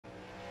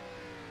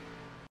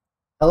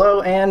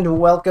Hello and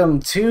welcome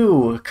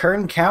to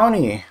Kern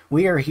County.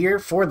 We are here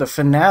for the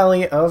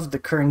finale of the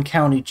Kern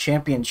County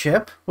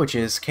Championship, which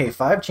is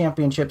K5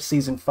 Championship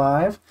Season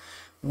 5.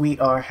 We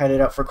are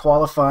headed up for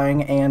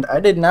qualifying, and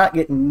I did not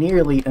get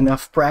nearly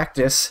enough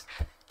practice.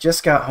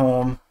 Just got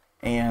home,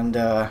 and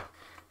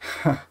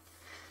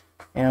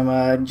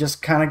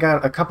just kind of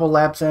got a couple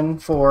laps in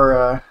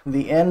for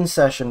the end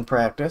session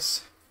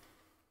practice,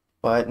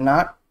 but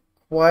not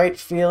quite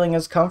feeling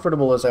as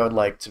comfortable as I would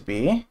like to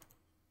be.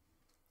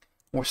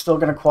 We're still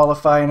going to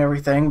qualify and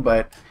everything,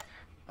 but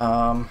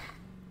not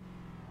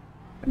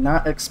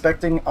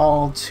expecting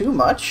all too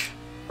much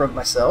from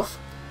myself.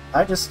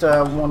 I just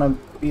want to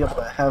be able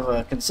to have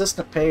a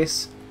consistent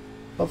pace,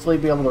 hopefully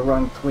be able to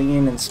run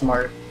clean and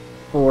smart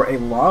for a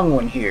long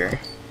one here.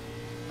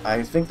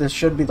 I think this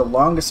should be the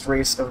longest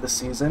race of the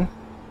season.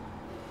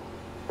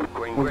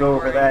 We'll go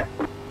over that,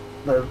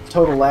 the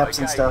total laps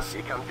and stuff,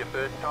 in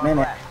a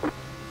minute.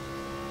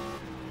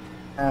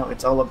 Now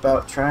it's all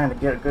about trying to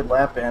get a good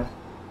lap in.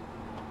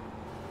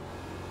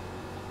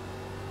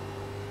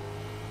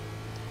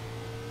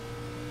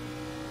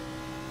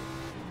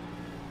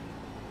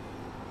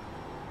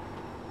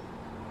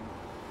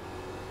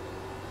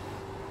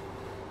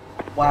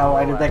 Wow,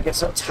 why did that get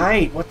so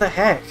tight? What the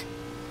heck?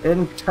 It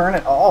didn't turn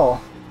at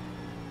all.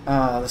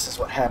 This is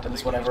what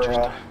happens whenever,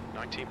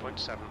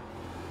 19.7.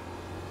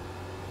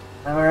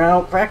 whenever I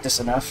don't practice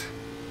enough.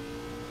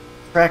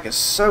 The track is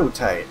so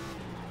tight.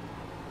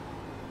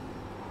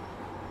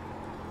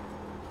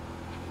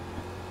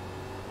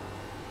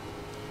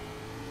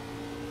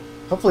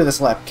 Hopefully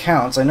this lap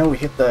counts. I know we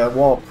hit the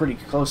wall pretty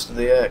close to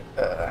the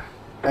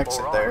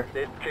exit there.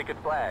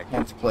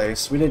 10th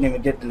place. We didn't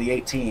even get to the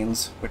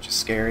 18s, which is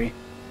scary.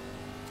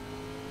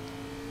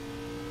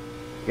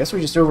 I guess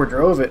we just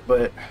overdrove it,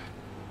 but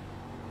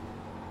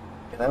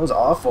yeah, that was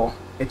awful.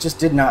 It just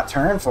did not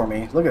turn for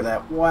me. Look at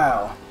that.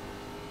 Wow.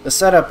 The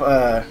setup,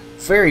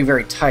 very,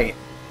 very tight,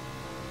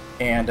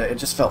 and it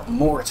just felt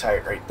more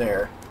tight right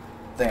there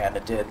than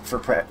it did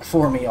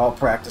for me all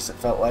practice, it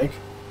felt like.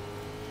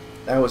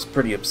 That was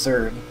pretty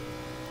absurd.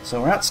 So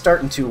we're not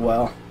starting too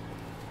well.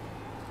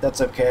 That's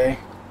okay.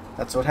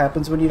 That's what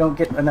happens when you don't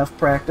get enough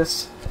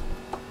practice.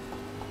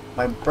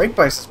 My brake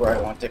bias is where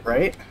I want it,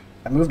 right?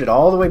 I moved it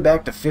all the way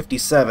back to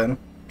 57,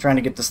 trying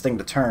to get this thing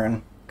to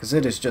turn, because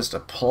it is just a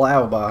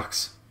plow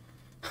box,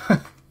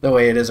 the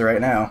way it is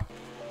right now.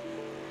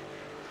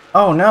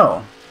 Oh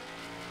no!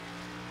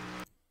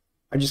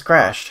 I just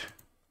crashed.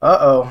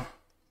 Uh-oh.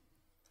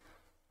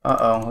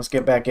 Uh-oh, let's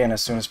get back in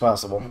as soon as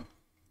possible.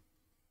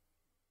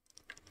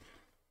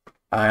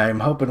 I'm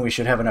hoping we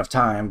should have enough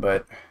time,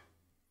 but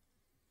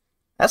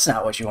that's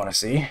not what you want to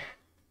see.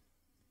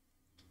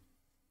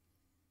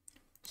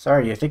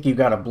 Sorry, I think you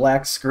got a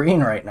black screen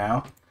right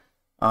now.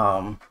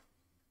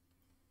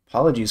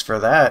 Apologies for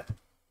that.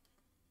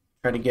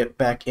 Try to get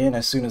back in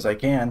as soon as I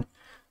can.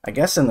 I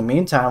guess in the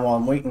meantime, while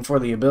I'm waiting for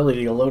the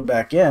ability to load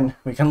back in,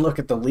 we can look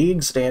at the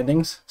league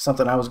standings,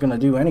 something I was going to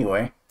do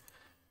anyway.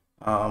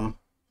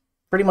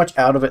 Pretty much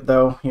out of it,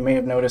 though. You may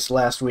have noticed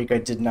last week I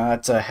did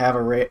not have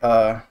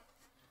a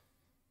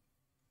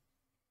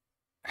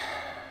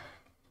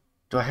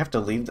do I have to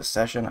leave the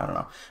session? I don't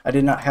know. I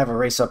did not have a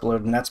race upload,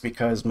 and that's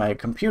because my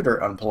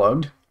computer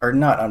unplugged. Or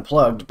not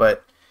unplugged,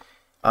 but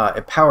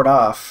it powered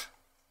off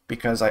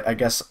because I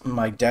guess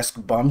my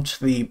desk bumped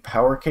the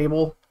power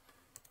cable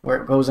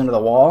where it goes into the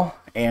wall,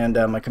 and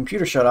my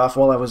computer shut off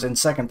while I was in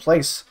second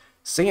place,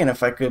 seeing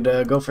if I could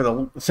go for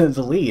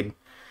the lead,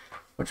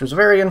 which was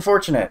very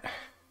unfortunate.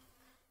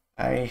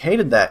 I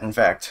hated that, in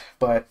fact,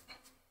 but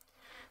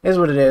it is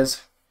what it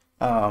is.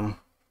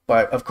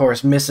 But, of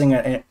course,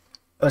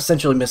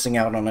 essentially missing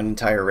out on an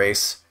entire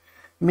race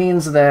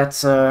means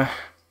that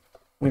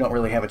we don't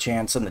really have a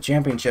chance in the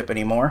championship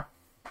anymore,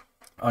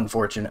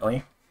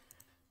 unfortunately.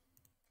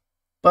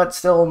 But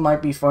still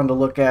might be fun to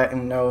look at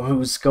and know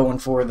who's going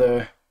for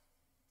the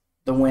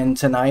win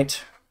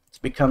tonight to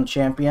become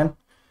champion.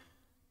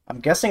 I'm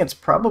guessing it's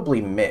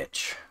probably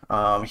Mitch.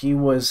 He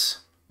was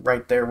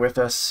right there with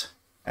us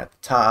at the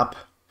top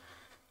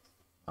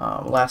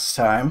last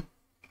time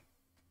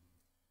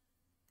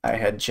I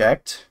had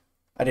checked.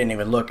 I didn't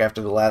even look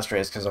after the last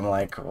race because I'm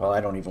like, well,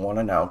 I don't even want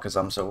to know because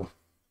I'm so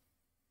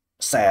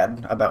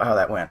sad about how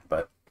that went.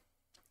 But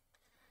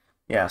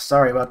yeah,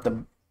 sorry about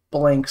the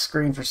blank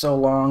screen for so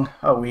long.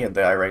 Oh, we had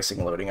the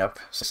iRacing loading up,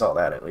 so I saw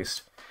that at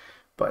least.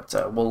 But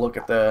we'll look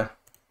at the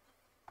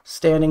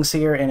standings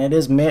here, and it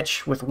is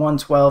Mitch with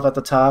 112 at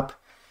the top.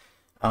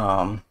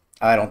 I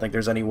don't think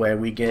there's any way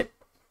we get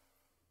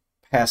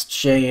past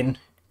Shane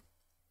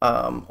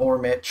or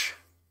Mitch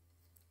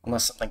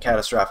unless something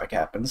catastrophic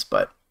happens,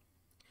 but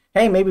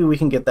hey, maybe we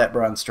can get that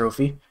bronze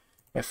trophy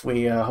if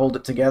we hold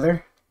it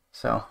together.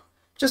 So,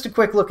 just a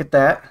quick look at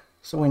that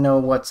so we know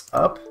what's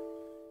up.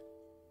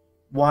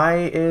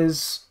 Why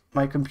is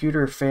my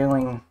computer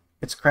failing?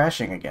 It's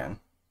crashing again.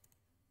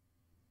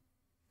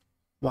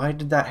 Why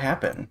did that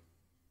happen?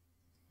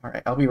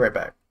 Alright, I'll be right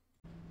back.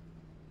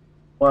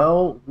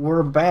 Well,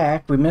 we're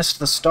back. We missed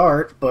the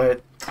start,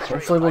 but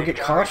hopefully we'll get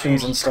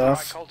cautions and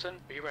stuff. Colton,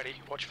 are you ready?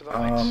 Watch for the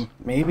lights.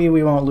 Maybe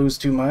we won't lose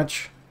too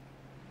much.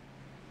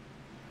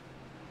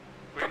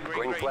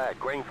 Green flag,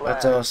 green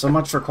flag. But so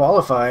much for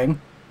qualifying.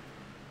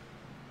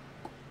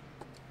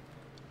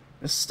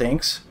 This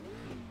stinks.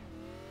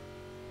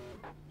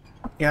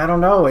 Yeah, I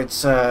don't know.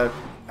 It's I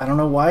don't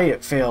know why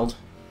it failed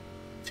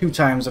 2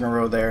 times in a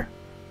row there.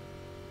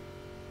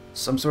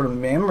 Some sort of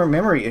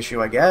memory issue,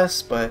 I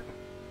guess, but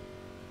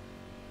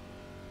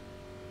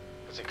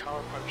There's a car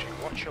approaching.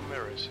 Watch your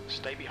mirrors.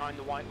 Stay behind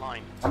the white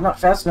line. I'm not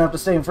fast enough to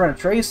stay in front of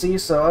Tracy,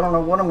 so I don't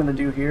know what I'm going to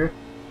do here.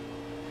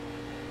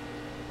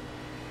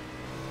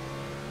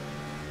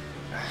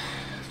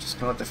 Just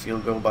going to let the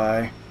field go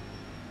by.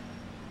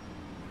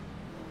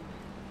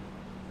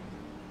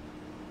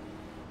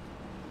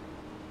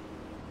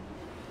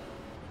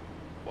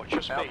 Watch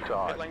your speed.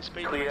 Outside. Pit lane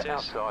speed Clear limit is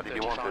outside if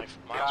you want 35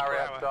 it. miles Car per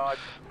outside.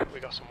 hour. We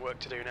got some work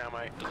to do now,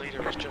 mate. The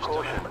leader is just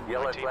Caution. on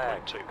Yellow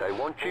flag. 19.2. They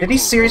want you. Did he in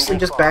seriously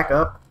single just back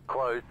file. up?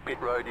 Closed. Pit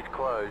road is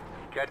closed.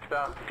 Catch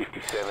start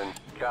 57.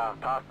 Car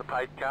past the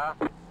pace car.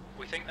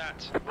 We think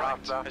that right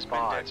Past the has been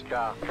 5 dead.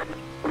 car.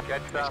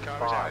 Catch Pace start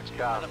car is 5 out.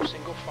 car. Line up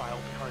single file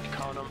behind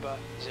car number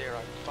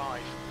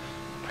 05.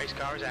 Pace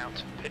car is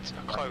out. Pits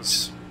are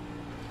closed.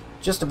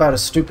 Just about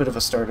as stupid of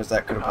a start as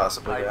that could have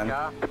Past the possibly pace been.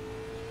 car.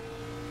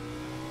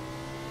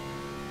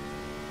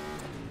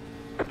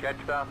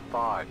 Catch start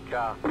 5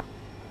 car.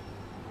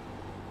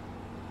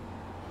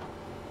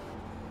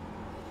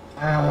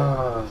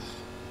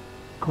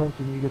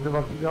 Colton, you get the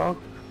lucky dog?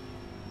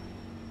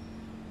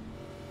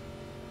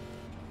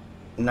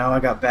 Now I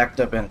got backed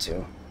up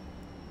into.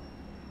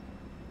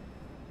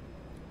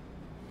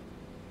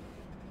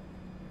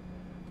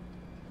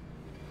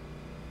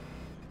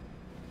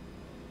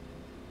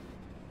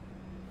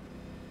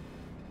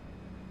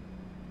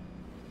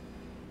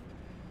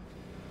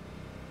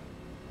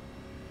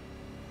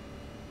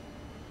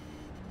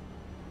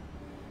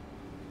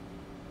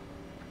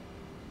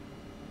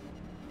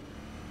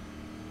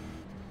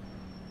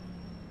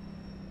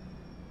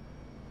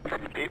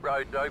 Pit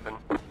road's open.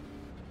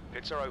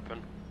 Pits are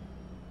open.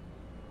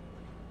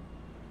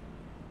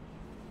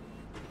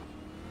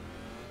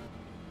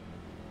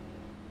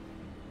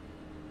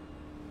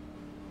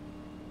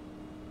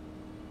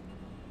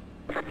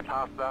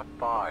 Past the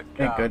 5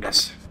 Thank car.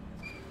 goodness.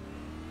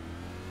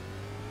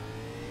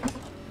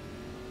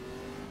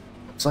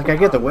 It's like I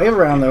get the wave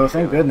around though,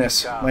 thank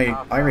goodness. My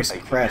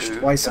iRacing crashed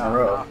twice in a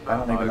row. I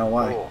don't even know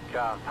why.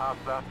 Car past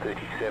the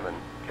 37.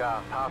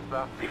 Car past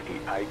the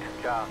 58.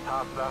 Car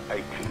past the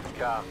 80.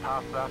 Car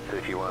past the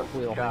 31.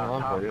 Hopefully it'll hang Car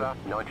on for past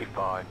you. the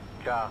 95.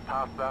 Car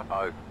past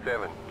the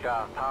 07.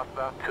 Car past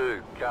the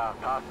 2. Car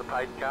past the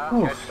pace car.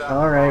 Oof, Catch the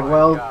alright, 5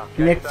 well, car.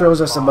 Nick Catch the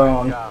throws us a 5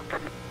 bone. car.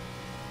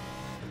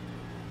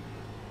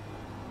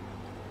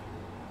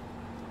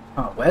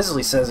 Oh,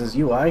 Wesley says his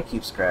UI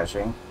keeps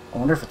crashing. I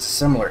wonder if it's a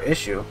similar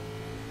issue.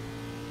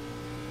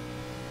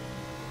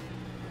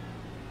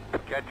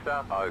 Catch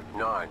the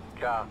 09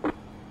 car.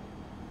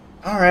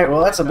 Alright,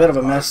 well that's a bit of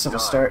a mess of a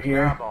start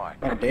here.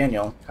 Oh,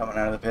 Daniel coming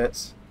out of the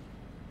pits.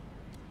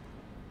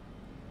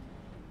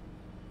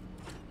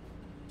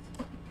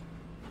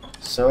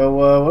 So,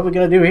 what are we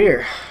gonna do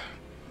here?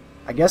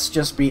 I guess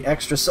just be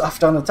extra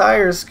soft on the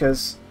tires,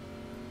 because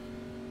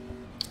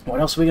what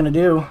else are we gonna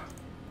do?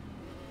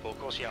 Full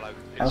course yellow.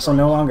 I also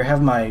no longer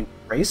have my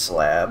race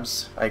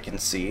labs, I can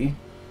see.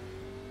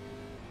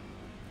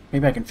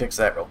 Maybe I can fix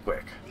that real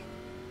quick.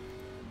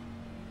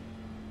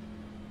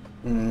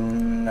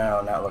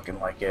 No, not looking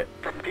like it.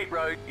 Pit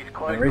road is My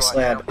closed race right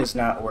lab now. is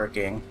not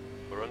working.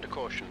 We're under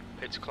caution.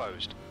 Pits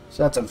closed.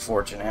 So that's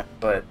unfortunate,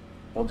 but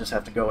we'll just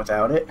have to go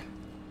without it.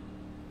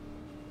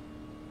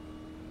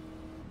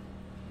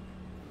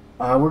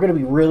 We're going to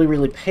be really,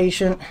 really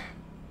patient.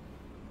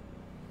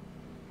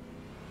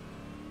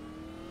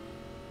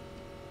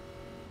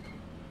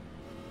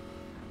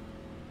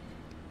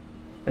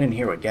 I didn't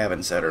hear what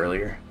Gavin said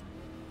earlier.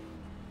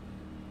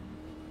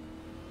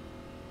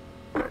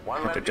 I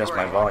have to adjust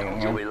my volume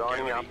You'll here. be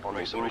lining up on the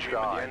Race will resume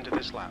at the inside. end of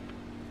this lap.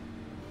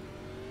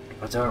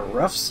 It's a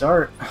rough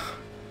start.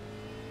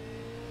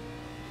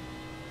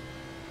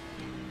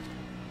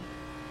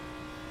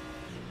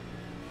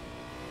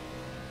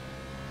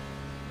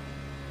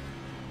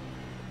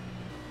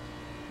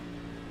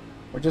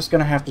 We're just going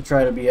to have to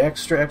try to be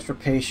extra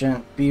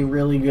patient, be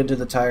really good to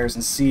the tires,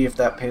 and see if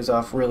that pays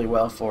off really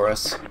well for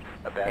us.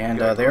 And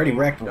they already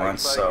wrecked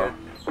once, so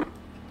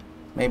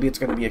maybe it's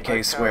going to be a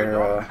case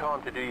where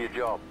Time to do your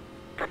job.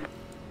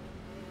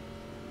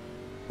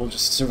 we'll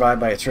just survive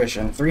by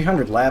attrition.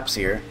 300 laps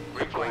here.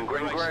 Green flag,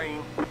 Green, we're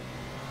racing. green.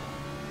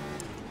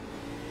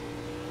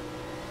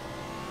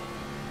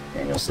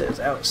 Daniel says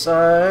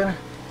outside.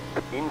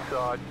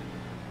 Inside.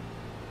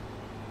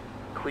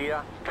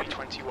 Clear.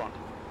 P21.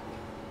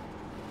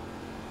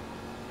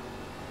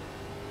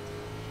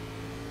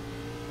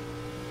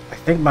 I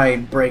think my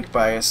brake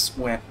bias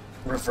went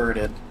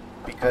reverted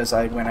because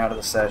I went out of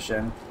the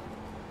session.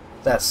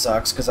 that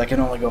sucks because I can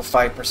only go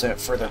 5%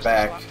 further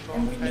back,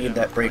 and we need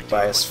that brake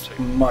bias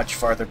much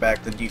farther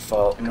back than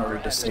default in order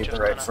to save the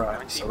right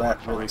front, so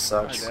that really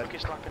sucks.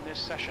 Quickest lap in this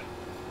session.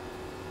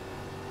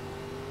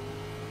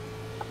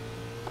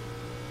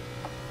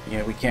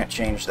 Yeah, we can't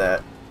change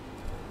that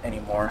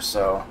anymore,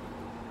 so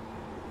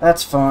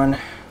that's fun.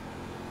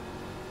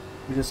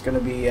 We're just gonna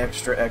be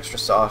extra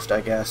soft, I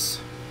guess.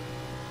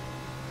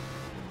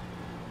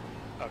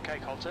 Okay,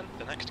 Colton,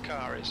 the next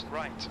car is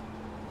right.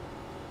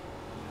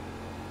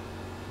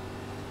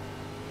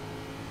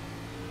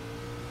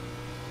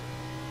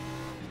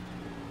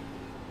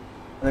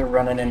 They're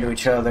running into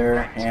each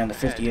other, and the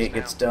 58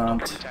 gets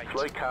dumped,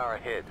 Slow car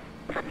ahead.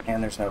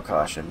 and there's no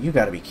caution. You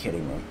gotta be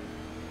kidding me.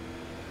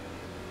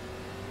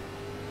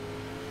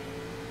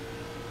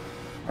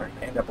 We're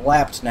gonna end up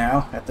lapped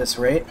now at this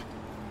rate.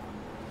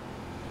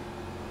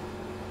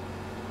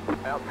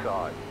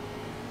 Outside.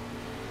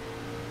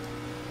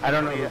 I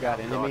don't know who got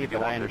into me,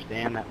 but I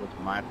understand that was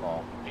my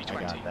fault. I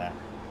got that.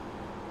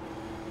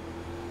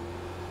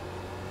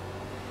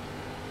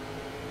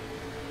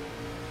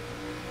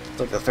 It's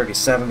like the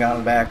 37 got on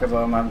the back of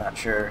him. I'm not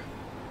sure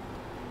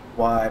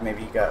why.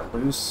 Maybe he got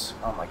loose.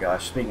 Oh my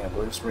gosh, speaking of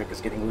loose, Rick is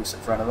getting loose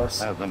in front of us.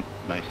 That was a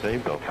nice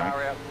save though, Frank.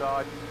 Car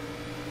outside.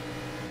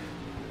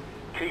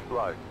 Keep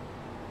low.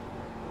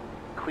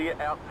 Clear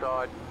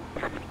outside.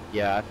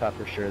 Yeah, I thought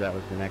for sure that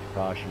was the next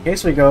caution. In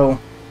case we go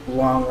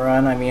long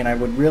run, I mean, I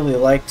would really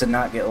like to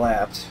not get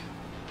lapped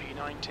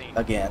P19.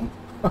 again.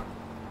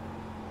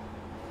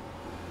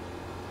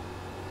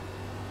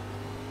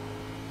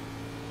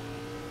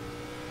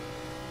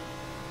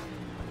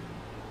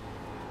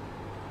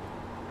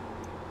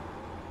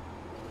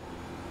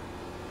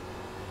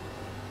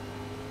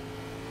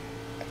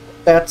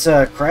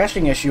 That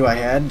crashing issue I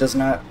had does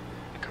not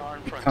The car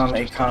in front become has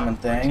a just done common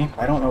thing.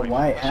 I don't know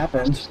why it That's the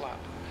happened. fastest lap.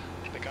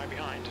 The guy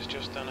behind has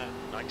just done a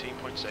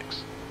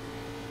 19.6.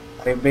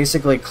 I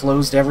basically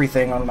closed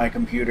everything on my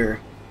computer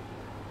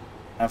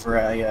whenever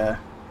I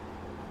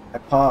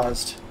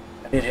paused.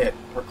 I did hit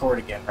record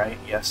again, right?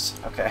 Yes.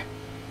 Okay.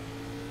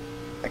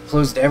 I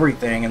closed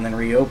everything and then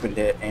reopened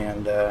it,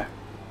 and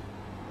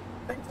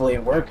thankfully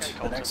it worked Okay, the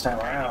Colton, next time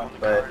carrying around. on the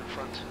But car in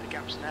front. The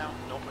gap's now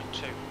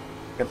 0.2.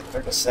 got the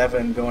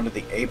 37 going to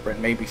the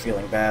apron, maybe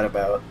feeling bad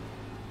about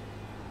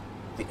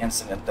the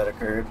incident that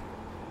occurred.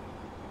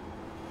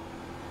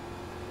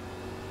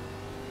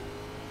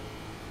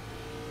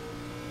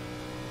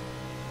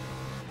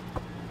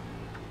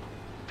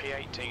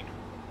 P18.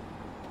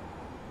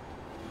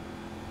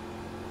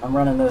 I'm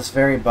running this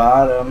very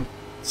bottom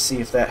to see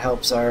if that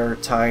helps our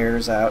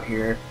tires out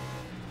here.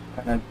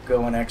 Kind of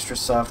going extra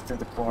soft through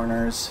the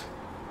corners.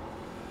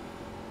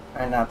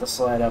 Try not to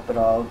slide up at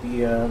all. Be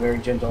very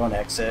gentle on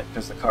exit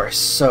because the car is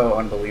so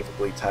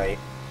unbelievably tight.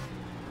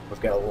 We've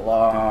got a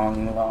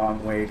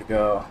long way to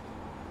go.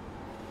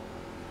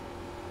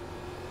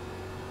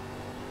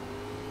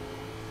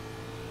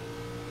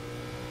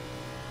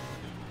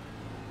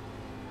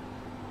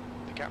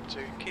 The gap to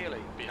Keeley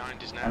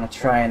behind is now. I'm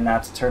trying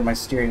not to turn my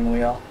steering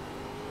wheel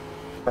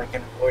if I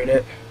can avoid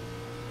it.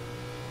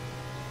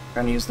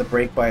 Trying to use the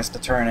brake bias to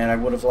turn it. I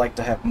would have liked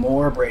to have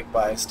more brake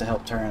bias to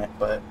help turn it,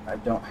 but I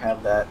don't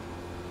have that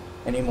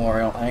anymore, I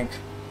don't think.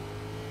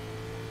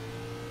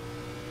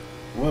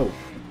 Whoa.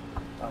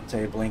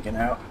 Dante blinking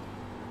out.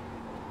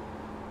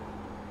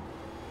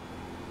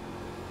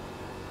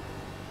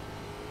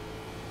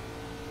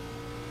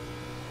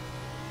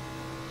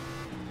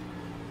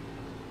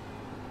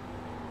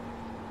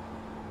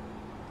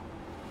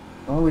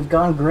 Well, we've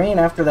gone green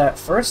after that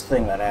first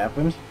thing that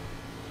happened.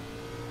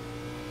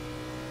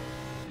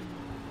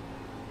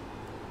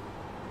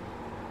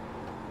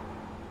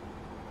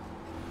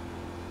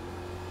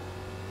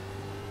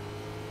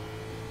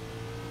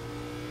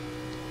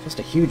 Just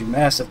a huge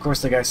mess. Of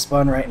course, the guy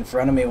spun right in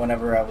front of me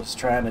whenever I was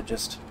trying to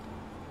just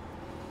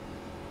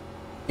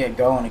get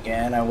going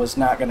again. I was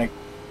not going to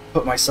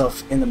put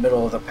myself in the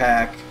middle of the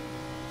pack,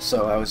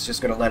 so I was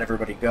just going to let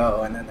everybody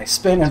go. And then they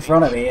spin in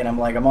front of me, and I'm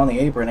like, I'm on the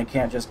apron. I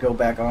can't just go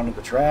back onto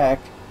the track.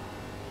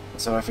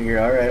 So I figured,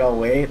 all right, I'll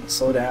wait and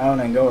slow down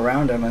and go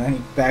around him, and then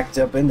he backed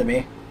up into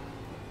me.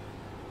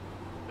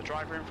 The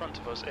driver in front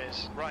of us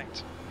is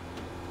right.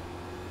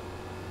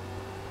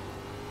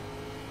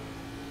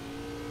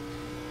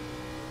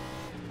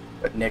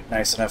 But Nick,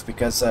 nice enough,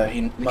 because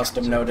he must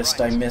have noticed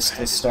I missed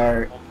the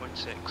start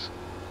 1.6.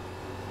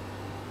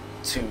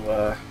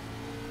 to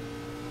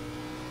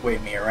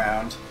wave me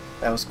around.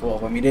 That was cool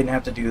of him. He didn't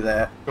have to do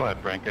that. Go ahead,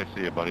 Frank. I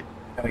see you, buddy.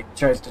 He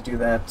tries to do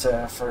that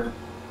for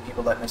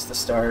people that miss the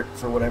start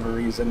for whatever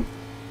reason.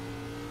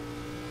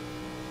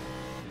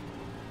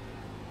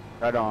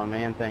 Right on,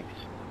 man. Thanks.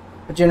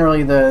 But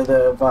generally,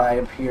 the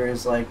vibe here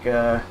is like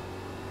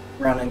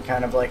running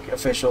kind of like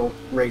official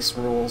race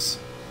rules.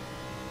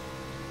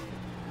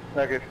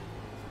 Negative.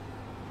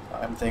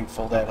 I'm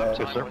thankful that Yes,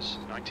 Time sir. was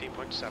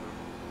 19.7.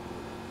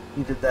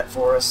 he did that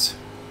for us.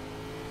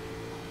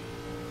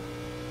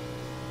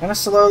 Kind of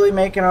slowly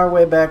making our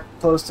way back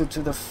closer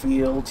to the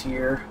field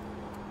here.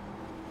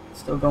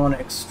 Still going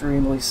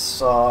extremely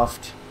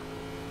soft.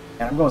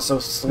 And I'm going so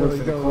slow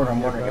through the corner,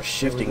 I'm wondering if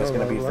shifting is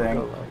going to be a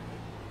thing.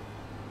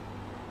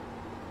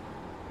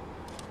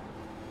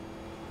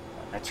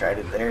 I tried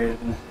it there, it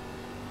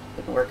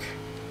didn't work.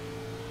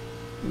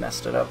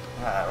 Messed it up.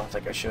 I don't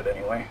think I should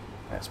anyway.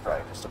 That's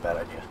probably just a bad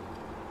idea.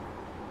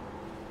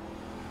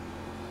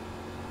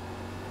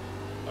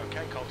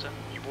 Okay, Colton,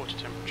 your water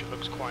temperature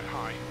looks quite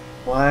high.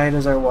 Why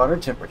does our water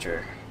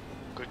temperature?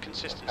 Good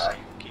consistency. High.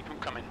 Keep them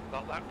coming.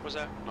 That was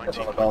a 19.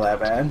 Doesn't look all that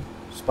bad.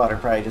 Spotter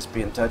probably just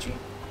being touchy.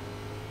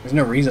 There's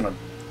no reason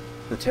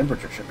the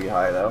temperature should be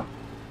high though.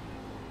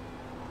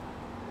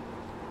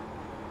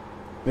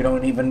 We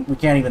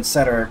can't even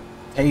set our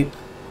tape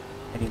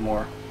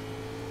anymore.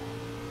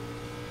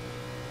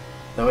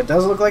 Though it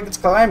does look like it's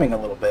climbing a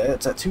little bit.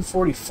 It's at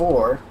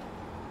 244.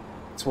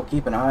 So we'll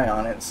keep an eye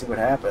on it and see what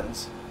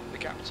happens. The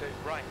gap to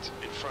right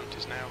in front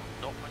is now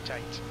 0.8.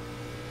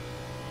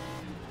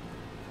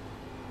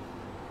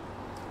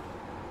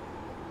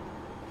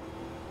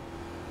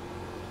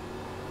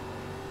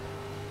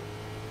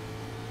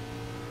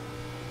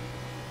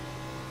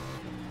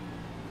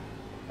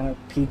 Kind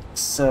of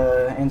peaks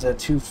into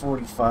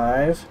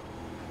 245.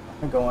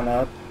 Going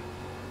up.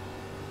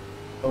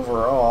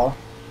 Overall.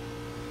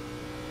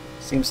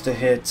 Seems to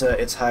hit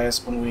its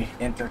highest when we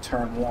enter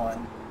turn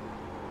 1.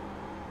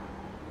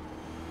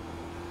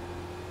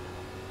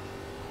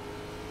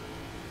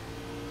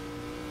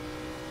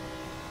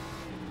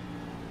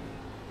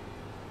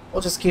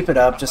 We'll just keep it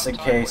up just in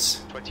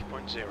case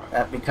 20.0.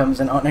 that becomes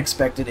an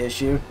unexpected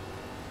issue.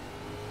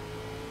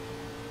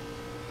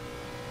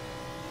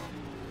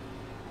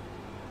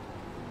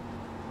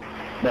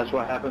 That's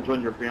what happens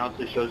when your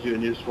fiance shows you a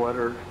new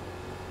sweater.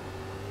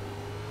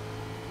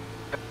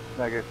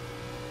 Negative.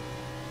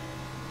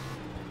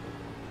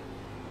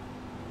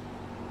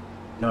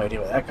 No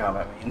idea what that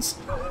comment means.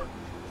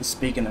 He's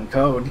speaking in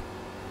code.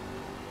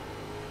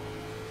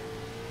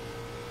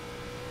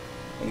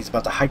 He's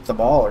about to hike the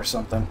ball or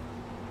something.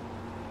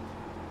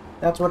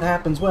 That's what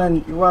happens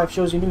when your wife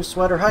shows you a new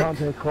sweater hike.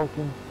 Contact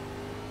Colton.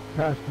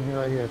 Pass me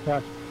right here.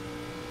 Pass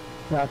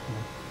me.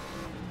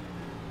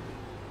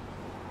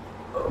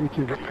 You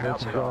two get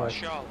close to God.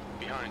 Charles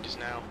behind is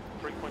now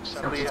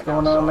 3.7. What's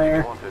going on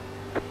there?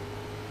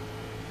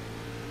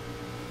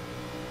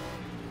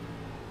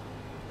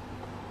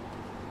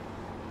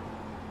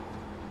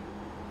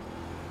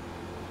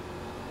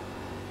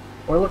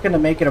 We're looking to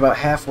make it about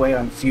halfway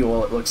on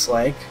fuel, it looks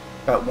like.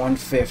 About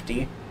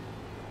 150.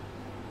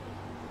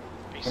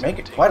 We make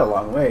it quite a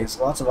long ways.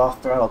 Lots of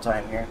off-throttle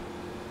time here.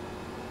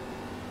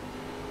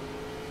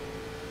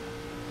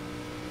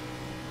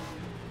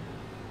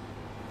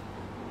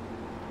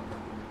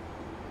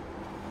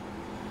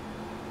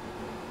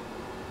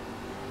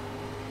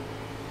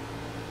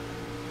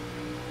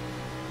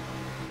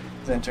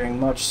 It's entering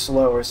much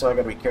slower, so I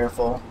gotta be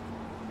careful.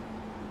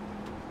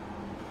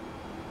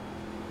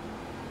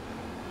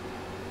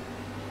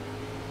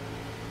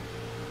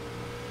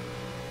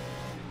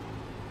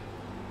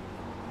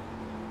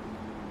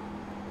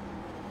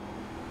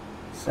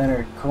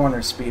 Center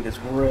corner speed is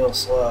real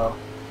slow.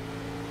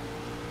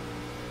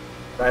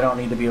 But I don't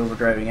need to be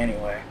overdriving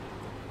anyway.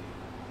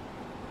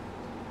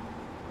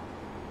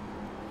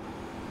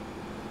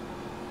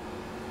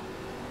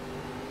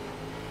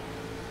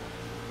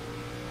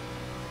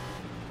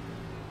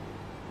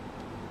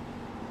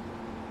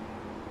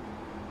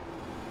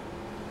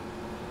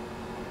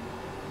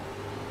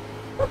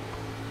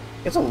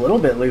 It's a little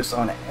bit loose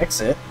on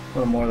exit, a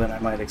little more than I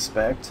might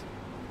expect.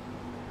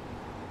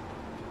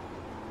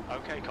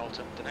 Okay,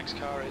 Colton, the next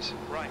car is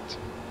right.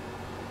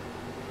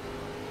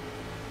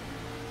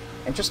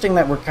 Interesting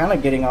that we're kind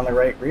of getting on the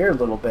right rear a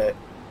little bit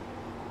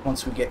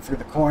once we get through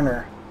the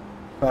corner,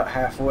 about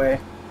halfway.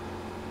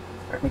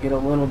 Starting to get a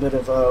little bit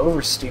of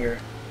oversteer.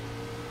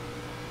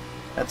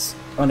 That's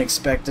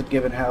unexpected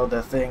given how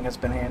the thing has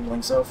been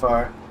handling so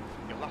far.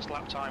 Your last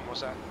lap time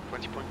was at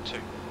 20.2.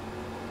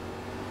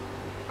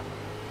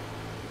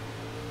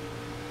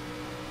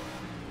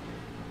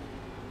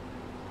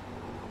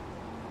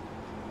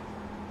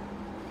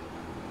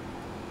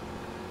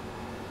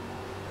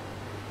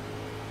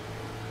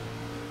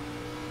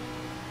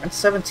 That's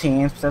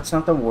 17th, that's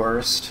not the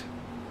worst.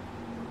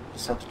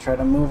 Just have to try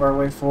to move our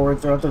way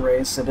forward throughout the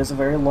race. It is a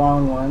very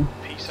long one,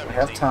 so we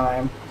have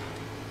time.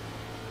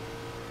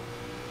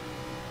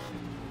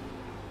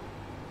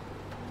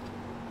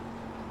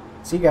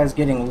 See you guys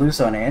getting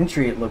loose on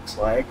entry, it looks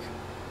like.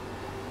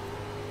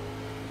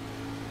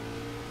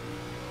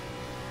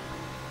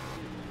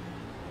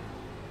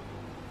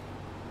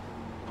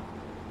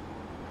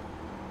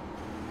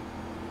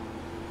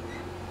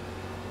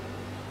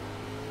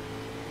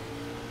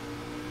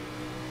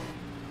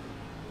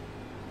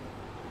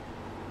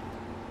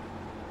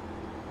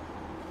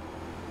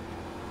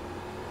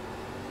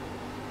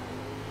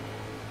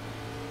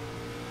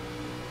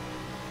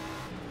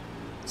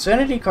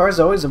 Xfinity car is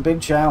always a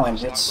big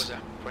challenge. It's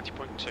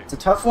a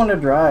tough one to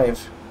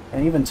drive,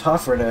 and even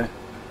tougher to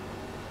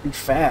be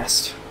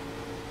fast.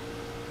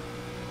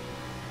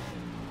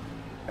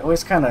 It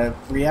always kind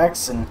of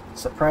reacts in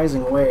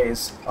surprising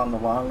ways on the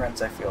long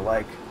runs, I feel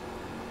like.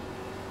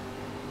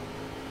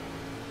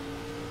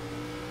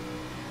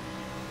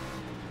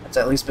 That's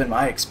at least been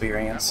my That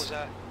experience. was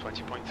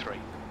 20.3.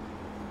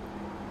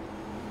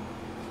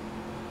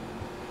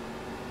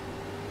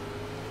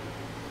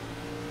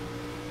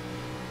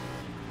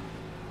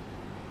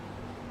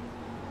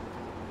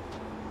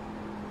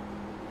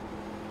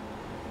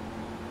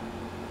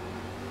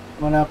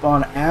 Coming up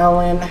on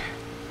Allen.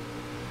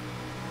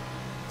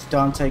 It's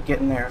Dante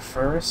getting there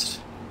first.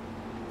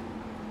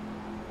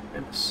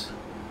 Goodness.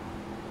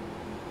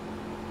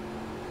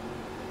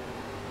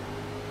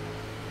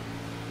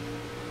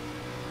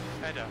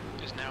 Header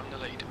is now in the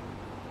lead.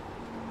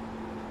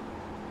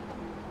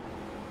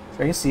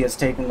 Tracy has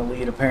taken the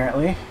lead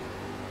apparently.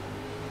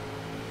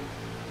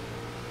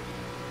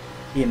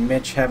 He and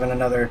Mitch having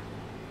another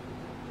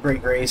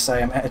great race, I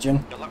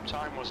imagine. The lap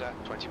time was at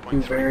 20.3.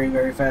 Two very,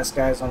 very fast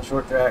guys on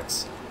short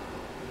tracks.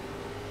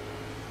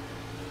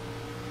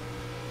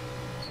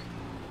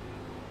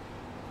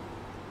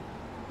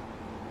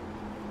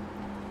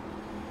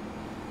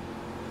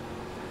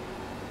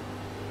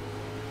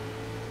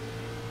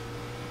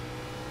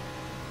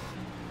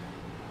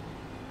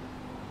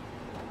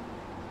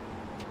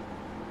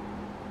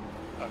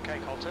 Okay,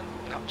 Colton,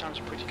 lap times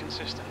are pretty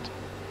consistent.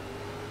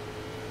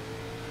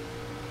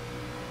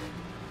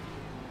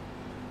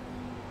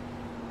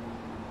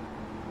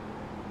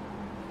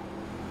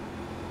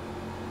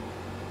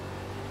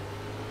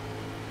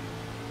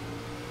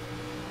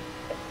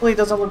 Well, it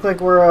doesn't look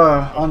like we're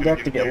on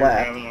deck to get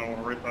lapped. I want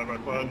to race side by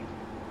side.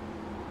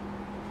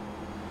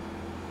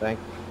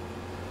 Thanks.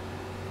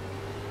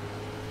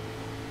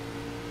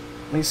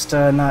 At least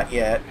not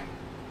yet.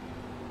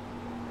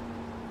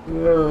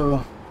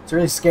 Whoa. It's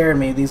really scared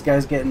me, these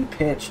guys getting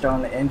pitched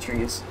on the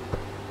entries.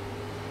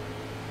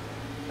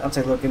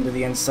 Dante looking to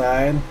the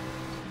inside.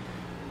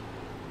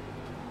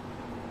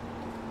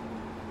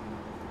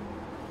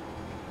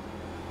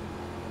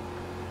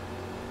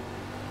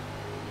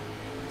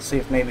 See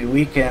if maybe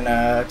we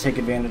can take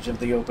advantage of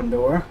the open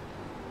door.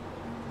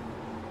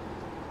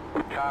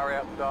 Car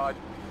outside.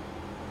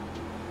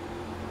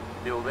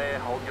 Still there,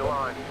 hold your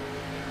line.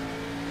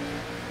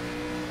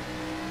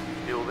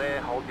 Still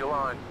there, hold your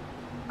line.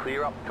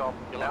 Clear up top,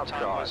 Your lap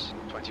time outside.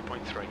 was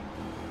 20.3.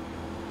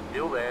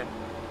 Still there.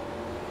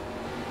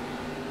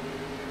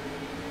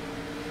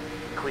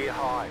 Clear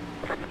high.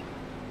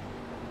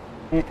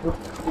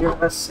 Clear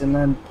us and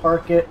then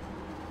park it.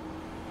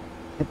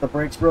 Hit the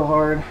brakes real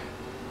hard.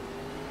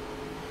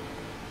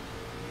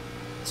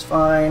 It's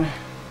fine.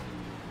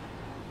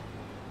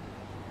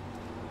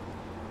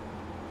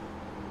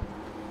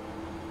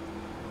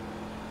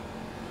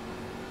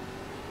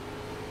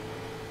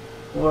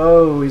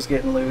 Whoa, he's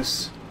getting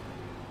loose.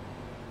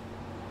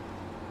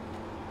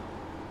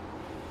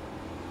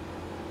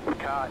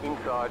 Car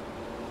inside.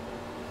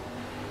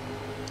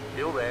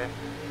 Still there.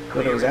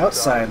 But it was Clear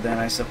outside then,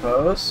 I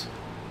suppose.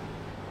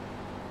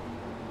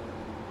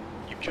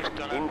 You've just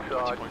done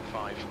Inside.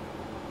 20.5.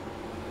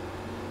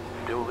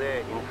 Still there,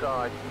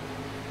 inside.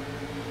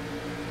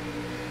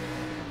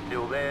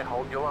 Still there,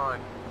 hold your line.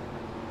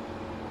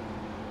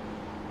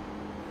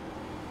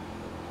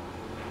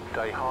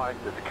 Stay high,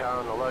 there's a car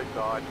on the low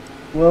side.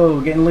 Whoa,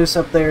 getting loose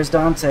up there is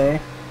Dante.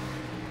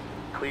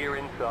 Clear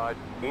inside,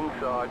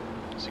 inside.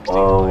 16th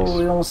Whoa, place.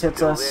 he almost hits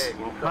Still us. there,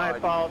 My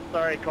inside. fault.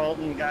 Sorry,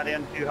 Colton. Got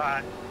in too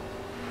hot.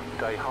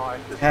 Stay high,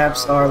 there's a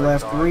Taps car on our the low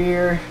left side.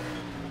 rear.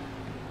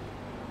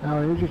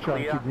 No, you're just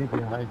trying to Clear. keep me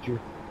behind you.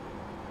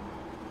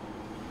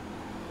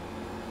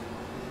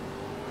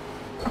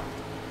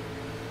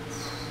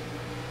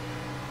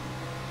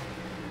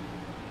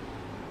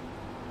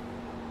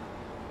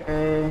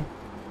 Okay.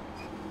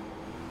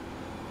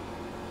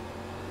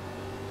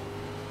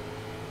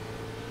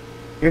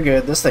 You're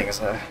good. This thing is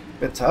a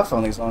bit tough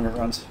on these longer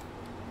runs.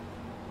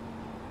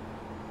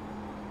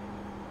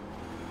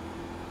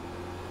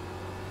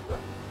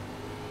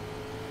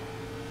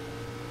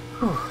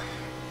 Whew.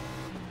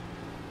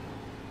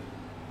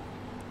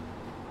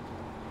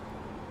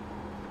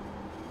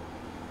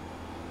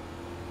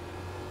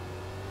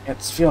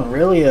 It's feeling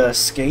really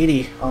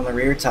skatey on the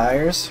rear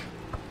tires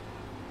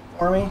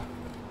for me.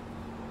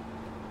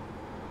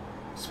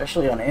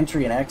 Especially on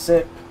entry and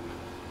exit.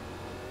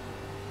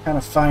 Kind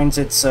of finds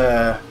its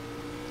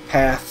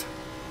path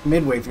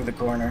midway through the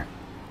corner.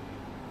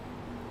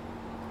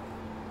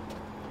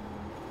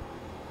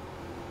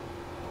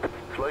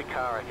 Slow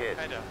car ahead.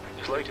 Header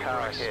is Slow leading the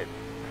car race. ahead.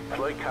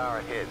 Slow car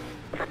ahead.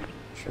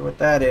 Sure what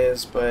that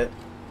is, but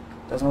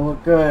doesn't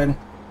look good.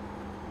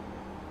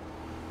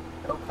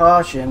 No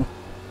caution.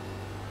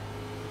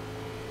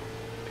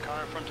 The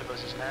car in front of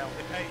us is now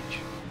in age.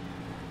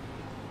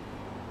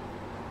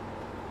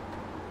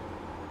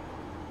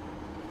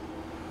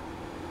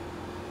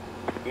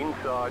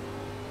 Inside.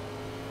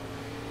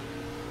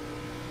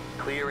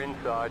 Clear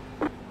inside.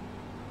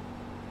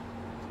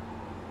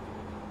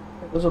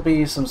 Those will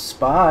be some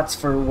spots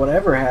for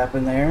whatever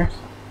happened there.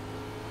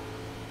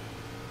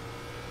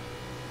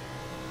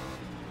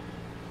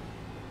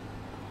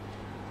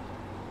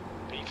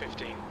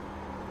 P15.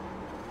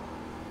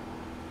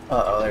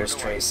 Uh-oh, there's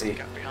Away. Tracy.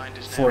 Gap behind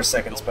is now 4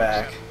 seconds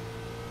back. 0.7.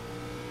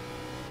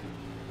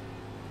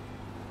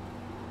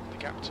 The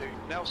gap to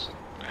Nelson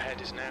Ahead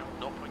is now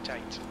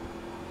 0.8.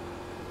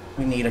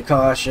 We need a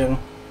caution.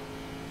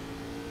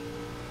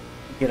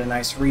 Get a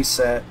nice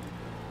reset.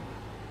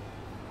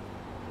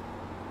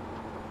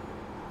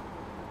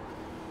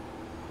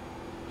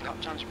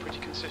 Lap times are pretty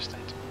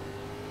consistent.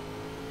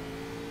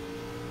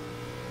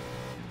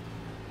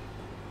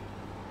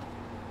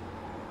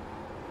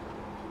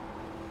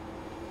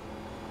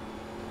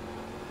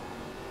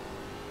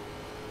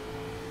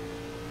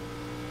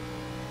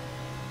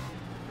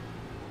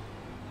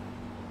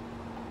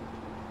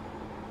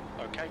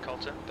 Okay,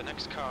 Colton, the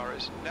next car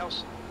is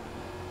Nelson.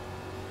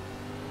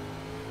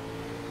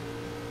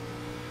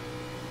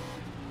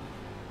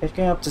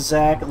 Picking up to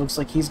Zach, it looks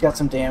like he's got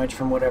some damage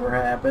from whatever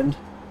happened.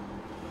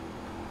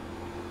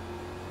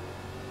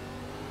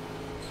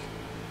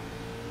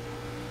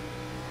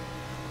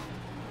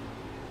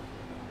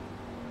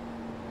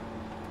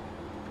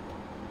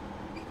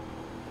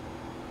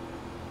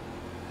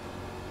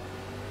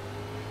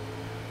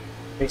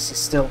 Basically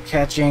still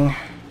catching.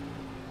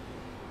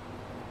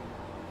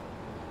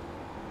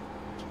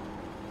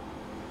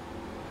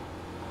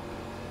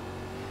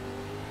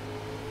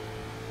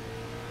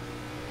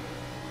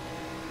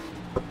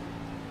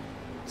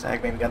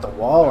 Zach maybe got the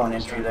wall on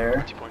entry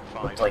there.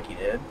 20.5. Looked like he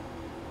did.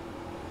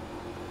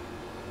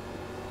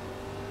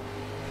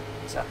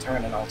 He's not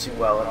turning all too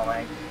well, I don't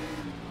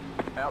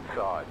think.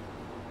 Outside.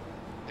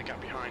 The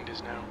gap behind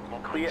is now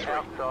Clear 1.3.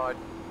 outside.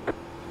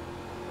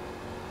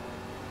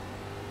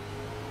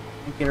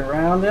 Get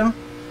around him.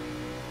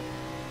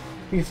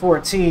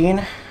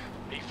 P14.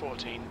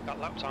 P14, that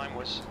lap time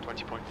was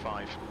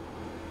 20.5.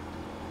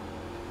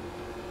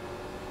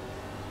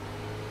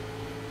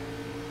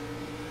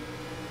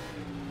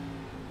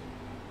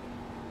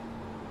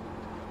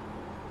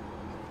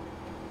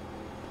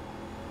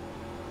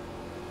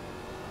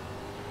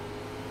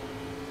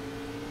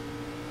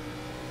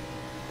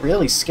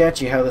 Really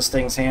sketchy how this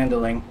thing's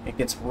handling. It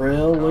gets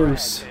real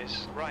loose, Car ahead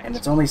is right. and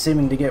it's only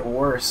seeming to get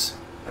worse.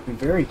 I'd be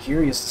very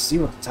curious to see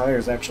what the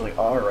tires actually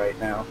are right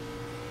now.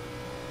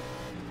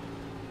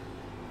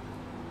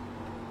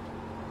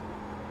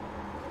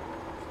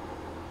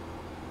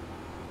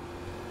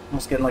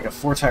 Almost getting like a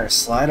 4-tire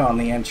slide on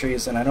the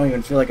entries, and I don't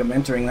even feel like I'm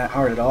entering that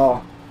hard at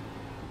all.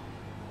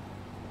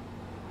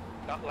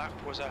 That lap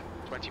was a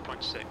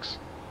 20.6.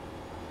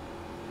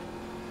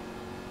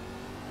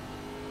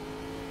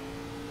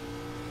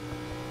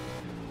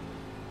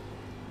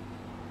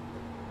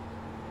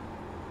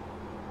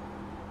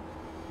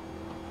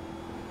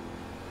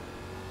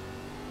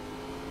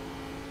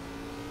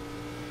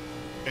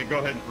 Okay, go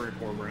ahead and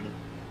 3-4, Brandon.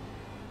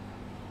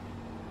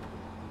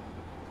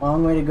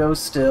 Long way to go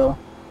still,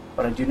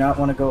 but I do not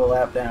want to go a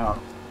lap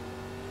down.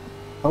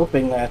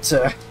 Hoping that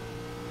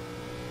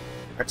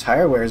our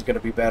tire wear is going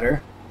to be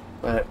better,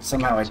 but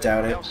somehow I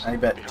doubt it. I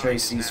bet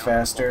Tracy's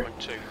faster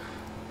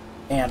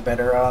and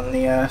better on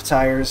the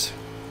tires.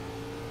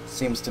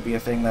 Seems to be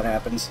a thing that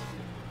happens.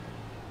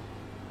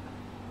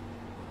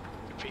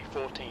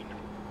 P14.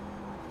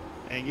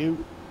 Thank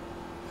you.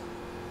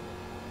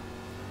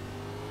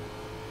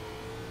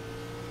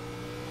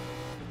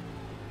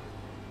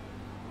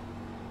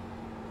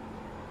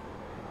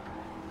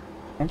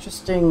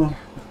 Interesting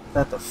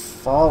that the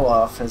fall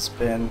off has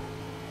been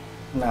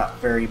not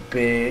very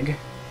big.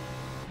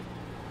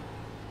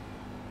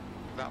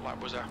 That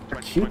lap was a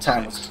Our Q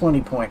time was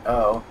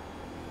 20.0.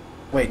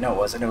 Wait, no, it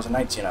wasn't. It was a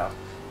 19.0.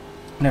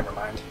 Never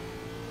mind.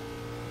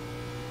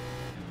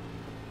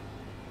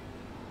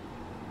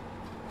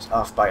 It's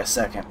off by a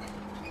second.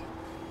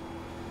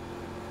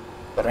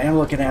 But I am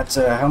looking at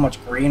how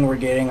much green we're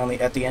getting on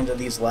at the end of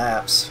these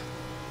laps.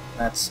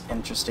 That's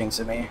interesting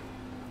to me.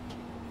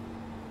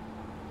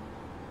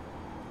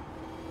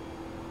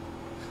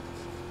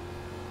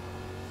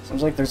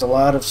 Seems like there's a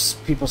lot of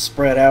people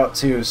spread out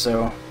too,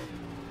 so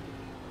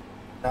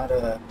not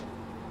a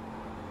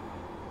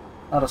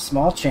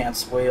small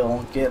chance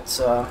we'll get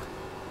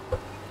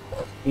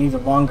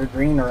even longer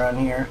green around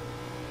here.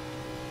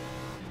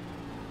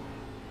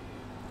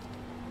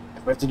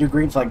 If we have to do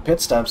green flag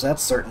pit stops,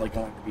 that's certainly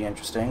going to be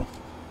interesting.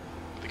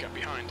 The gap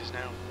behind is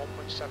now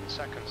 1.7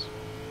 seconds.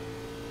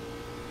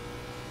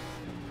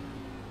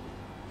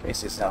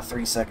 Basically, it's now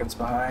 3 seconds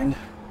behind.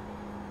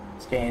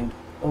 It's gained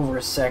over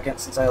a second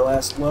since I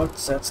last looked,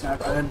 so that's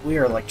not good. We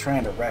are like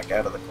trying to wreck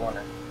out of the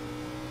corner.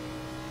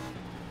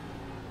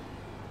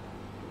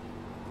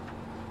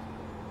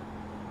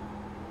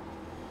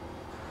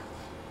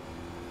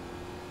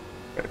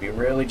 Gotta be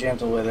really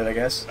gentle with it, I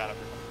guess.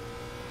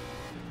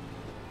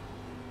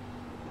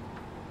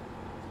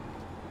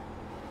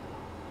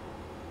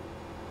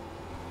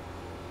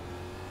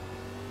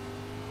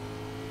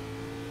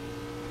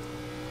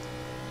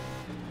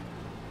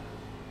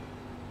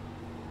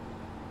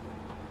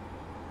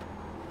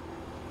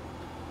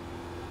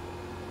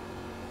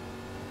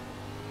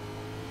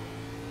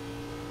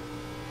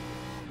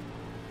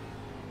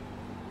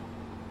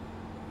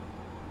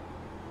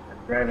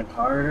 Driving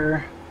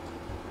harder.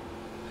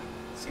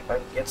 See if I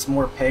can get some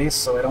more pace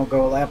so I don't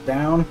go a lap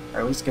down,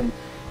 or at least can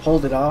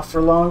hold it off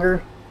for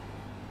longer.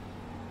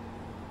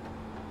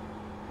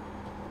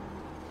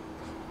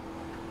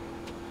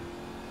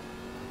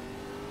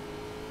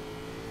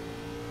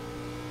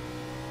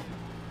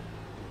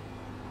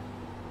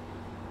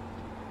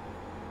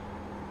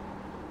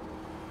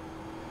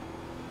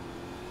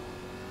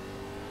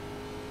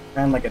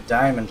 Ran like a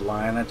diamond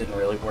line. That didn't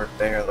really work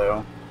there,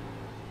 though.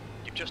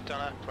 You've just done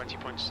a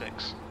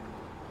 20.6.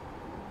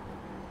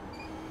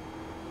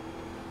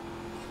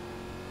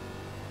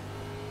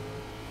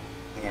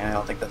 Yeah, I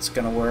don't think that's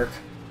gonna work.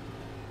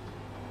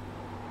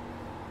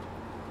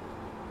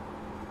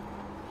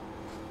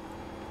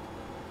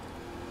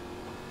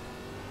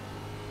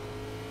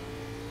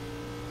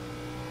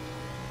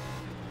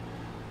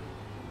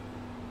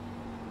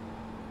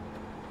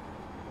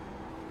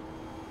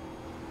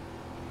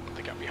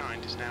 The gap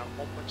behind is now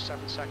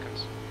 1.7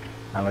 seconds.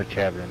 How much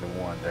happened into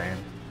one, Dan?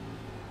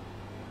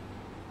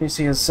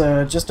 Casey has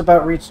just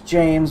about reached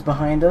James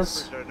behind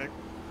us.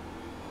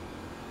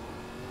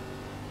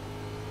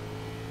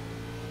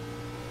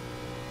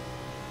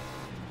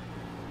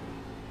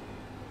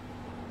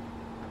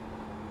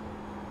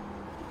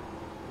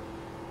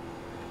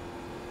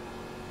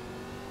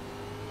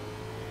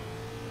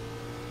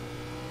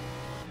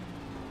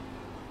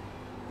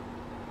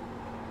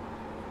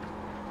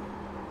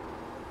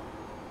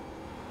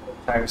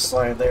 Tire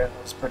slide there,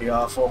 that was pretty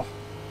awful.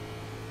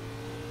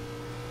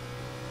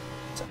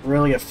 It's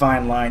really a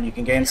fine line. You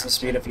can gain some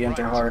speed if you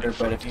enter harder,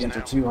 but if you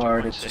enter too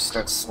hard, it just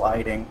starts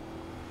sliding.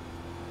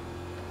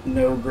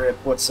 No grip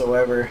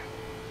whatsoever.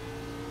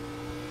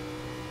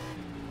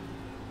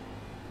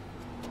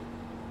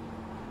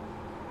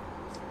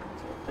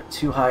 A bit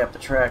too high up the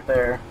track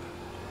there.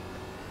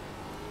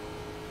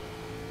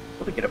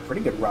 Able to get a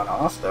pretty good run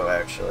off though,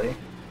 actually.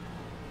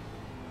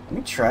 Let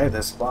me try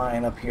this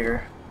line up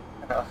here.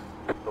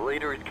 The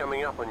leader is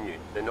coming up on you.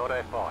 They're not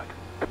our fight.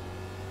 If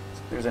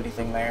there's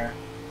anything there.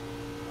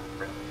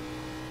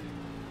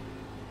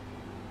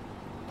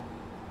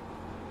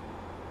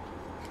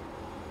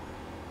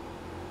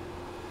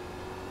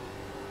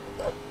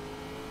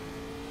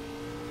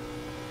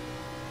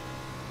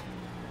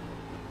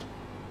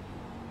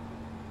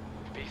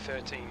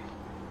 B13.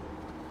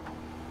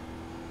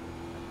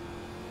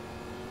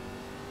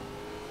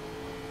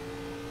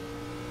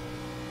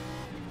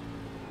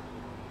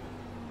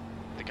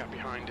 The gap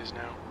behind is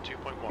now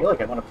 2.1. I feel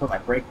like I want to put my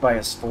brake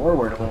bias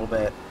forward a little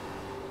bit.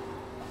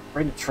 I'm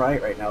ready to try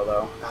it right now,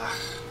 though.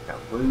 Got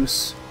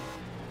loose.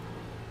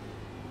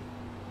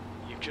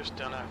 You've just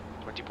done a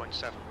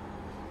 20.7.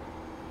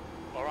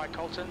 Alright,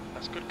 Colton,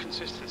 that's good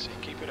consistency.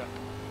 Keep it up.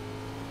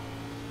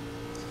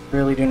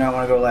 Really do not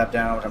want to go lap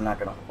down, but I'm not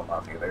going to hold them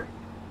off either.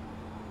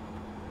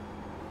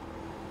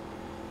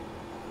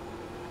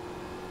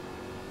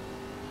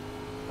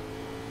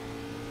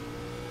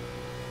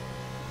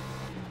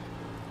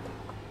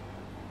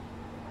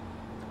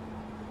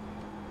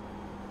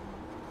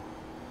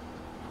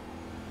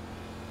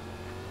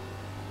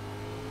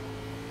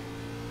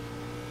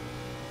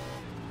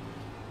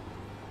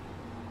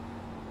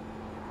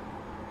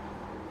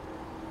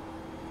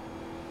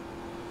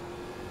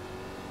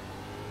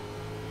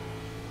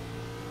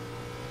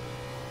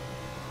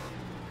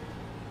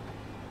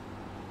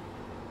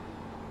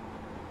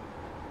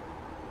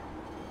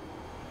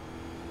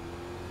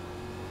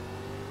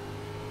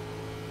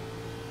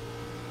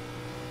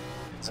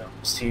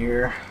 Almost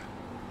here.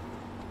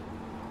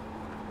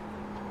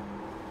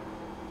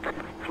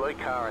 Slow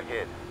car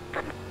ahead.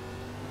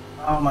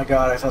 Oh my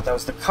god, I thought that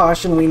was the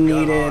caution we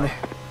needed.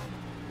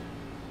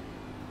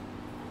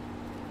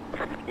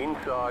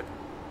 Inside.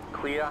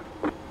 Clear.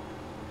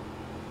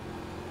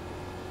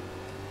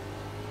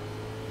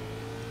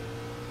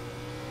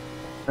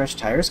 Fresh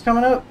tires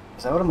coming up?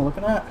 Is that what I'm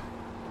looking at?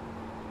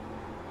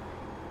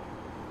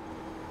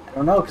 I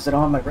don't know, because I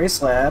don't have my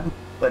race lab,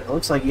 but it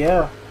looks like,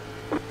 yeah.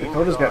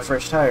 Dakota's got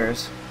fresh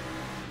tires.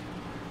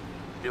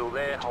 Still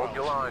there. Hold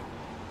your line.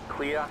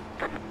 Clear.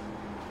 The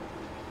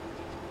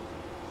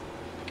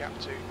gap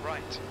to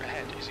right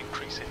ahead is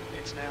increasing.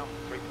 It's now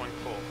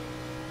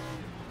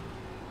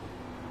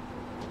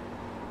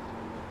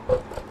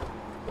 3.4.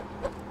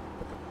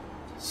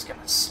 Just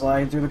gonna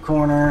slide through the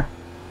corner.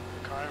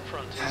 The car in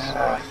front is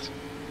right.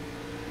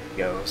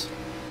 There it goes.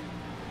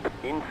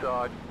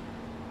 Inside.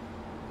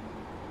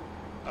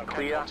 Okay,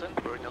 Clear. Colton,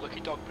 we're in the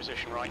lucky dog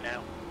position right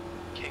now.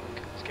 King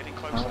is getting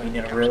closer. Oh, you need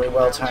a Gap's really coming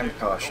well down timed to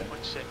caution.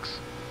 0.6.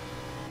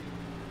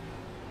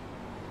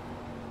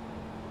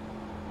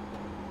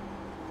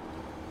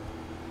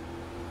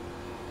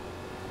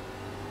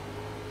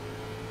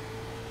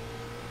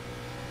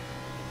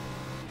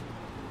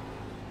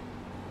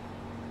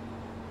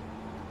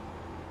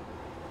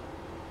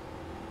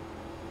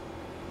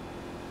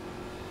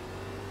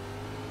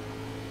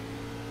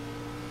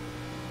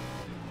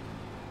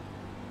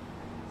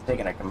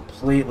 Taking a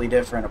completely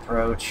different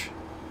approach.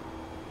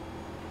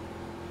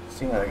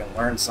 Seeing that I can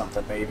learn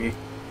something, maybe.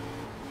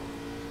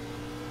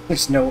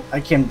 There's no... I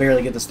can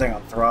barely get this thing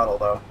on throttle,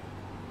 though.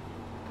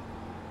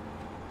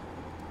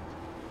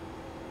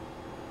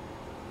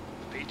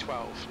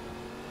 P12.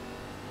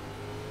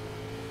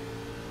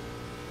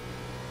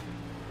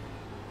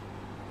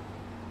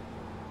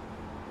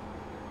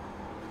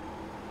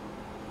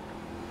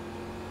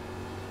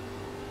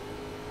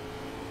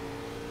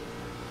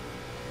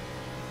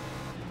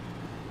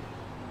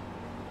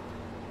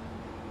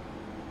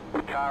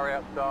 Car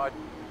outside.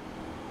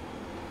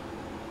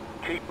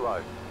 Keep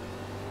low.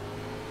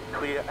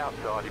 Clear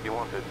outside if you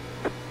wanted.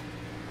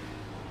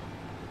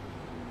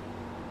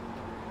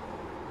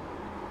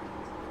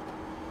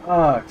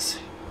 Sucks.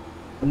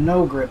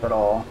 No grip at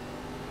all.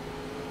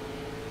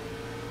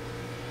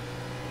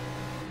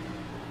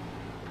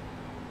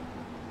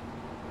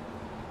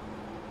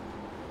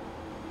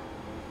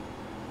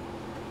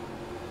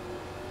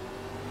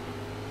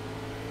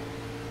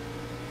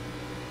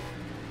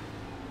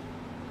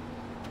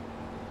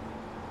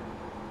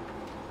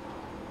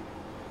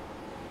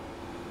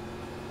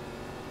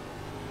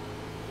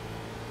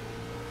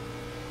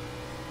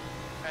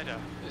 Header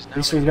is now At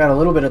least we've got a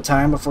little bit of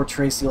time before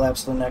Tracy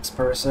laps the next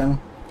person.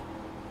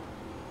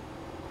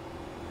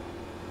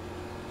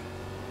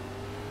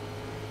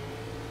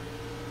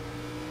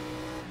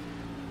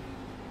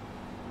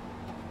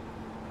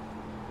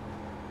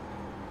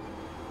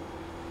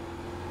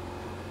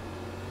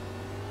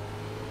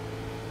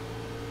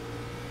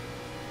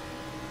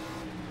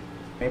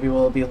 Maybe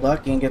we'll be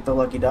lucky and get the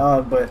lucky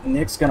dog, but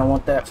Nick's going to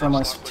want that from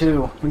us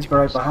too. He's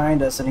right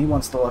behind us and he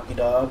wants the lucky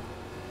dog.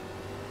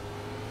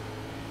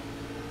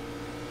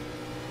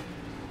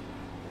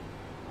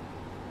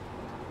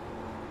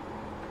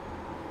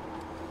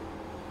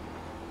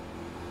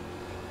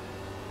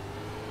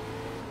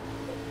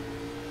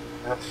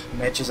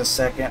 Mitch is a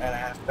second and a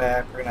half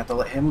back. We're going to have to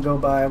let him go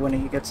by when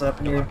he gets up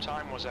the here. lap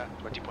time was at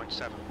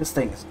 20.7. This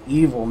thing is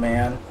evil,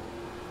 man.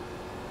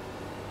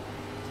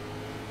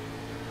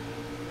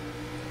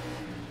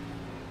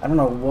 I don't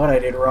know what I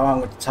did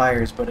wrong with the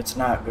tires, but it's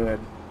not good.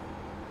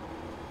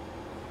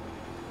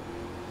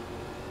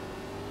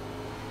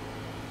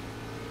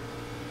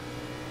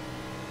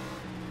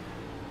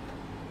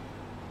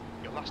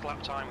 Your last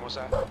lap time was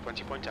at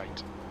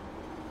 20.8.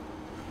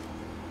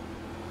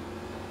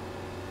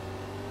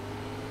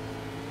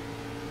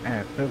 Man,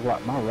 it feels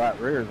like my right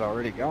rear is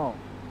already gone.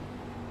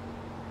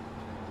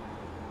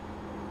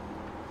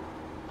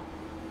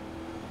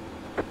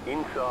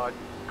 Inside.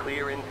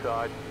 Clear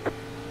inside.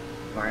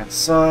 We're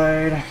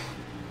inside,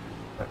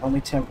 but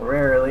only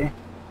temporarily.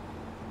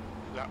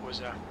 That was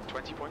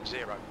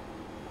 20.0.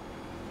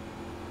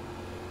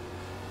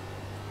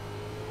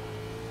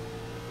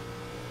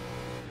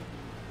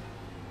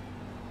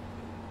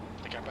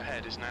 The gap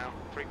ahead is now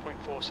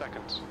 3.4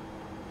 seconds.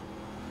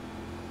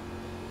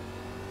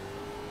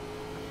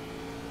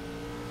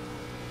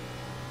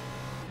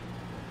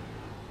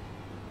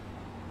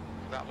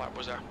 That lap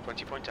was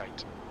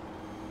 20.8.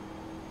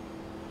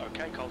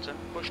 Okay, Colton,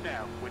 push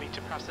now. We need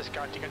to pass this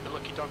guy to get the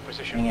lucky dog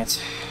position. Dang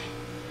it.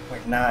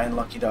 We're not in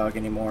lucky dog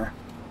anymore.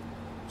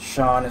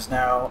 Sean is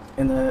now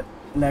in the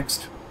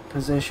next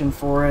position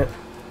for it.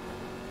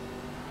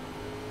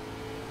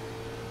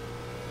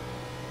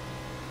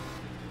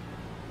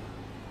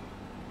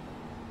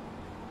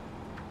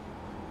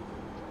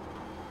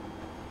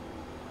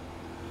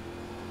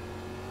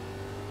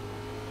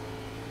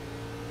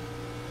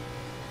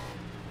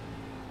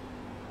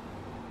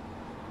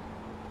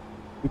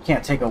 We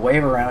can't take a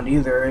wave around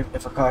either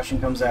if a caution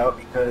comes out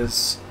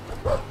because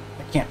I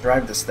can't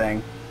drive this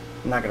thing.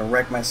 I'm not going to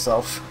wreck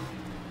myself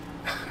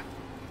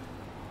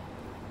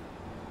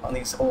on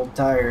these old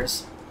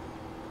tires.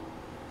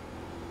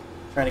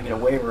 Trying to get a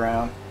wave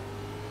around.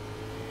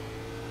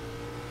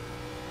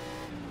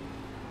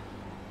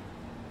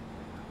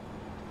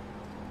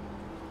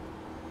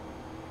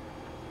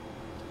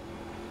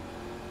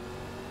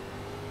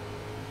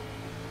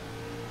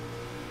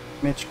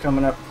 Mitch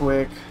coming up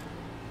quick.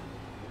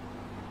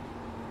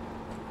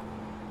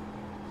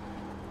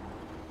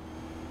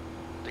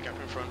 The gap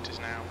in front is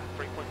now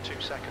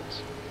 3.2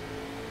 seconds.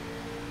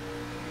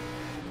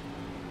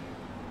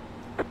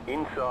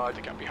 Inside.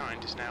 The gap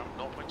behind is now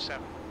 0.7.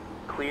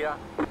 Clear.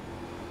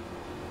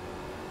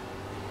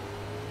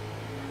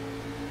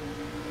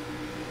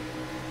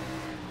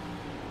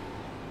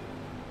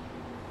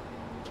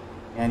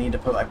 I need to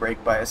put my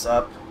brake bias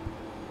up.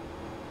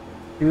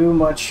 Too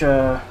much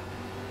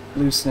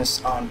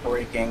looseness on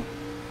braking.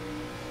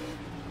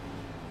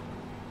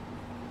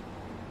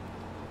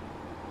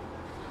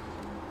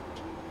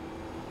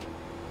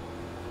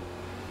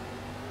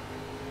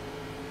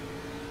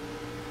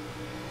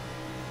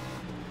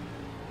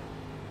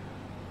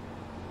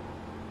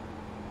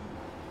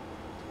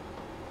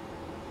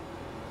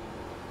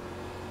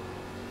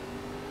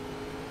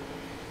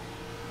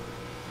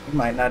 We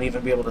might not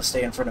even be able to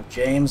stay in front of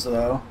James,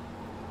 though.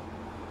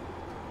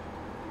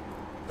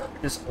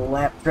 Just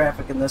lap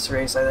traffic in this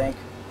race, I think.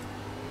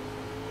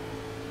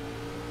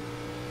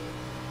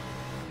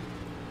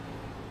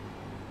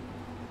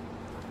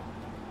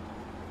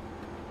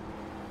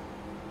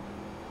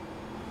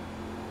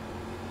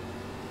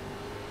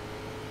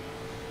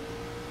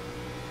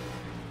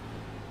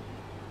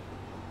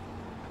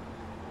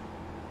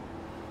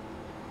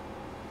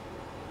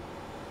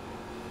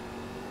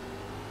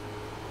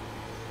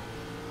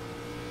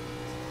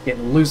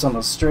 Getting loose on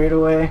the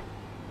straightaway.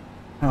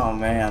 Oh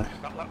man.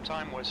 That lap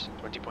time was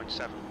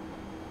 20.7.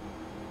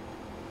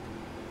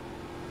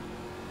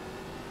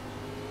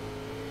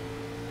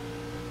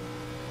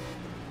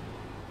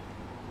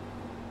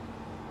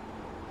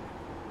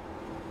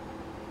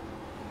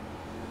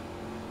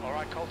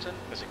 Alright Colton,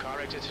 there's a car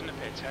exiting the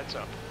pits, heads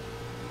up.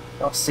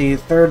 I'll see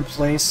third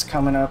place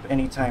coming up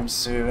anytime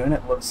soon,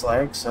 it looks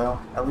like, so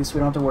at least we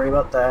don't have to worry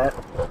about that.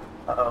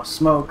 Uh-oh,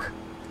 smoke.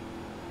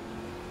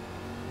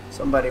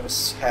 Somebody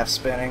was half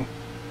spinning.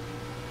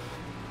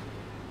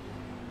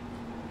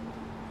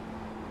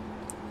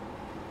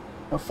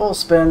 A full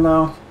spin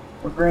though.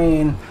 We're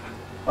green.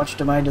 Much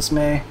to my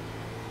dismay.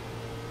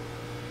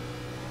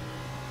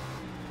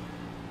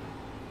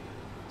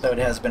 So it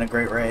has been a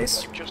great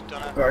race, You've just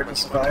done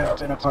regardless if I've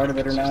been a part of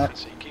it or not.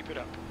 Consistency, keep it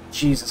up.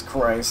 Jesus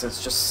Christ,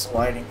 it's just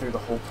sliding through the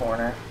whole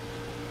corner.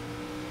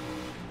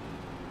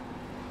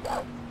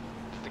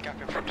 The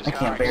gap in front is I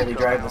can't RX, barely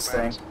still drive this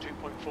outbound, thing.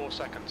 2.4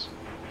 seconds.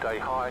 Stay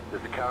high,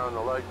 there's a car on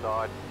the low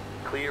side.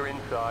 Clear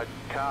inside,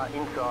 car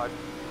inside.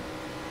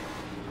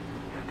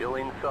 Still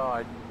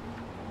inside,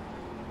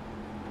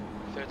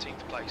 13th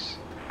place.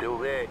 still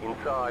there,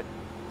 inside.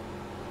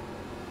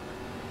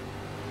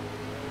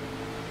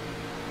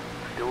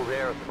 Still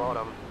there at the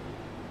bottom.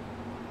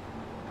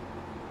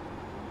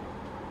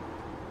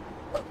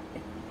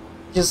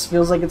 Just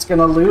feels like it's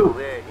gonna Still loop.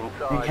 there,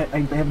 I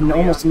inside. have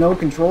almost no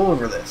control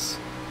over this.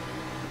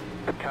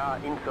 Car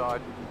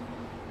inside,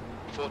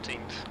 14th.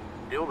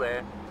 still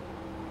there.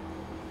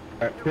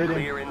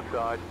 Clear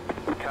inside,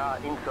 car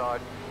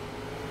inside.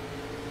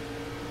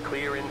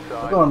 Clear We're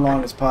inside. going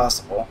long as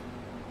possible.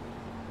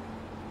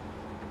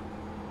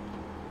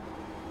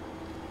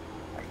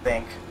 I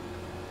think.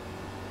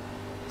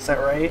 Is that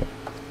right?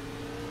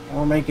 And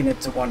we're making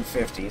it to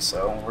 150,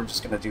 so we're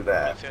just gonna do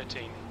that.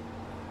 13.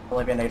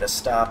 Eliminate a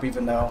stop,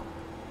 even though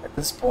at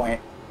this point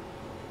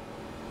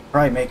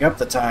probably make up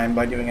the time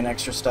by doing an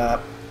extra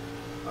stop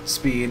on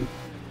speed.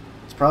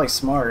 It's probably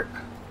smart.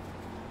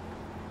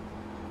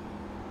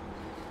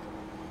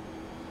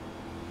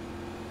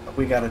 But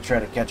we gotta try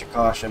to catch a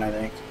caution, I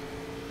think,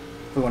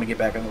 if we want to get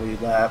back on the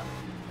lead lap.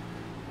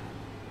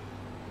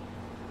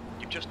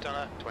 You've just done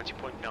a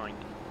 20.9.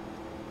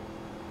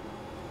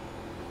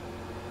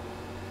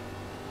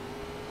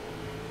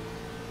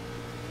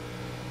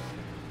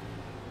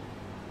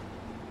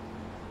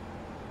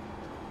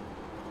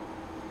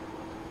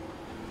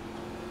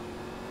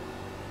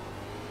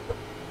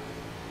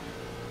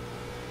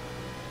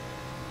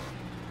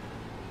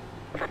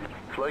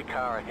 Slow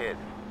car ahead.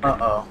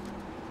 Uh-oh.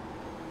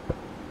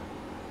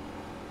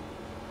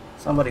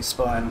 Somebody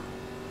spun.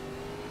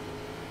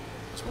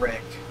 It's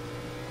Rick.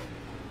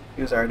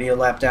 He was already a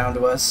lap down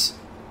to us.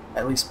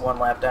 At least one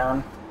lap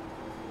down.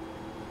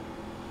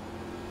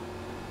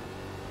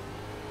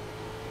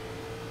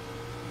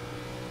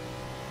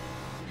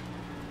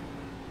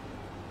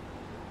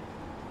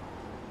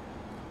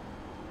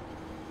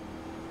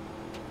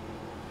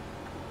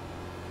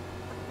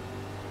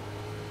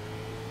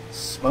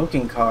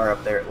 Smoking car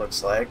up there, it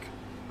looks like.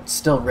 It's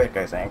still Rick,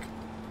 I think.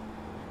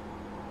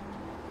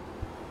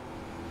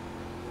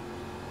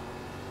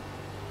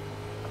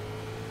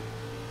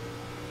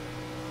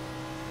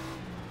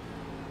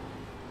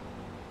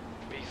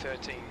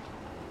 B13.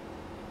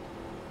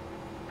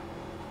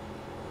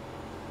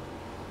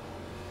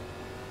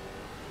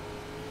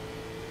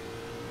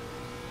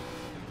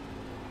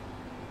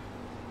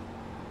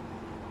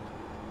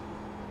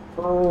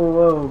 Oh,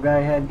 whoa, guy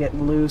head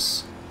getting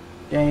loose.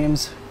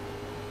 James.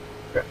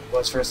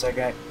 Was for a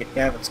second.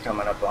 Gavin's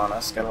coming up on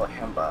us. Gotta let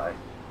him by.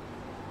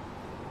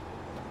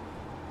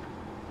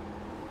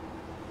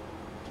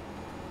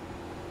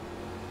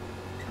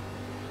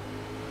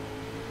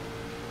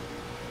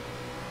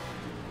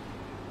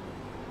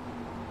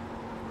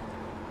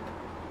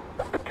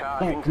 Car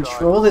Can't inside.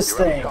 control this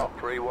You're on thing. top,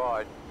 3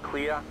 wide.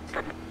 Clear.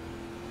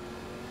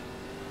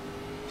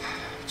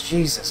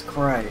 Jesus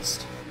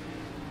Christ.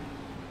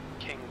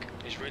 King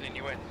is reeling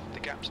you in. The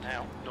gap's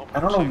now 0.2. I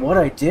don't know what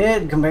I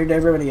did compared to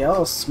everybody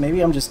else.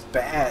 Maybe I'm just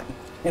bad,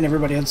 and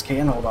everybody else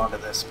can hold on to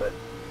this, but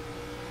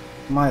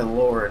my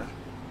lord.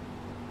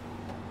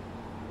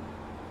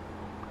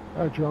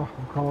 Alright, Joe,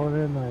 I'm calling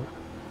in night.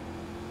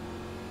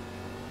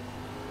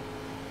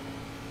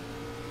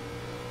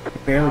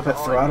 Barely put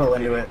throttle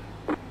into it.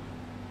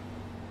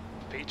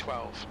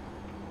 B12.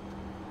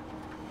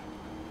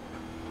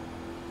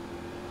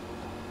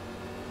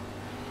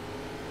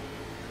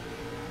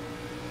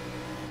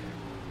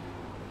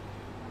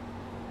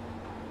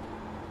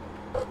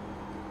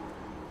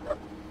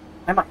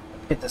 I might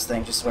hit this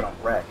thing just so I don't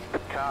wreck.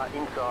 Car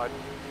inside.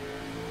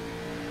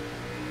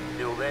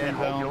 Still there,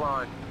 hold your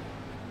line.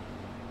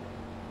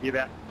 You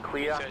bet.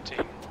 Clear.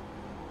 13.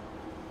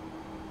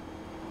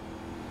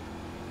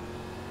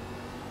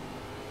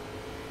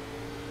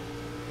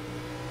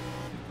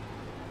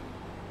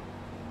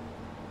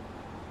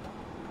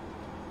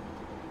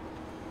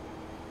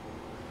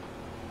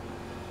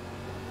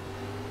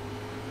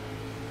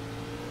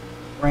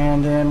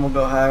 Brandon, we'll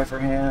go high for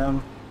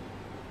him.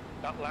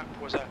 That lap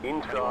was a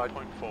Inside.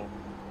 21.4.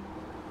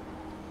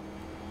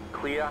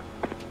 Clear.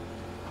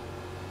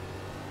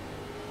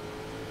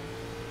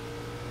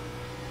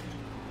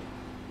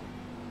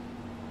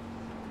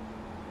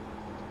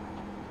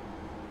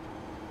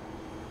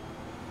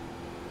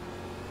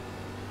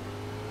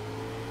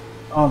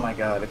 Oh my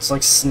god, it's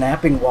like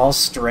snapping walls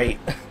straight.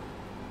 I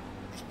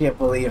can't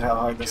believe how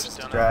hard this is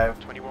to drive.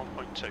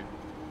 21.2.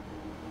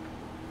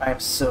 I'm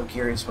so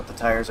curious what the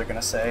tires are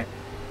gonna say.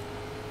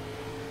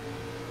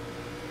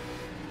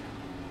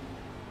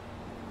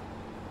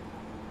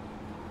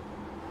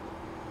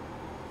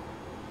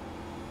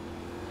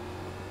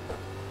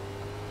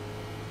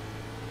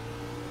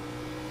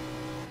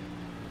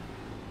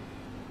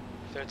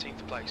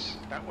 Place.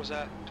 That was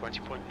a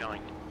 20.9.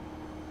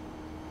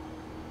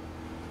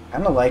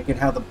 Kinda liking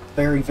how the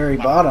very, very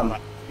bottom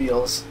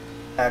feels,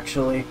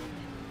 actually.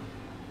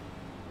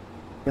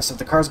 Guess if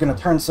the car's gonna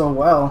turn so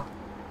well,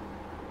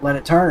 let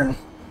it turn.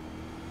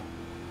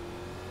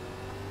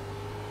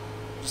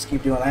 Just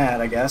keep doing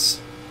that, I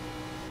guess.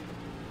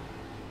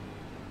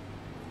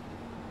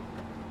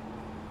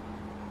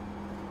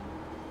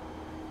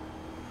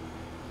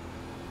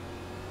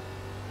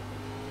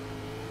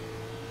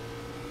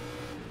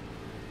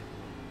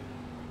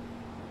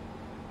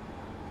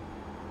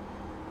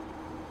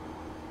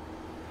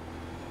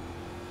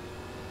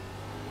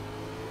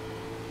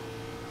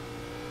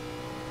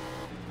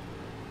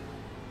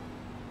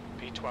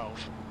 P12.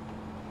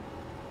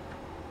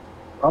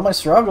 All my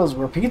struggles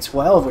were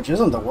P12, which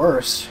isn't the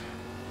worst.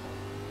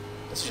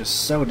 It's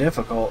just so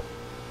difficult.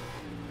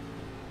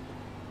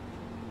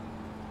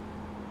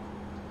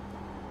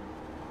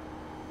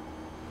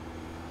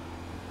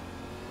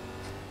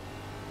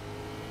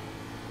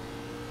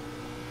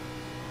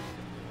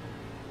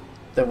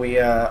 That we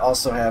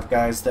also have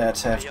guys that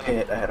have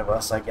pit ahead of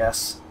us, I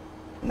guess.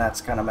 And that's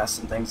kind of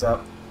messing things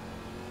up.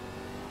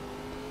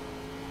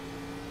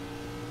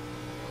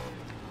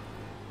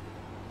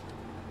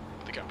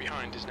 The gap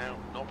behind is now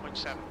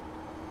 0.7.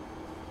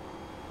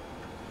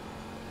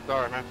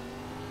 Sorry, man.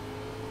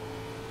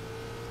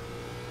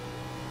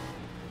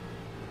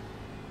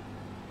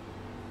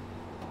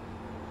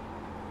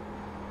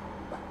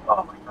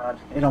 Oh my god,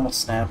 it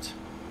almost snapped.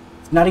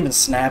 It's not even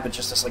snap, it's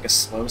just like a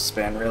slow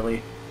spin,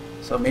 really.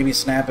 So maybe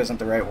snap isn't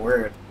the right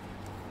word.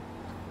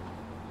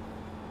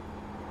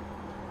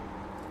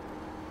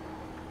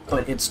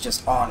 But it's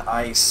just on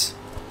ice.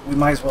 We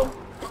might as well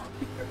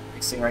be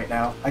racing right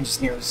now. I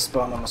just nearly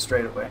spun on the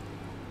straightaway.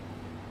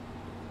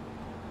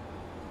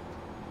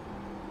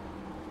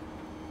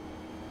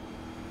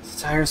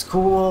 This tire's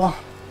cool.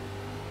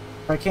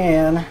 If I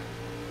can.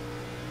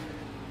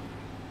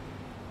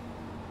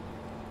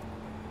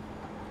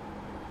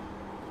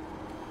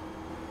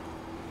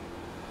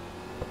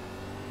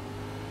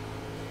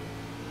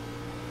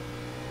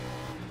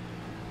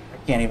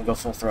 Can't even go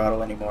full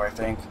throttle anymore, I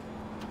think.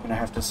 I'm gonna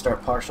have to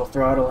start partial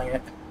throttling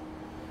it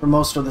for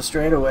most of the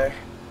straightaway.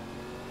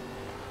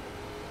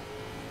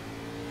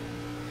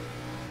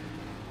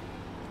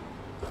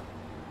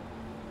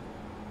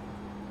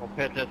 We'll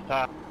pit this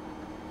top.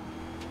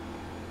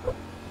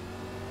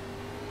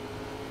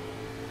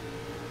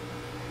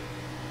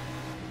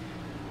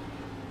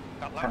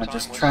 Kind of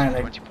just trying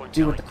to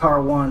do what the car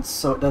wants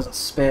so it doesn't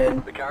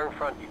spin. The car in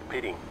front is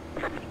pitting.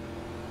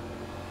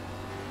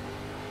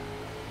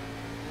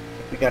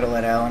 We gotta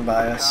let Alan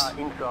by us. Car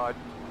inside.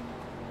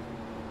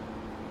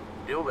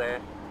 Still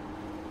there.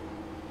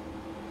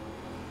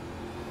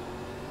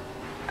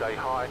 Stay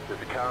high,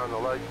 there's a car on the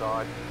low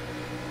side.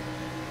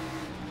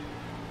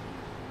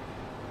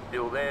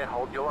 Still there,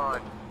 hold your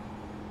line.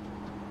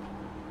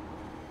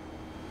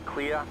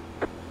 Clear.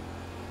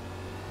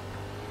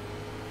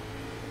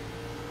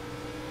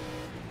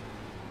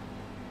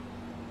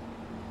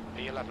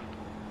 P11.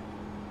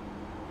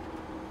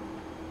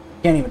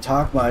 Can't even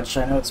talk much.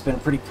 I know it's been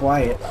pretty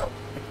quiet. I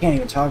can't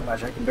even talk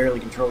much. I can barely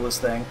control this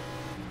thing.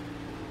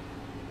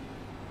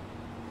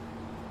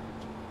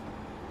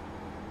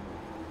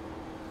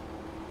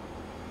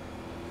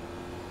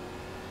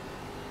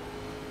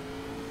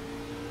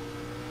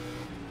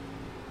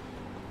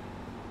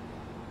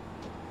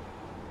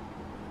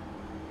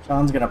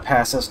 Sean's gonna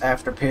pass us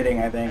after pitting,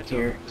 I think,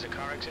 here. There's a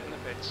car exit in the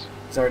pits.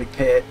 He's already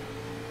pit.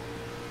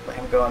 Let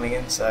him go on the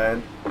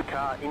inside.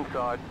 Car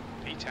inside.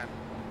 P10.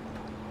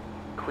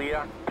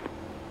 Clear.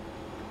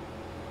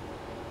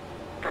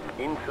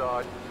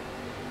 Inside.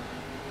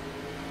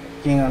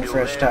 King on Still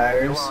fresh there,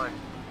 hold your tires. line.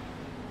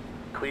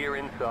 Clear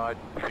inside.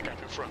 The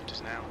gap in front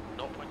is now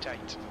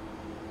 0.8.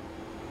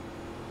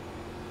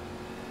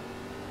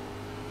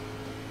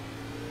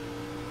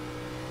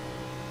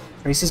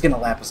 Tracy's gonna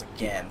lap us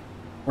again.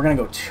 We're gonna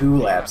go 2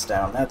 laps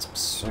down. That's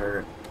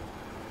absurd.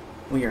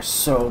 We are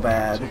so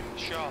bad.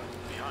 Charlotte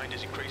behind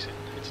is increasing.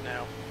 It's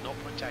now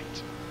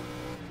 0.8.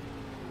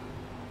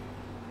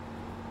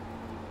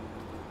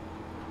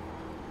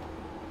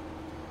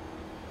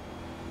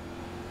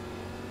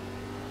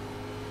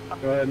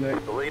 Go ahead,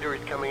 Nick. The leader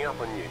is coming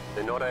up on you.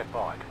 They're not our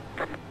fight.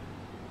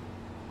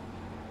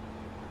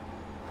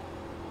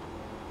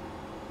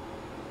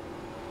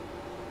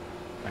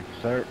 Thank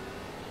you, sir.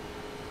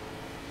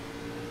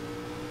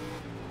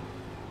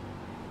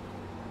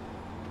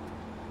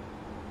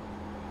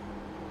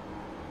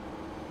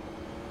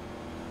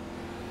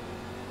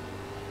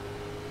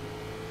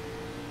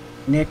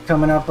 Nick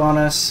coming up on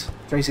us.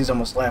 Tracy's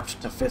almost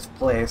lapped to 5th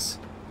place.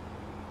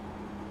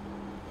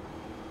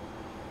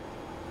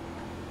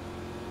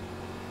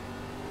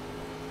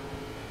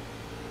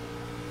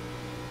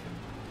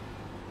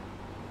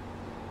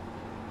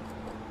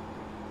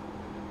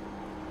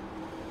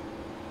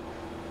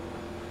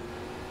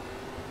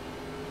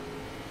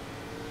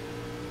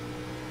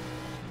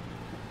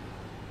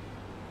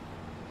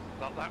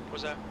 That lap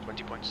was a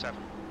 20.7.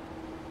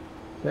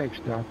 Thanks,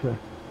 Doctor.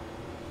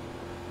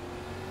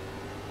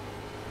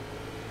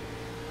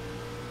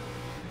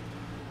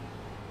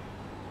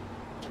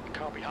 The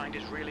car behind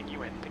is reeling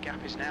you in. The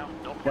gap is now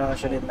 0.4.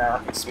 Gosh, I did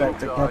not expect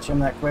to catch him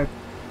that quick.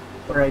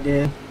 Or I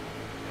did.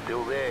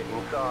 Still there,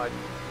 inside.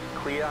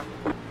 Clear.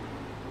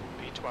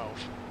 P12.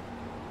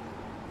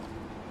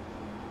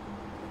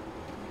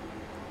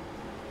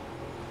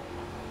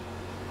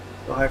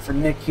 Go high for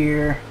Nick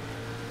here.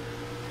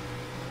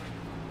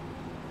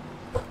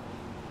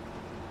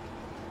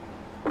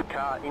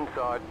 Car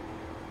inside.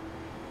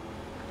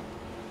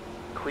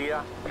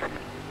 Clear.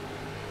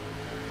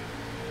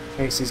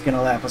 Casey's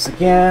gonna lap us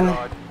again.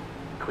 Inside.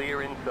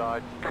 Clear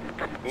inside.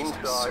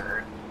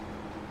 Inside.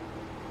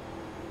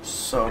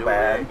 So Still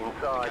bad. there, The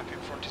inside. gap in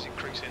front is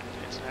increasing.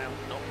 It's now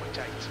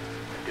 0.8.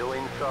 Still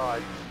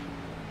inside.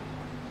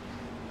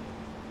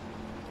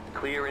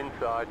 Clear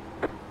inside.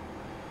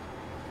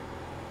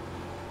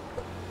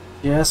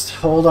 Just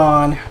hold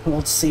on.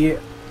 We'll see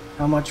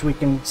how much we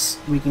can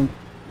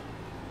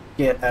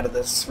get out of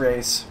this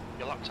race.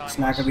 Your lap time It's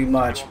not gonna be was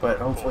much, but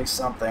 21.4. hopefully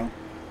something.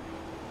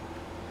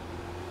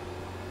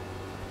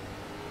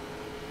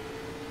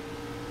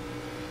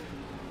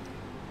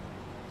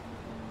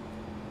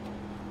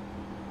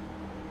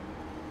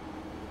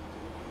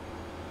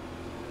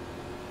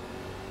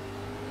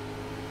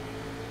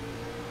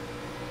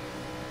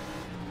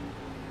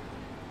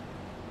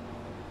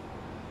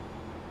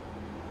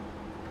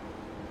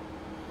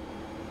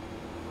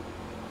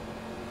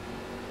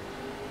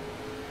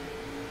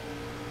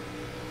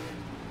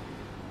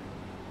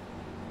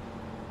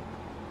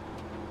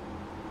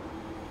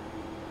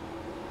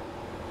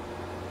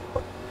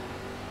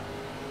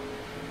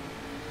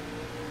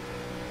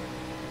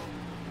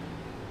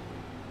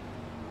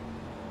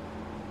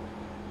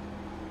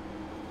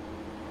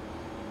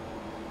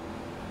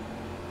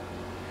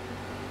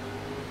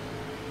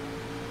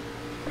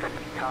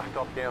 Car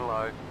stop down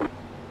low.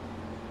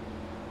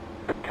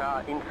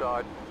 Car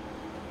inside.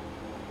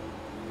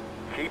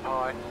 Keep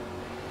high.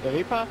 Did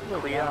he possibly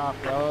Clear. run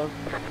off road?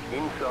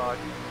 Inside.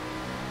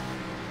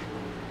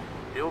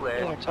 Still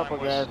There's there. a couple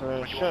guys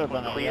where it should have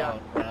been a Clear.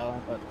 yellow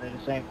tail, but they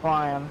just ain't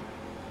flying.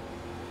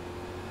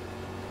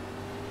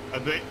 I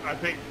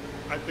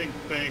think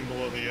staying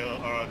below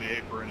the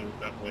apron is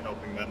definitely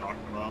helping that knock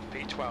them off.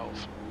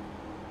 P12.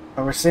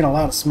 But we're seeing a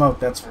lot of smoke,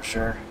 that's for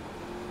sure.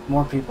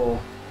 More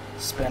people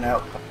spin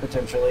out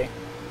potentially.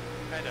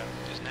 Meadow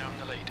is now in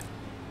the lead.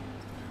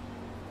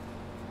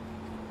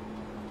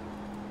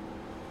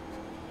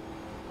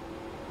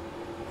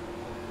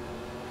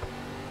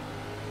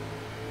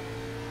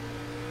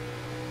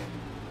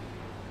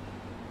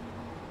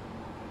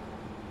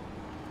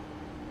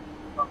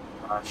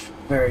 Gosh,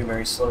 very,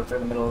 very slow through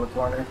the middle of the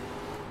corner.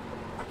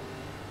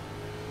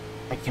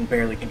 I can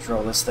barely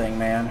control this thing,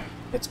 man.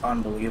 It's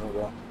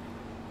unbelievable.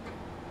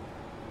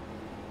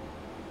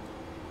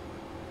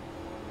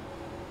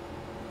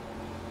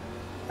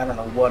 I don't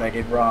know what I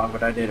did wrong,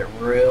 but I did it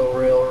real,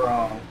 real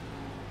wrong.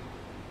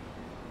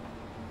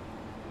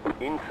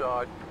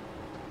 Inside.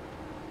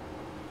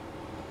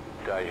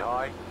 Stay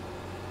high.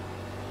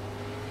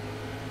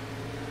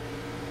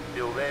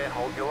 Still there,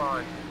 hold your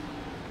line.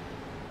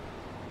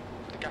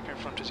 The gap in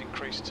front has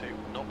increased to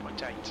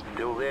 0.8.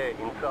 Still there,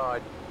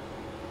 inside.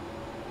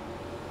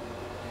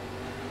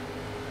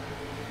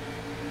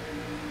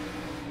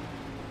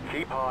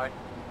 Keep high.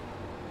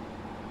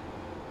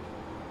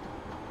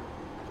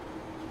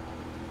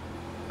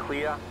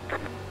 Clear.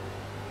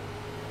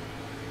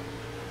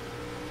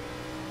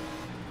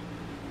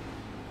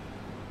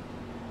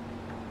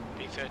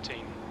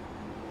 P13.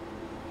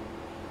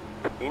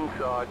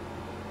 Inside.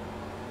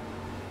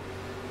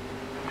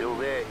 Still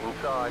there,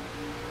 inside.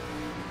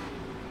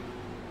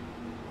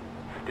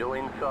 Still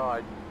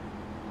inside.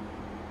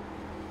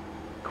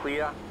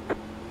 Clear.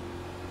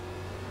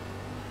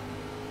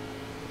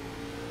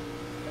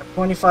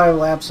 25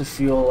 laps of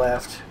fuel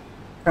left.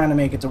 Trying to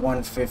make it to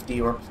 150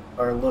 or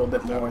a little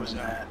bit That more was than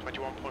that.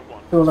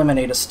 21.1. To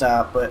eliminate a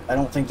stop, but I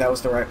don't think that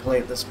was the right play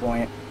at this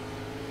point.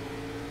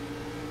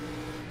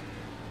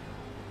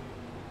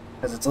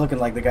 Because it's looking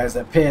like the guys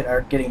that pit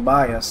are getting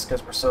by us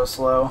because we're so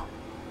slow.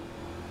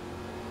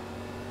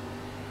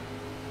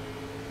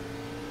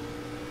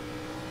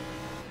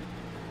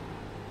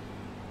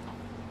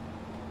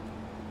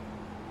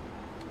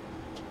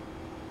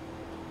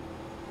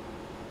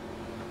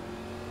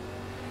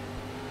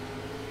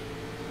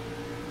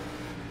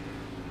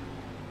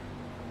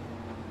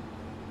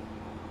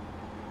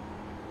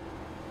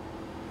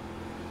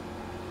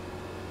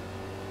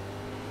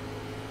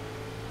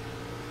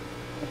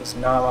 This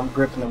knob, I'm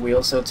gripping the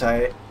wheel so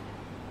tight.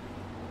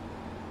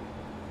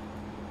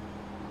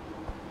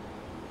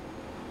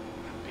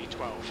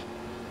 P12.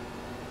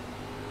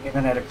 We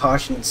haven't had a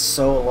caution in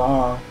so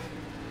long.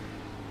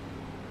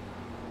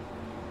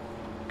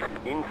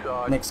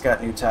 Inside. Nick's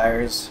got new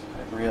tires.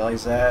 I didn't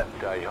realize that.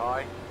 Stay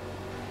high.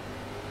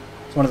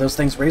 It's one of those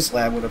things Race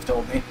Lab would have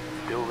told me.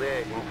 Still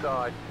there,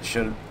 inside.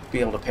 Should have be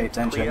able to pay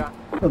attention,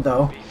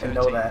 though, and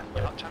know that.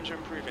 Your lap times are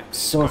improving.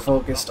 So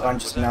focused on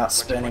just not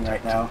spinning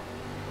right now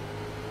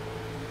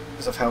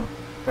because of how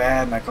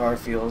bad my car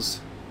feels.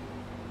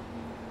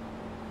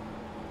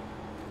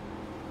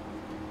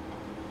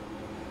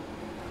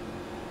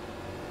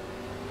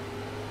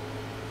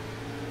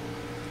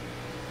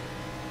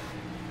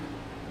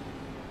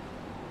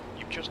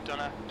 You've just done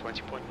a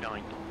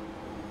 20.9.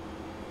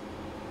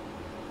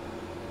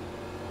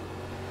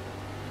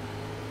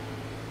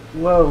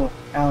 Whoa,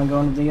 Alan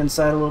going to the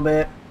inside a little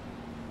bit.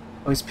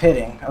 Oh, he's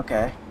pitting.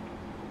 Okay.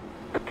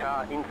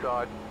 Car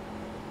inside.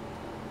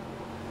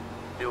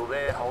 Still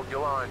there, hold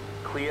your line.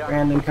 Clear.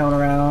 Brandon coming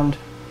around.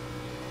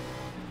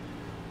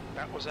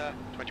 That was a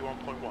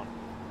 21.1.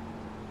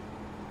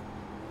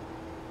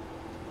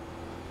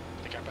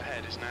 The gap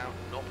ahead is now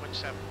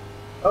 0.7.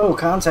 Oh,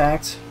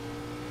 contact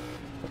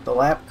with the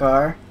lap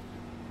car.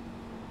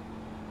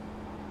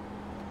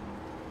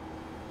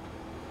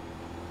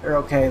 They're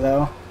okay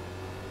though.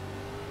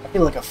 I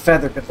feel like a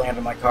feather could land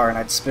on my car and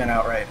I'd spin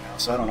out right now,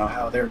 so I don't know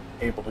how they're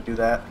able to do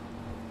that.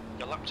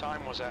 Your lap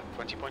time was at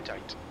 20.8.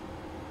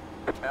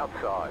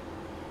 Outside.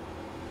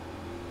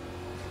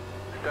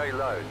 Stay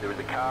low, there is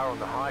a car on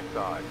the high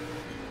side.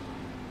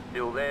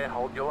 Still there,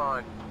 hold your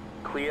line.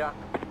 Clear.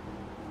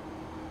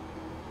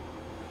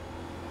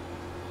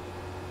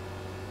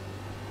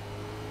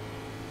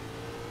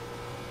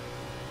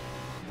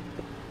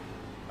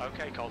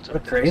 Okay, Colton.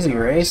 What a crazy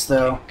race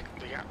though.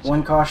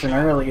 One caution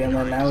early and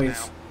then now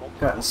we've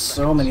gotten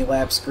so many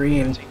laps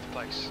green. 13th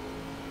place.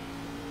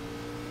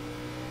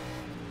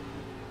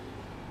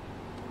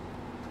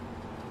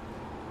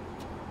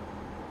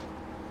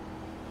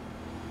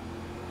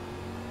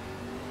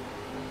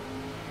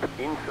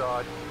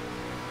 Inside.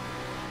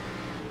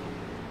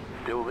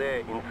 Still there,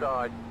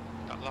 inside.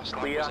 That last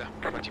lap Clear. was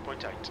at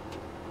 20.8.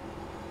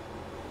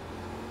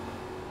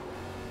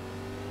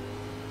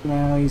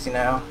 No, easy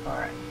now.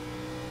 Alright.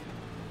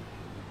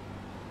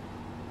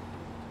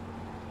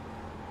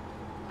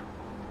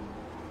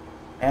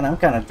 And I'm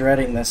kind of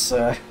dreading this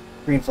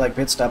green flag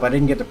pit stop. I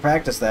didn't get to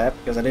practice that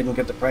because I didn't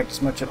get to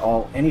practice much at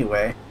all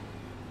anyway.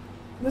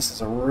 This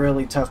is a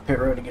really tough pit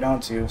road to get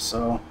onto,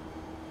 so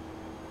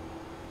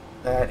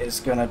that is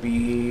going to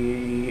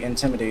be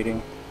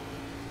intimidating.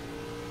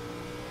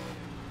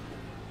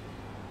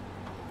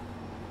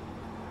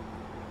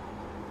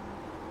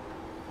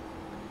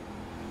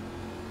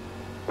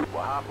 We're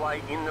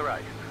halfway in the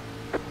race.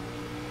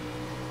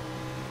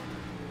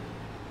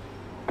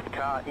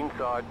 Car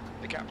inside.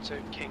 The gap to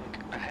King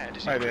ahead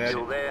is Hi, Dad.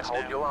 Still there, It's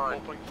hold now your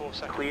line. 4.4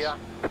 seconds. Clear.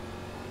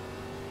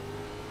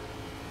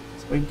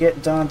 So we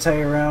get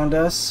Dante around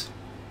us.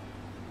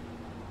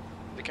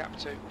 The gap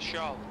to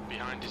Charles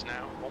behind is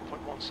now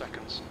 1.1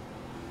 seconds.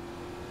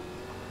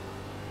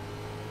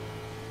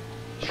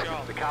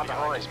 Charles The car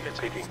behind is is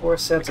pitting. pitting. 4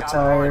 sets The of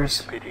car behind tires.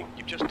 is pitting.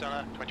 You've just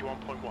done a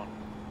 21.1.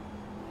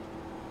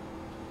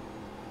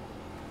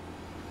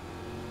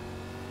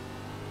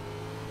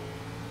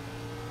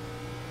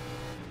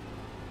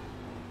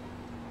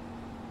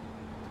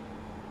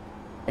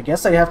 I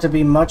guess I have to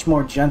be much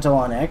more gentle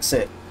on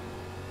exit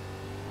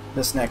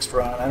this next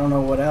run. I don't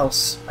know what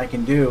else I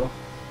can do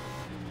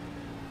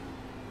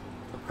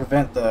to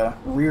prevent the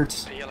rear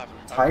P11.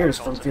 tires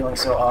from Colton. feeling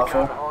so The car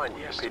awful. behind is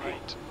Yes, pitting.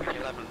 mate.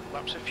 P11.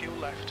 Laps of fuel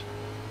left.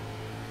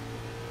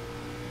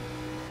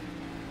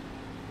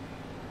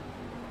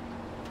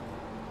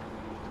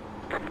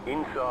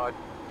 Inside.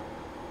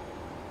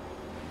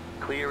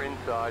 Clear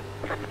inside.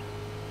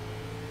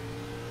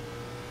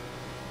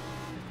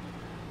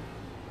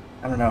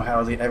 I don't know how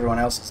everyone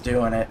else is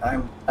doing it.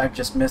 I've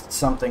just missed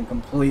something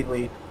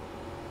completely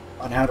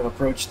on how to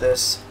approach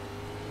this.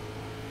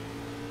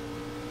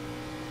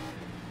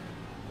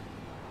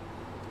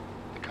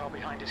 The car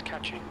behind is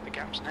catching. The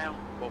gap's now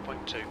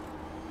 4.2.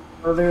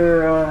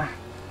 Other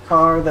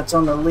car that's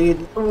on the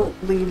lead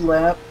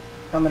lap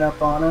coming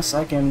up on us.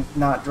 I can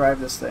not drive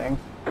this thing,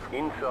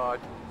 Inside.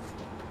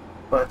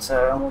 but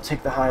we'll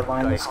take the high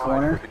line Stay this high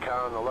corner. with the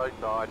car on the low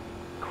side.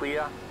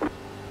 Clear.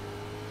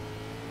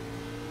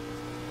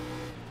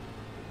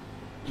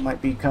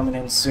 Might be coming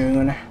in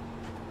soon.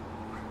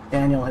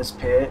 Daniel has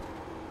pit.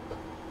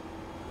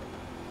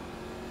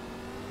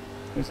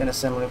 He's in a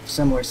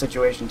similar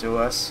situation to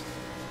us.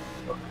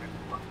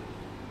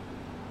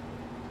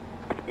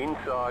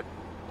 Inside.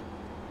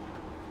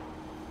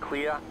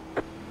 Clear.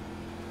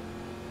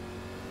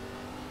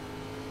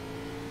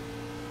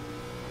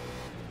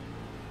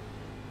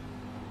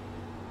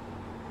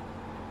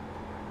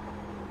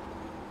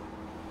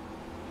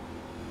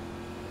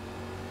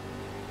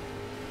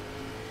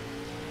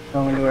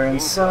 Going to our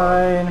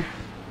inside.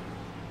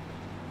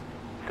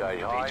 Stay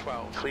high.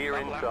 P12. Clear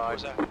That lap inside.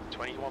 was at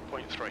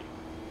 21.3.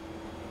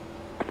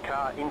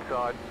 Car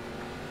inside.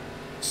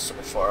 So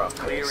far off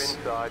Clear pace.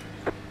 inside.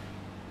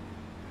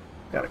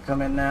 Gotta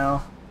come in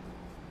now.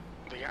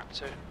 The gap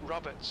to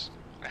Roberts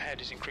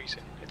ahead is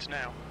increasing. It's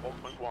now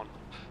 1.1.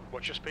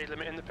 What's your speed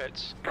limit in the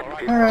pits?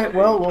 Alright,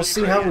 well, we'll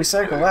see how we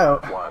cycle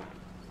out. 1.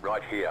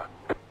 Right here.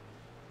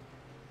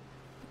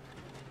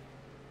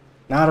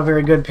 Not a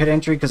very good pit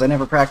entry because I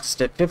never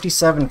practiced it.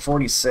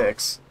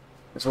 57.46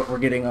 is what we're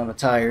getting on the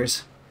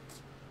tires.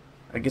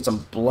 I get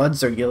some blood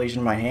circulation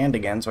in my hand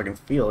again so I can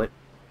feel it.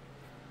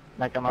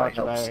 Like I'm Probably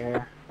out helps.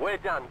 here. We're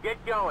done.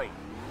 Get going.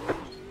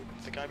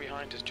 The guy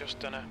behind has just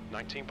done a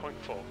 19.4.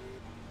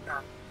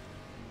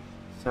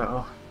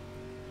 So,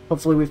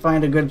 hopefully we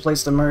find a good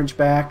place to merge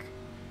back.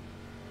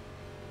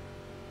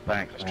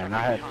 Thanks, man.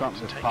 I had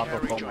something just pop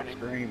up on my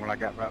screen when I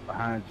got right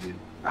behind you.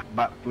 I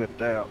about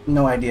flipped out.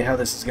 No idea how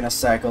this is going to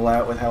cycle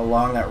out with how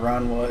long that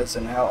run was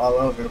and how all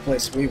over the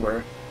place we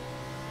were.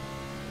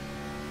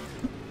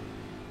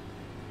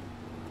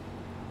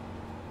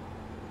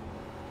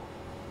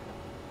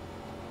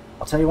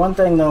 I'll tell you one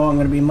thing though, I'm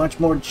going to be much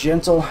more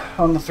gentle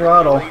on the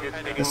throttle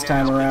this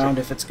time around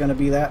if it's going to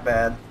be that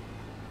bad.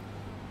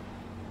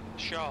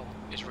 Charles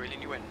is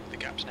reeling you in. The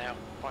gap's now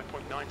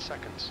 5.9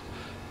 seconds.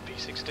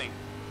 P16.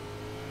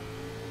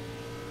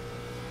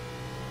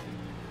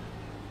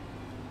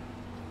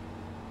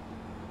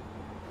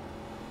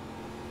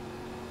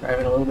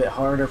 Driving a little bit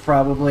harder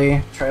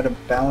probably, try to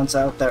balance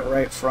out that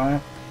right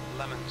front.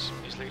 Lemons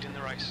is leading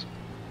the race.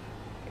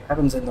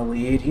 Adam's in the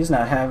lead, he's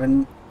not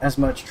having as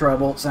much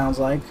trouble it sounds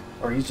like,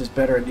 or he's just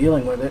better at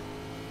dealing with it.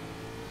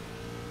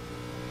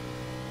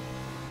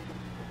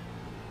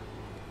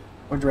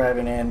 We're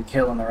driving in,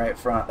 killing the right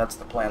front, that's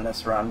the plan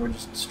this run, we're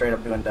just straight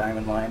up doing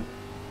diamond line.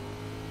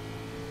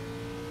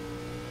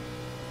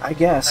 I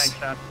guess. Thanks,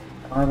 Sean.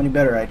 I don't have any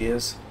better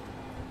ideas.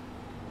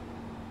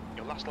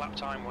 Your last lap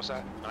time was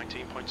at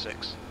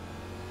 19.6.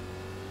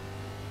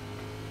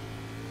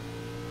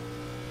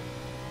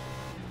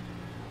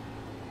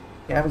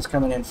 Gavin's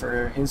coming in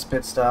for his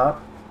pit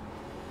stop.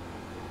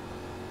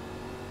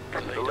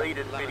 The lead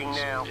is pitting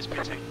now. Is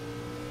pitting.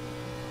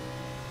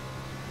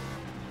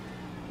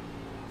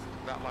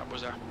 That lap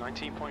was at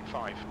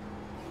 19.5.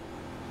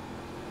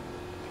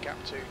 The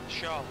gap to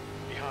Charles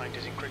behind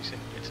is increasing.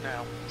 It's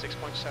now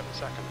 6.7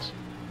 seconds.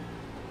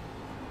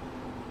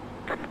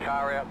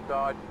 Car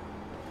outside.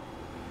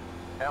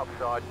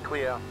 Outside,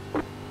 clear.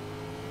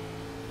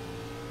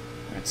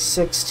 At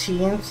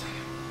 16th.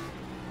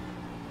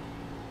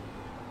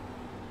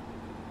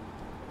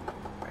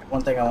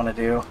 One thing I want to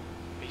do,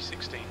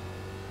 P16.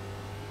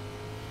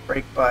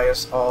 brake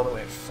bias all the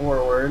way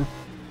forward.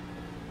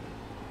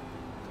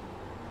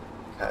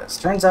 Because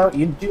turns out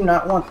you do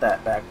not want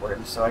that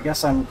backwards, so I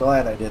guess I'm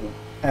glad I didn't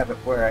have it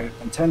where I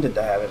intended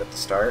to have it at the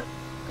start.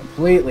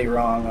 Completely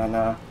wrong on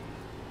how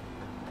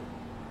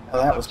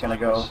that was going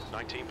to go.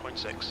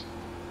 19.6.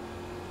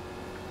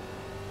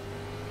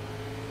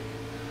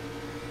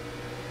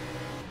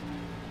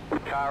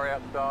 Car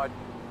outside.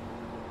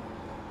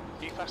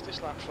 You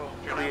fastest lap for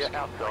Clear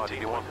outside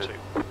if you want to.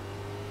 19.2.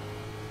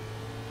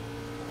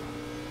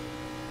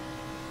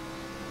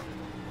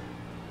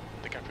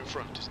 The gap in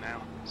front is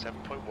now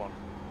 7.1.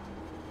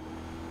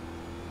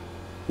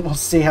 We'll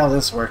see how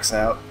this works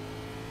out.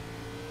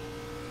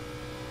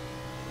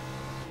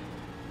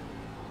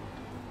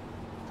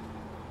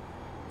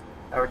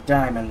 Our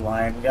diamond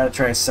line, we gotta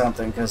try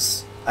something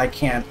because I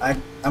can't,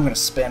 I'm gonna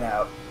spin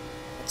out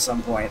at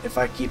some point if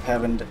I keep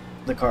having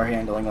the car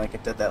handling like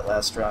it did that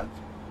last run.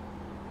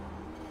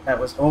 That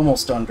was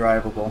almost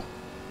undrivable.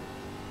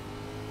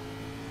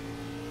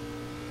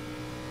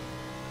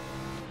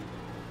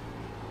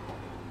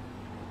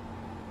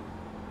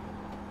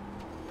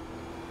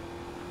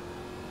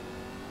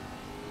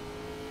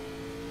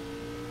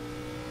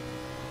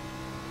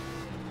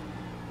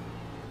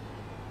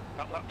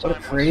 What a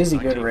crazy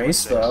good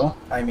race, though.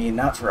 I mean,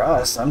 not for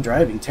us. I'm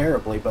driving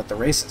terribly, but the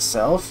race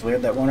itself, we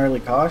had that one early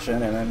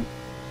caution and then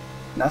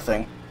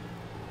nothing.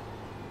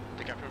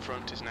 The gap in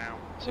front is now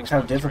Look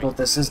how difficult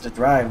this is to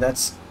drive.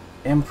 That's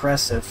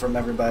impressive from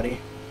everybody.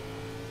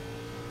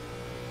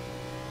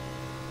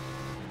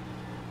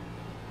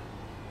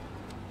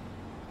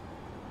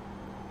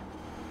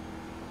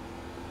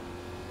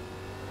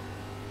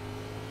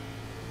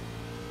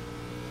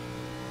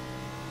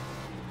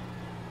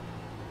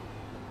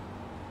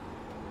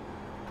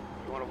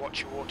 You want to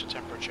watch your water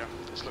temperature.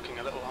 It's looking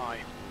a little high.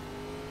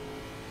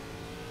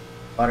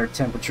 Water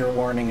temperature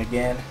warning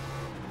again.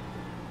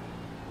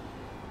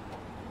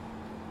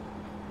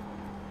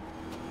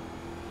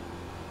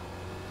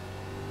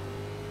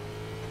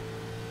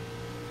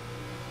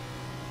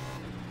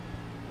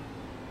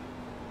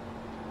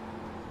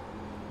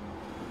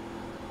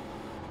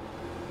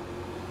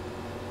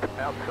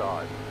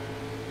 Outside.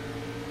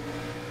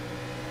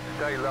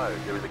 Stay low.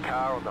 There is a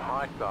car on the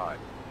high side.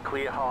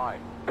 Clear high.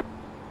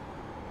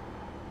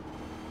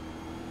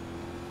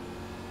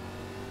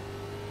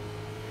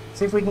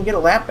 See if we can get a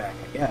lap back,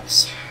 I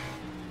guess.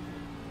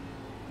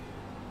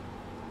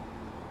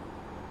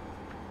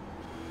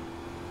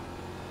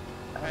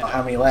 I don't know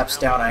how many laps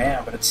down I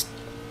am, but it's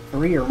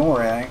 3 or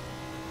more, I think.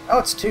 Oh,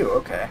 it's 2,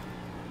 okay.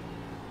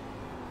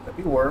 Could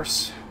be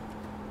worse.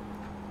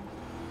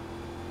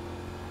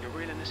 You're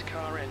reeling this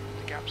car in.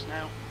 The gap's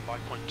now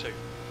 5.2.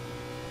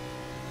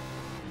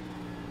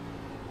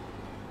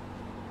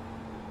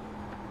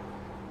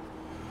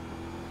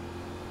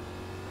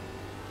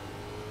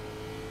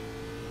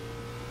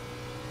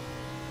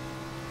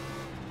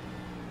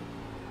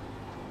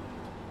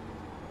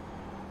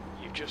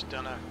 just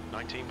done a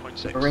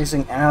 19.6. We're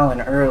racing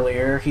Alan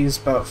earlier. He's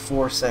about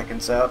 4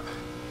 seconds up.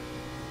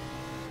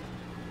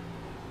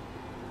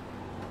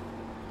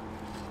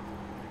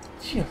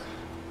 Phew.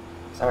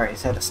 Sorry,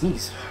 he's had a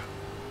sneeze.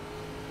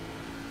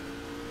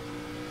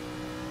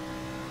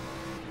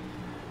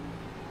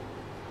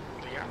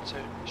 The gap to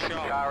Sharp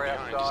Car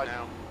behind outside. is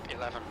now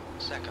 11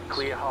 seconds.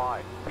 Clear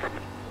high.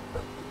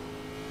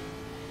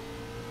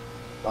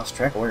 Lost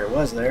track of where it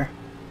was there.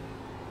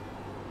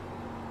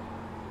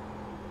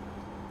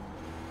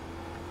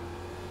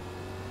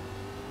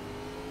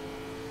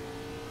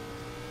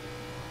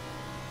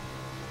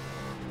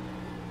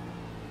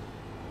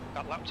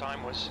 That lap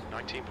time was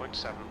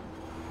 19.7.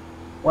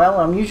 Well,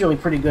 I'm usually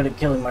pretty good at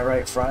killing my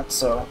right front,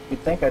 so you'd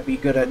think I'd be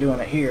good at doing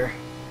it here.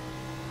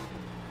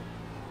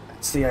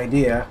 That's the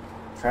idea.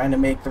 Trying to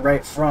make the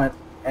right front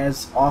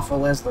as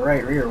awful as the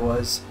right rear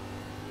was.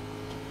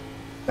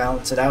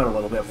 Balance it out a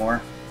little bit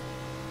more.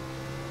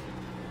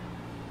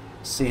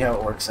 See how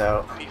it works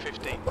out.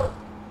 P15.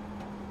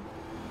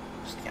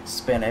 Just can't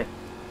spin it.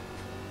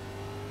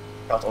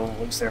 Felt a little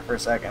loose there for a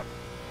second.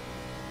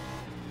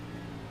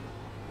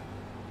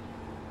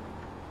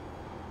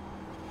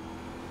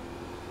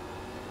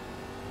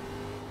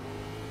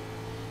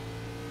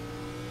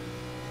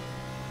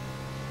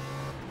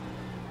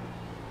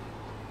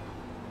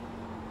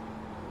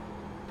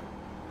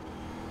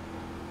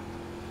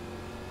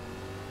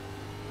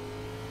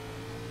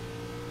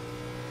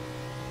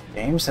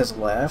 James has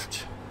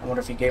left. I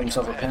wonder if he gave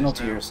himself a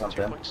penalty or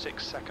something.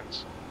 2.6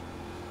 seconds.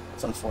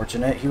 It's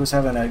unfortunate. He was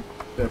having a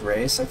good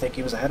race. I think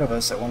he was ahead of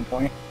us at one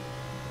point.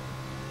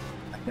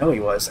 I know he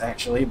was,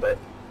 actually, but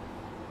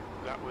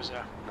That was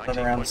a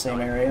running around the same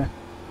 19.9. area.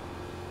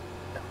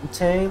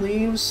 Dante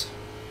leaves.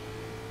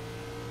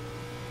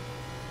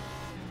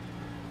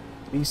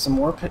 Be some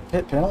more pit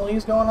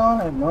penalties going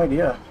on? I have no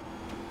idea.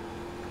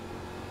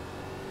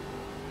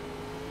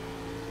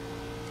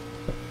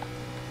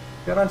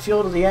 Got on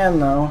fuel to the end,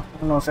 though. I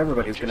don't know if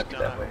everybody's going to be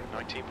that way.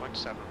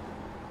 19.7.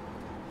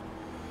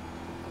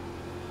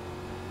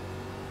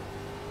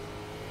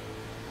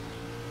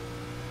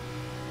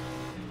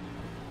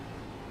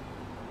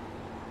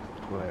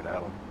 Go ahead,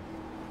 Alan.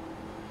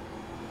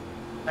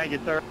 Thank you,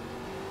 sir.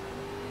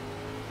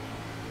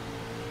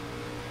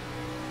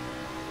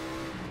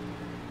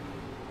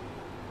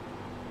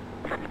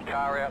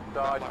 Car That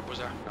outside. lap was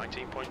a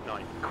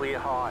 19.9. Clear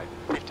high.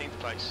 15th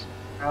place.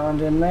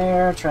 Around in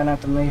there, try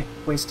not to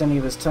waste any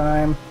of his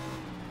time.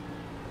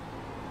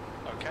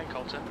 Okay,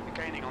 Colton,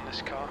 gaining on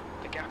this car.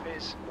 The gap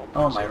is 1.0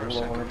 Oh my lord.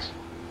 seconds.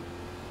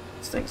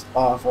 This thing's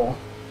awful.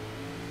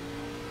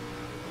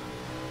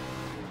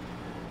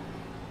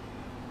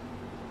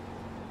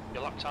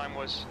 Your lap time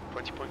was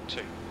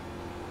 20.2.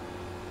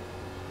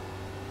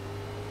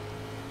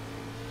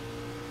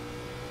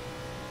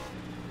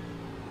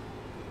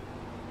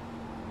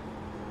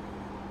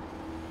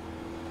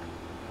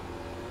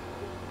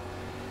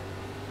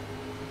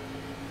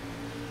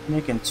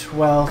 Making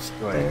 12th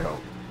Go ahead, there.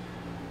 Colt.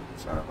 In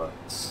front of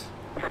us.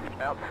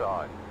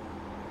 Outside.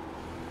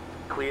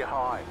 Clear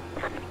high.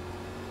 I'll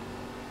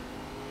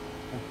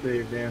see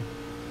you, Dan.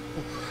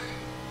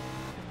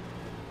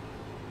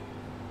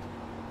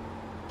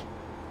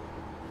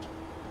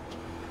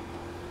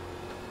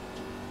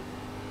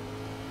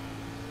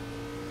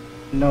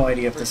 No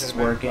idea if this is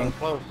working.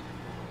 Close.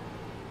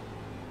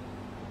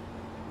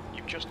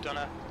 You've just done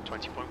a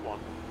 20.1.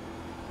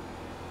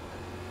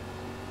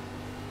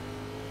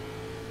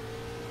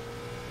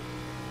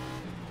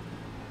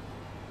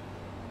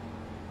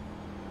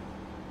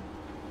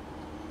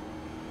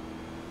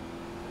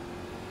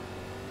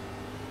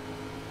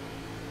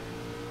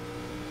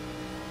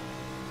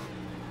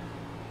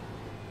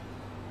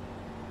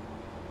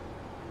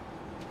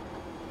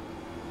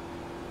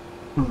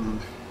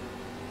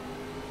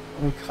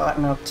 We caught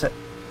up to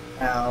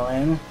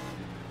Alan.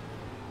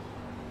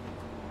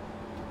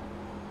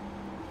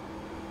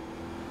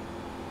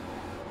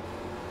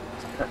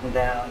 He's cutting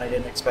down. I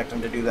didn't expect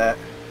him to do that.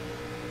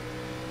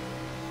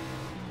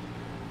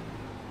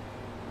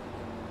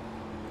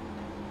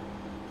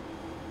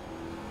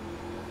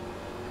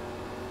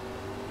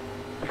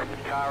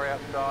 Car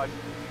outside.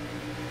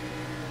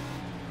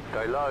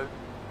 Stay low.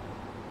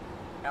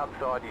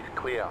 Outside is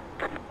clear.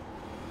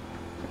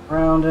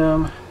 Around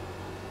him.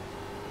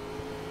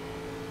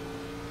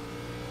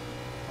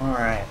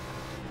 Alright.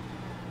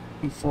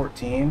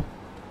 P14.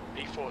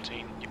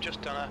 P14, you've just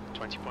done a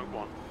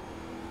 20.1.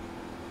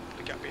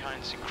 The gap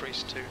behind has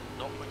increased to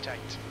 0.8.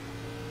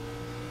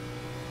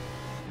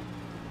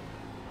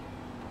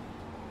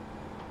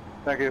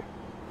 Thank you.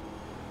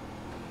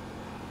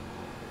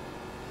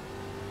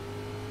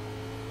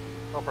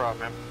 No problem,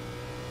 man.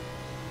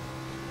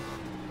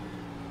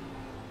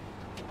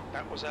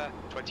 That was a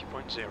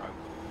 20.0.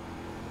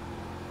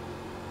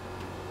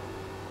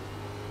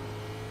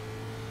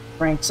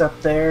 Frank's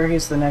up there.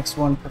 He's the next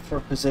one for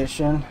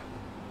position.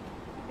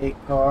 8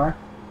 car.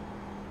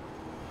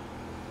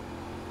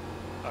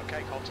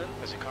 Okay, Colton,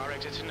 there's a car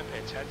exiting the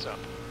pits, heads up.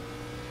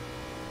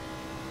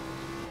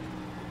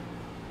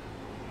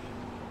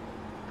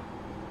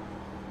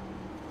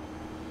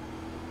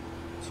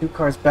 Two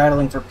cars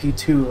battling for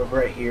P2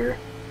 right here.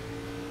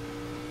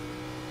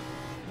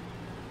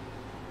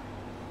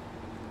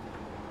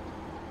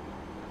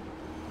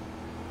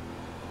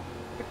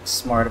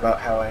 Smart about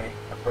how I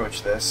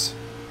approach this.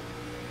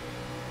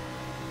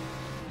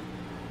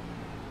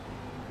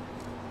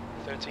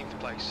 13th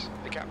place.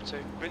 The gap to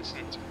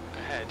Vincent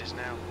ahead is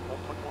now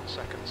 1.1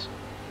 seconds.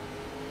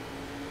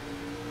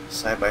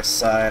 Side by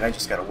side, I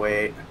just gotta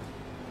wait.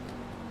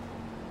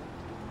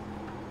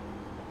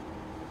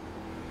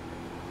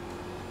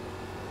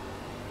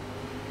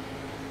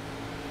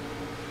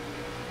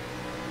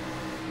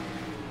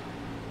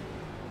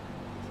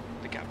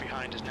 The gap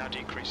behind has now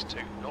decreased to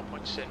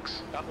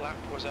 0.6. That lap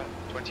was at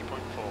 20.4.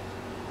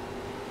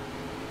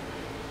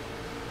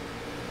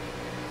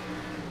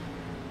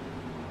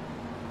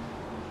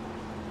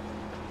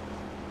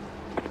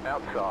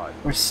 Outside.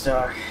 We're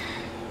stuck.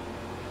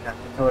 Got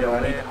Dakota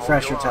on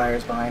fresher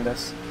tires behind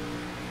us.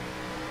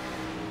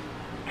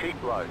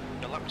 Keep low.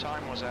 The lap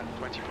time was at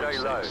 20.6. Stay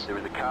low. There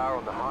is a car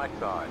on the high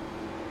side.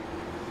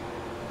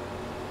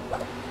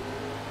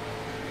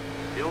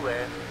 Still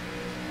there.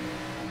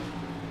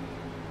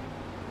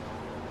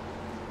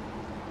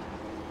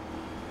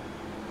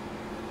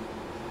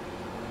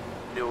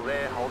 Still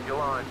there. Hold your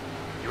line.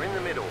 You're in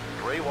the middle.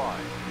 3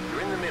 wide.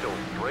 You're in the middle.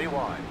 3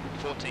 wide.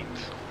 14th.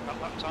 That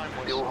lap time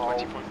was Still hold.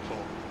 20.4.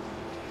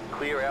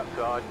 Clear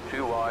outside.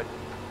 2 wide.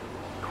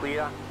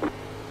 Clear.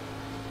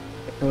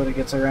 Dakota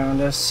gets around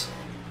us.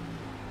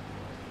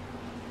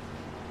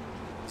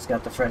 He's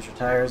got the fresher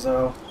tires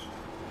though.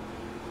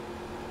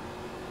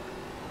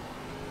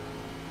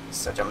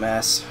 Such a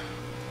mess.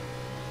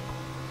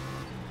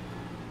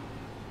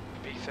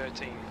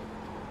 P13.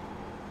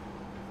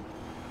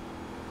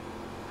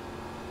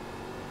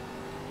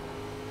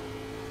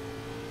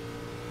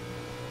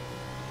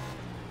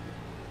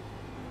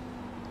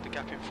 The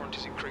gap in front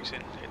is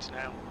increasing. It's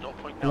now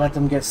 0.9. I let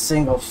them get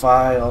single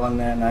file and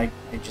then I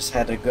just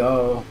had to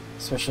go,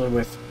 especially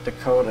with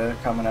Dakota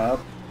coming up.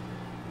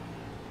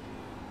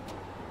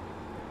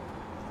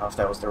 I don't know if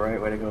that was the right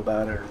way to go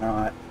about it or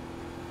not.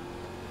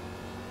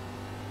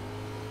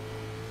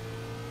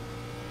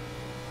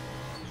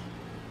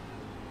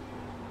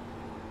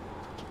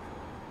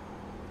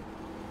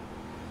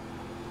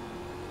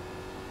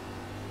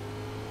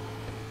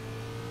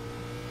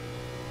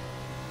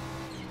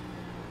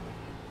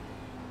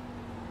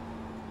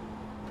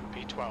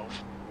 P12.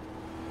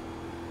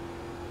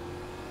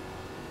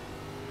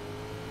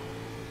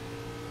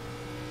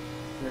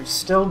 They're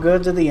still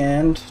good to the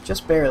end,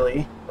 just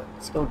barely, but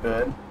still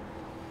good.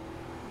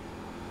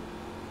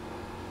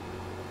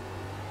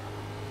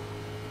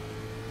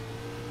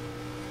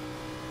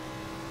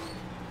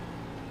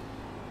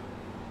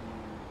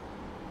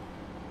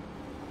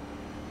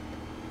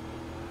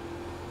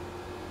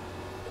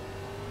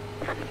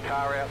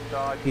 Car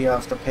outside. Be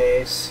off the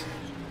pace.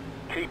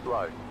 Keep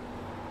low.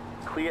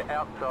 Clear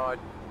outside.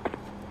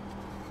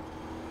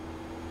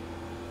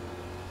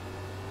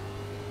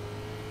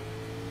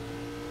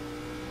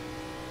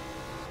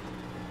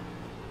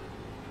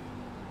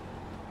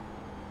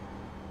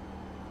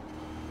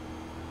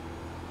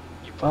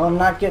 Well, I'm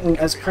not getting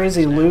as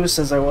crazy loose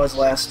as I was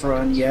last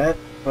run yet,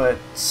 but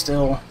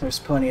still, there's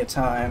plenty of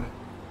time.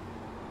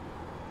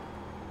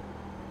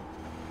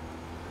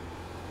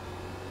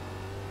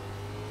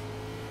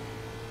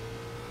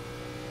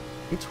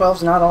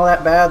 P12's not all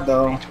that bad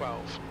though. P12.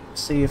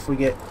 See if we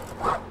get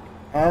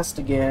passed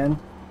again.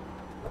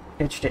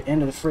 Pitched it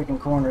into the freaking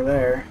corner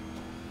there.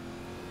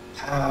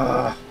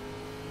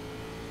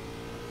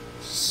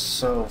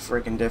 So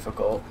freaking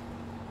difficult.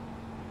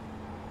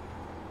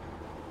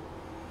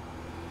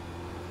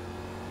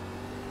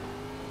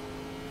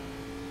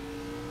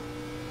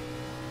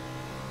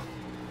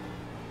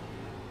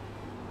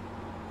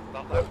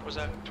 That lap was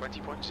at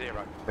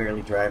 20.0.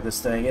 Barely drive this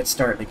thing. It's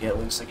starting to get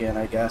loose again,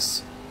 I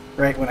guess.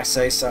 Right when I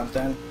say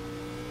something.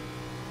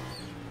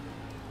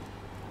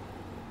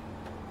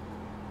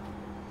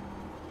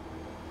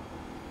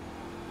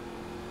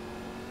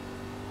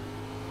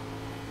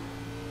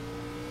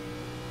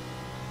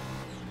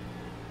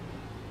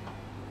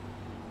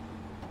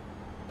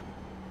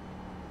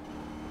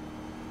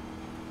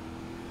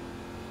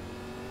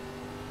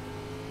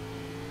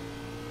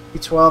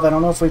 P12, I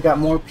don't know if we've got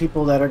more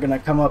people that are going to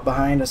come up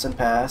behind us and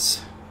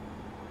pass.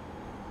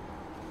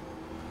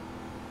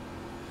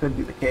 Could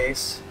be the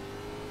case.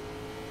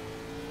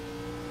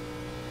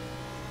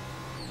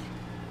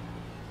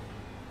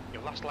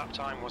 Your last lap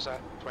time was at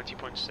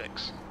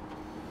 20.6.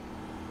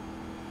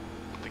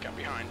 The gap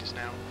behind is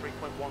now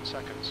 3.1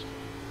 seconds.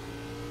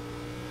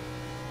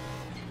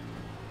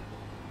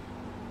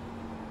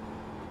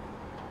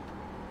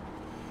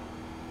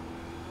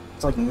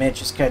 It's like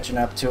Mitch is catching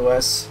up to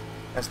us.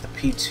 That's the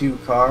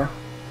P2 car.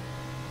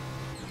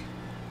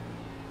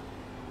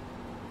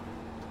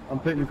 I'm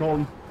pitting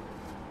Colton.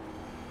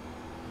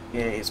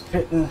 Yeah, he's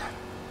pitting.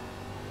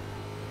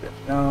 But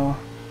no.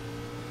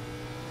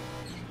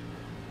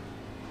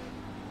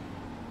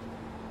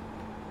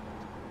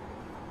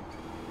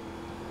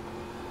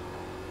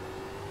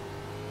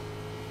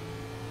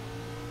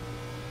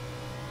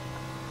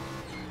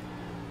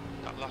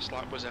 last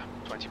lap was a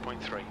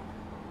 20.3.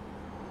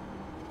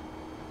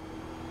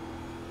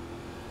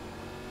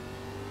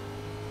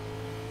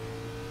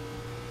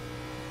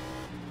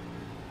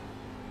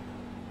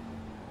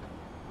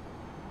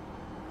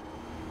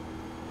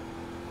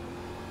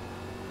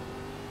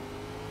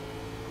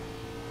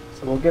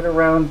 So we'll get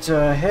around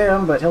to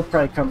him, but he'll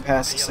probably come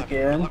past us The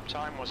again lap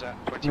time was a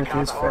with 20.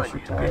 his fresher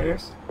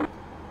tires.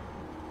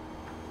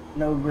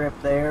 No grip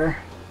there.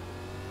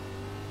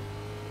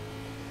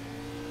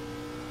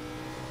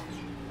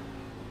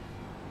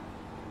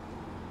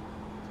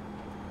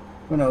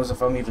 Who knows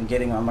if I'm even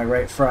getting on my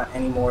right front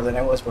any more than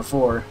I was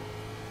before.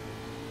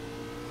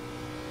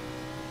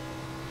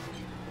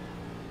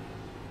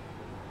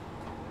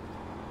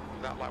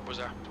 That lap was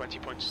a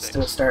 20.6.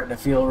 Still starting to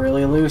feel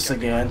really loose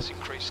again. Has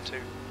increased to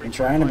And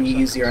trying to be 3.5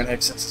 easier on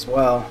seconds. exits as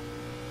well.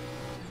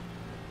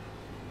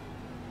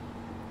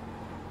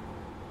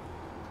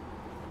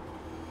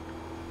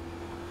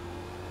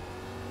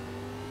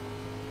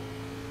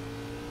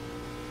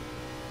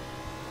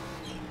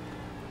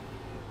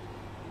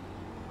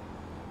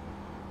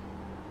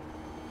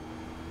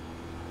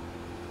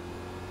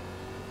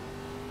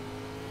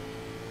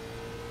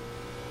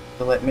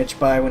 To let Mitch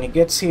by when he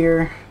gets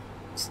here.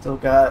 Still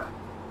got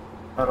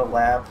about a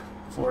lap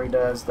before he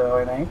does, though,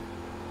 I think.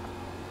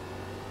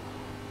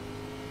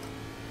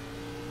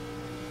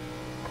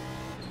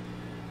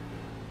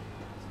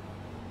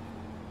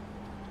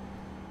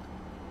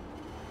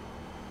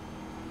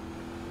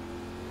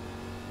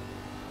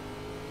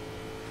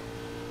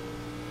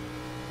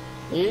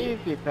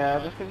 Easy,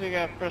 pal. Just because you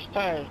got fresh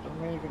tires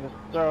doesn't mean you can just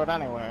throw it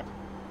anywhere.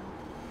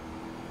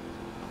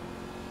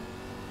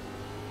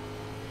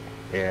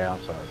 Yeah,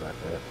 I'm sorry about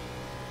that.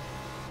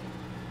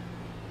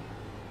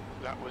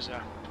 That was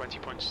a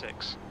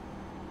 20.6.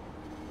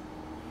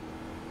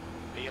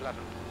 P11.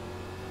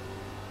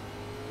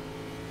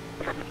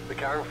 The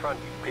car in front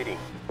is pitting.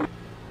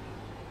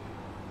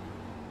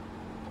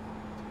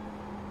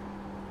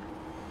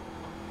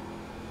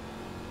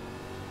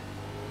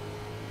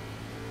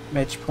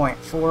 Mitch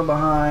 0.4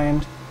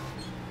 behind.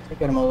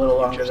 Taking him a little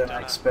longer Just than done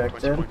I a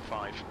expected.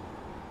 20.5.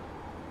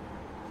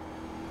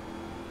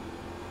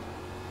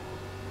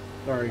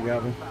 Sorry,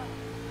 Gavin.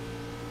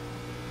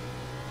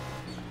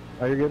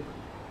 Are you good?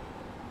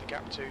 The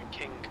gap to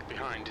King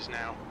behind is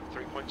now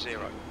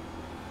 3.0.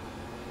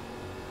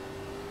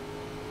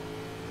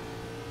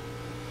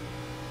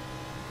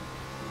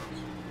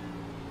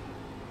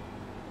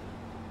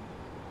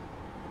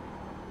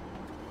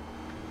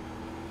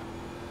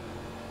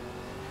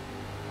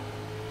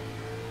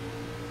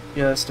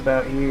 Just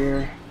about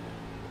here.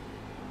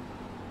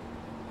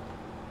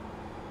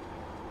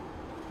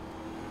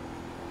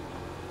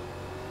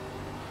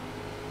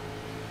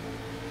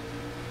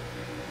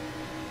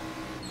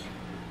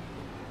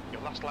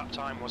 Your last lap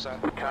time was a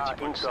Car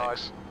 20.6. inside.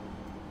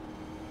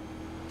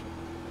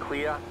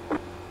 Clear.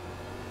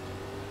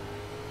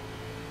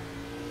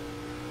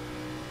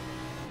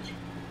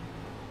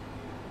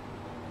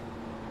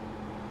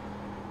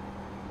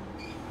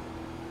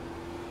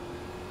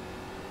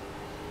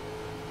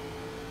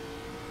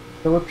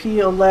 So we're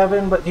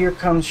P11, but here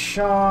comes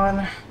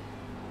Sean.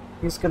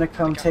 He's gonna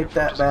come The gap take in front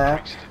that has back.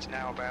 increased. It's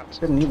now about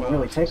Didn't even 12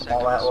 really take him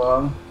all that seconds.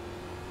 long.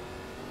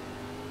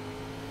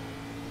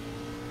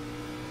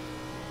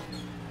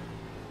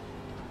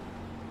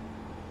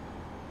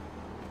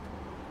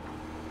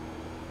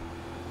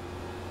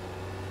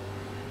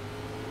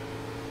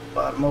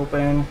 Bottom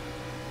open.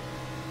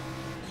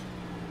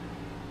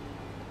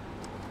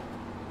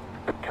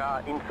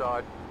 Car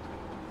inside.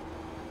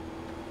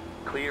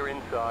 Clear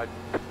inside.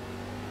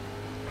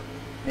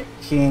 Nick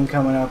King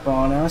coming up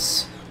on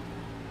us.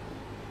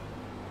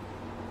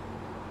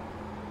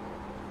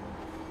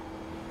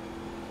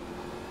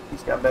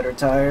 He's got better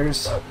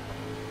tires.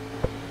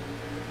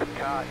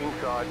 Car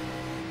inside.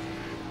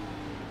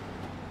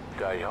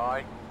 Stay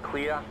high.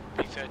 Clear.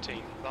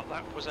 P13. That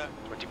lap was a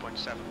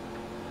 20.7.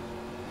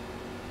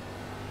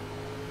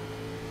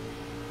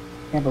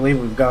 Can't believe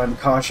we've gone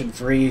caution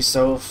free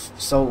so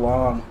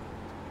long.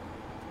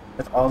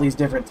 With all these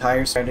different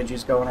tire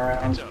strategies going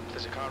Heads around. up,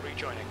 there's a car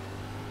rejoining.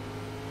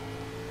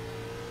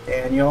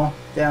 Daniel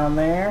down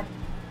there.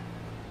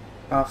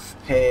 Off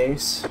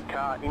pace.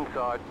 Car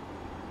inside.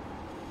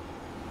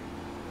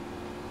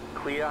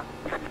 Clear.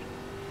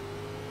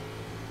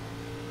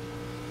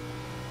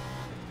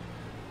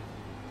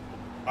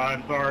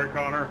 I'm sorry,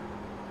 Connor.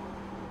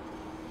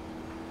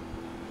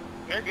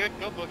 You're good.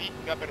 Go Boogie. You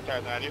got better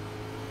tires than I do.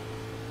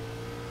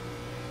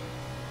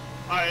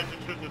 I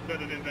just shouldn't have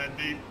sent it in that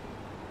deep.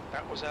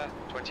 That was a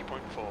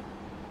 20.4.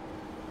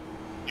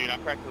 Dude,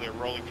 I'm practically a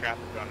rolling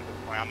traffic zone at this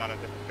point. I'm not a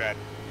different bed.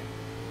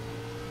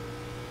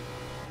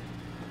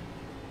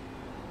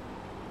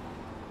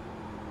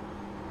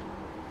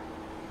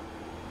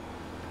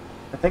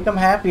 I think I'm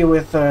happy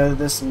with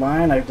this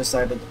line I've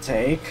decided to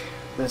take.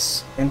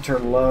 This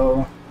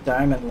interlow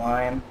diamond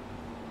line.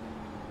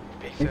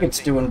 I think it's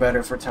doing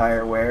better for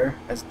tire wear,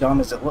 as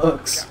dumb as it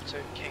looks. Gap to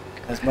King.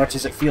 As much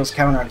as it feels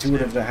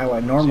counterintuitive to how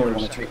I normally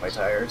want to treat my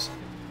tires.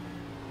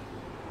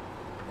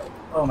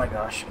 Oh my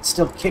gosh, it's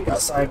still kicking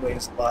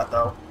sideways a lot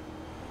though.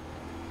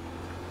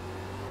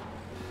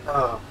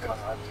 Oh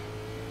god.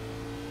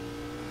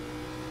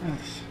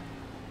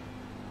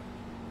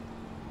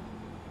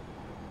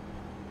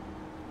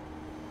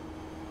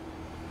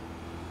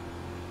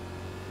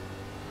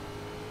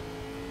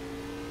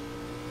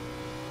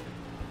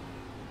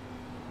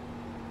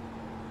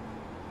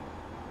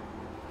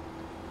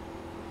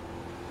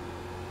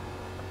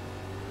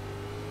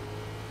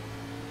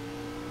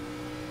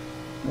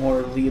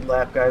 More lead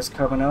lap guys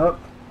coming up.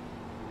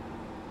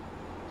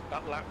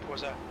 That lap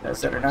was a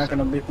Guys that are not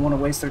going to want to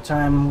waste their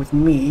time with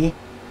me.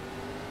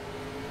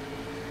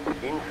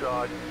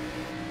 Inside.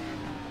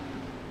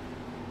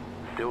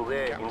 Still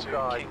there, gap to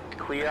inside. King.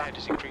 Clear. Ahead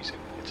is increasing.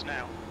 It's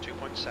now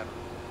 2.7.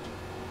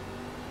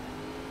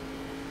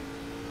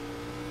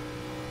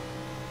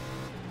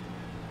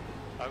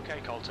 Okay,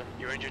 Colton,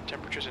 your engine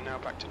temperatures are now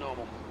back to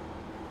normal.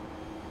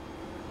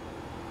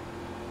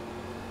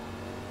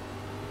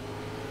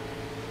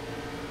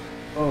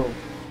 Oh,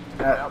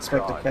 did not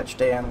expect to catch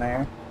Dan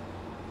there.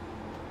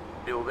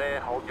 Still there,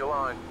 hold your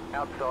line.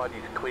 Outside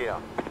is clear.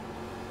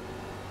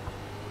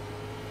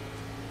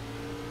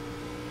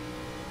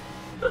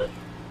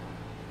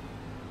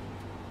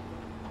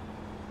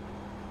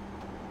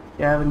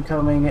 Gavin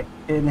coming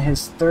in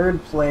his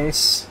third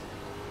place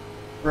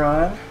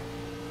run.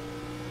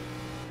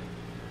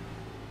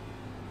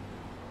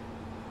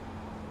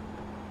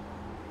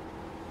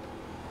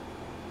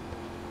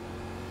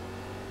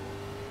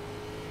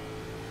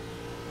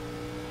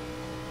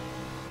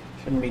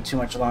 Shouldn't be too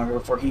much longer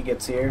before he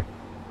gets here.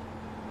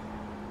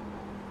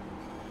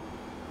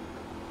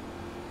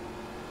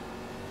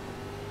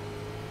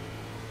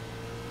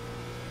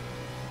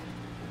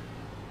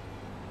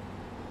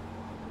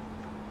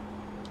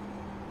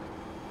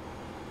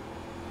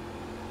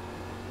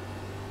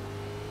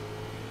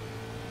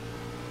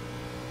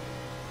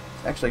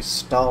 It's actually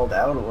stalled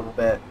out a little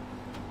bit.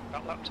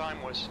 That lap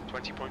time was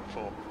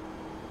 20.4.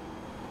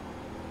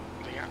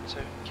 The gap to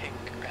King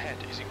ahead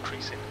is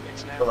increasing.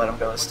 It's now We'll let him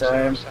go this 4.0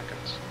 time.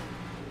 seconds.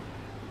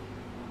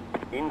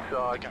 The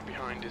Inside. gap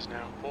behind is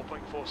now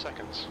 4.4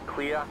 seconds.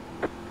 Clear.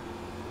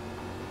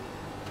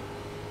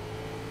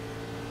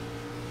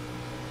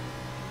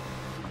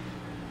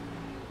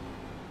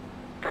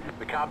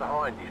 The car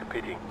behind is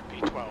pitting.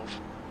 P12.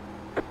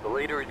 The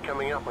leader is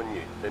coming up on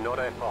you. They're not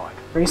outside.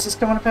 Race is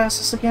coming to pass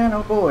us again?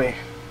 Oh boy.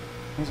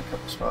 He's a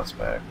couple spots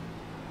back.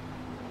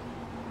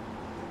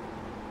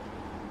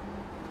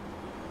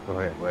 Go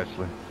ahead,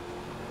 Wesley.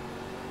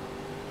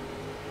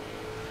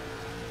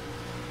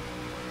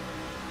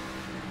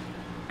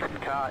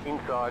 Car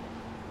inside.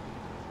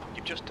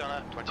 You've just done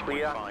a 20.5.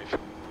 Clear. Thanks for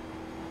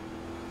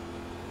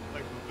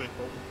the big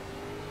hole.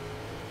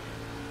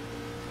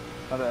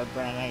 Oh, that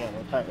Brandon, I got a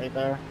little tight right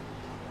there.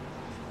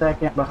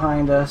 Second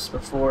behind us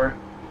before.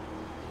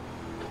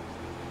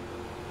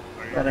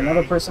 Alright, Got guys,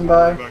 another person don't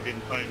worry by. about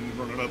getting tight and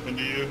running up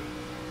into you.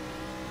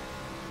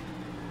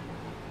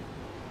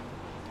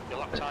 Your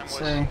lap time was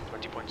Say,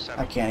 20.7.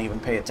 I can't even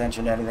pay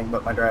attention to anything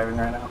but my driving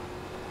right now.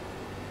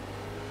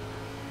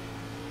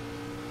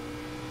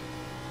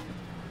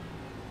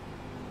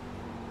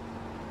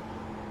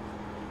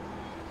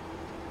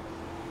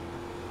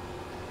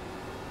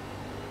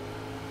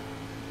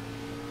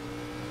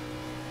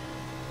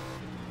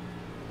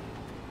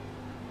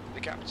 The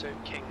gap to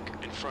King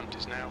in front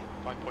is now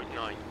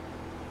 5.9.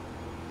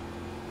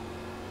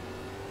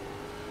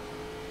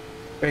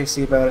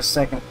 Tracy about a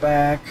second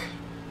back.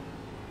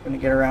 Gonna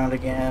get around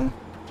again.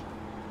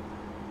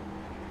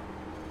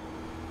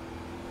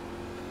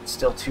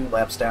 Still 2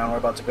 laps down. We're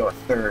about to go a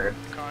third.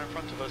 The car in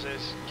front of us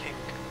is King.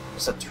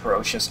 It's an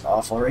atrocious,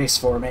 awful race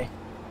for me.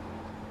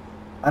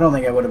 I don't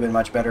think I would have been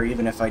much better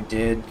even if I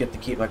did get to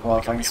keep my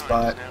qualifying The gap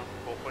behind spot.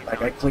 is now 4.9.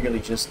 Like, I clearly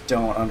just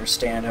don't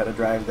understand how to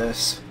drive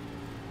this.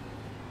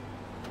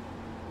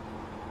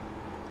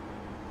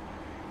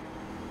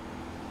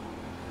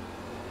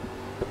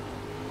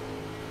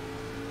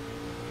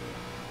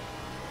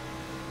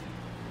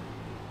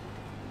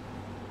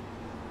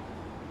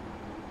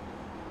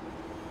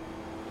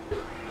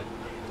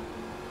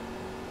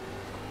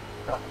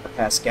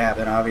 Past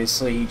Gavin,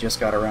 obviously, he just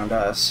got around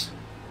us.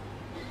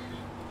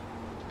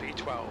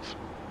 P12.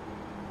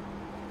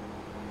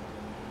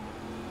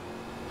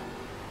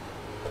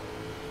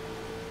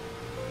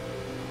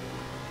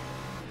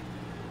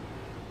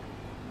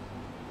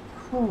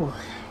 Whew.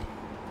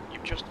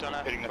 You've just done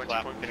a Hitting the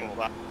flap, hitting the 20.4.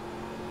 flap.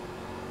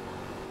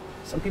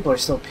 Some people are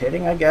still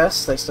pitting, I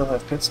guess. They still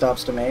have pit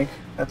stops to make.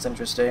 That's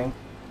interesting.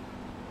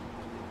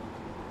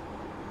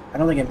 I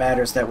don't think it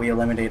matters that we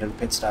eliminated a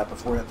pit stop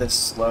if we're this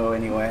slow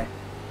anyway.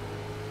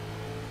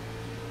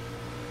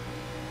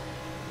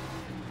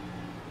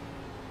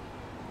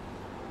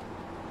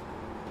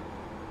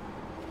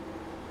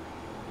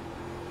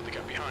 The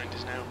gap behind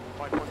is now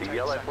 5.8 The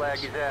yellow seconds.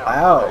 flag is out.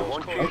 Wow, They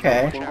want you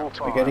okay. single We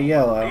file. got a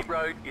yellow. Pit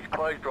road is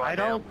closed right I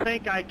don't now.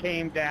 think I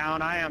came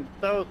down. I am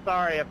so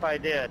sorry if I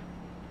did.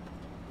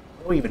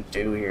 What do we even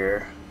do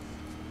here?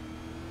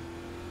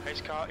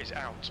 Pace car is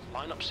out.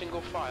 Line up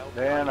single file.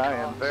 Dan, behind I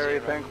car am very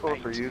 08. thankful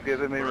for you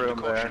giving me We're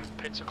under room there. caution.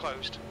 Pits are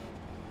closed.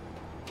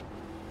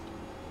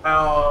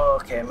 Oh,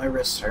 okay, my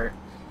wrists hurt.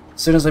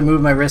 As soon as I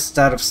moved my wrists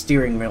out of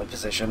steering wheel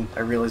position,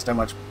 I realized how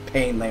much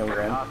pain they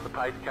were in. Past the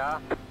pace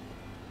car.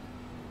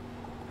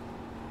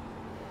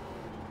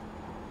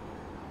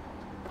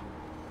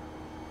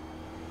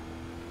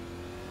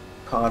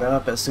 Caught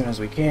up as soon as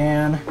we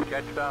can.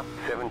 Catched up.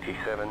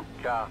 77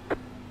 car.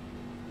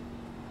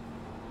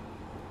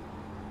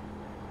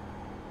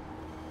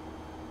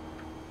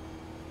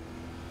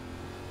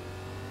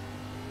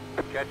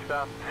 Catched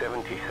up.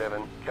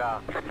 77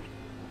 car.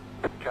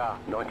 Car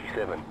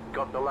 97.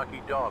 Got the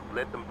lucky dog.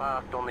 Let them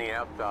past on the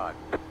outside.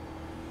 I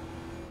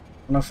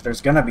don't know if there's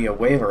gonna be a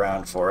wave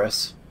around for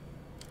us.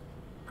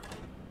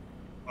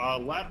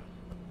 Lap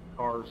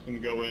cars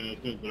can go in as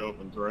soon as it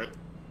opens, right?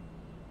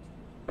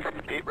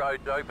 Pit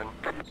road's open.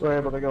 So we're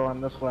able to go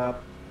on this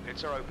lap.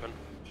 Pits are open.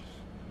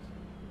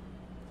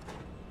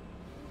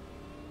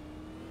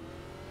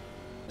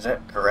 Is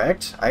that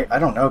correct? I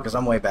don't know, because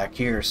I'm way back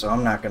here, so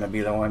I'm not gonna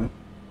be the one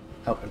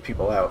helping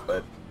people out,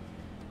 but...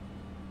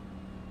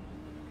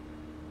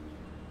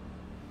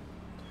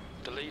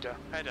 The leader,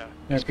 header.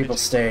 There's is people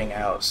pitting. staying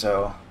out,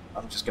 so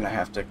I'm just gonna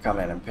have to come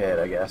in and pit,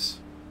 I guess.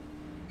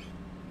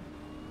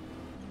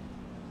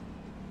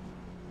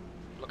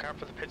 Look out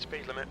for the pit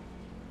speed limit.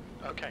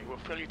 Okay, we'll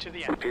fill you to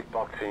the end. Pit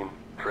box in.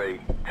 3,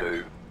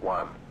 2,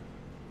 1.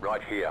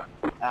 Right here.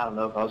 I don't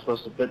know if I was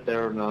supposed to pit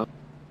there or not.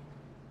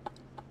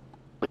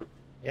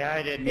 Yeah,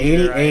 I didn't 80,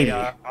 either. 80.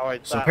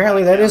 Always So thought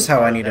apparently like that is how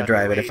I was need to that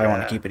drive it if I way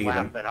want to keep it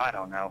even. But I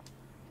don't know.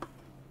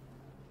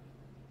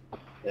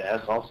 Yeah,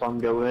 I saw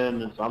some go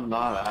in and some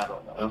not. I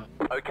don't know.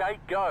 Okay,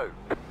 go.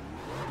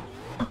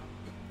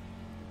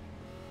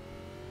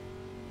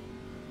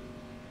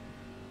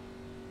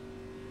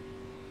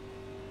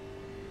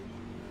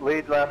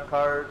 Lead lap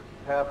cars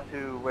have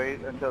to wait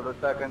until the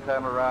second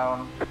time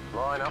around.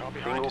 Line up. Car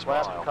behind Single is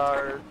Lap file.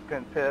 cars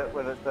can pit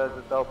when it says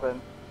it's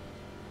open.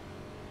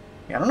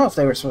 Yeah, I don't know if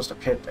they were supposed to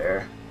pit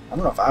there. I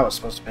don't know if I was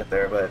supposed to pit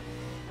there, but...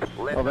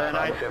 Left Well, then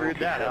up I screwed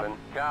that up. 77.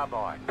 Car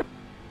by.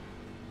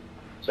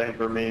 Same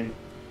for me.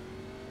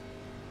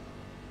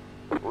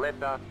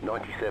 Left up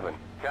 97.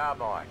 Car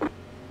by.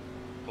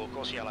 Full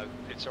course yellow.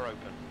 Pits are open.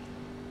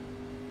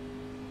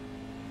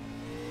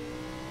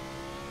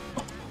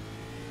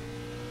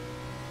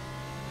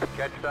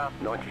 Catched up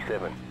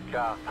 97.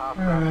 Car past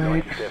up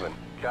Alright. 97.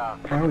 Car.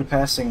 Why are we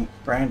passing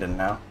Brandon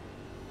now?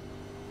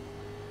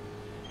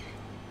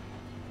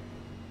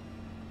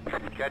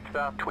 Catched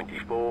up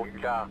 24.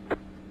 Car.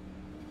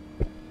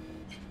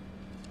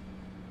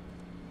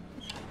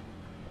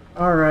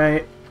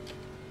 Alright.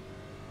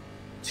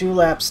 2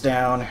 laps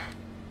down.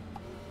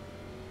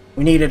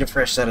 We needed a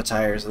fresh set of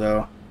tires,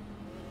 though.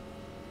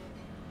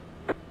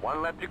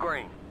 1 lap to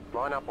green.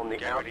 Line up on the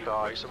Get ready.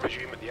 outside. Race will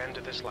resume at the end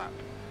of this lap.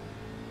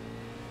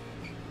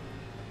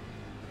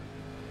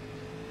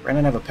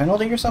 Brandon have a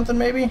penalty or something,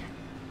 maybe?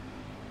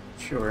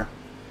 Sure.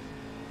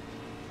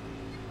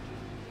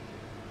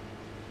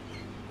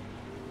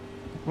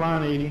 Come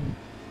on, Edie.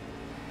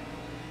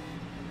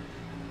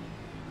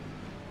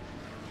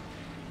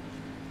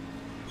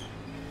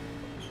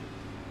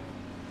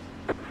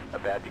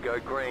 About to go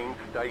green.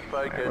 Stay Alright,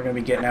 focused. we're gonna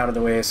be getting out of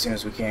the way as soon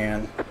as we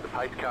can. The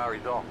pace car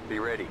is off. Be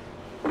ready.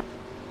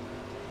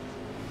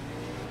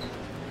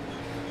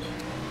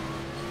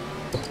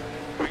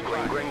 Green Green,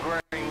 flag. green,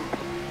 green.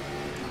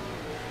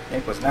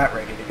 Nick was not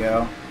ready to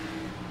go.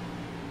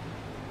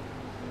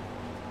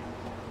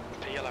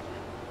 P11.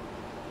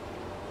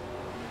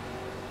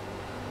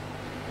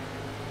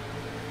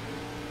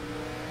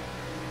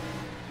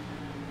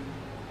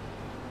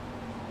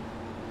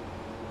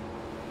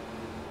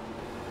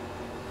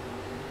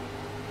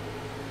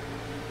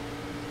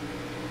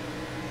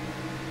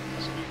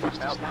 That's a new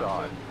fastest lap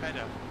Outside. for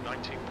header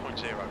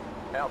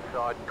 19.0.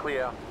 Outside.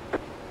 Clear.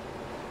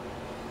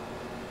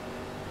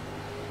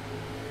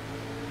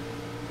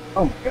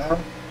 Oh my god.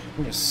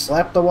 We just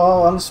slapped the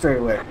wall on the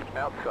straightaway.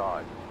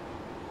 Outside.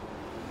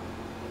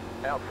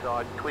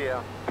 Outside.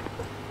 Clear.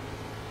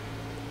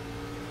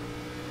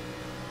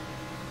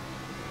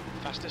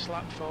 Fastest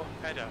lap for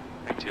header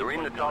 18.9. You're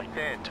in the top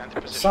 10. 10th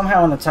position.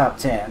 Somehow in the top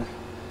 10.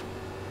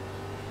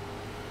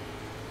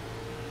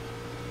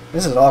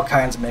 This is all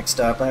kinds mixed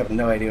up. I have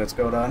no idea what's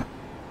going on.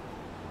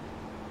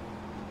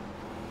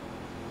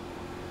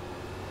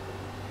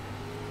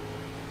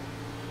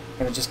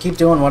 I'm gonna just keep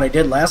doing what I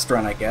did last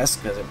run, I guess,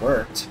 because it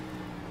worked.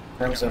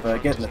 In terms of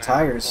getting the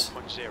tires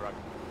 4.0.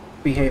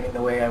 behaving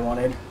the way I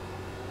wanted.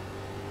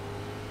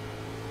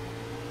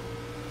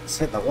 It's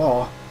hitting the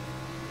wall.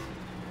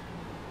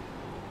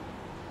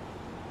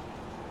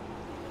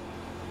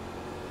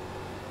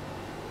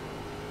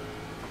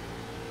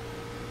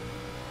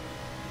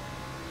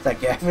 Is that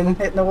Gavin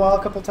hitting the wall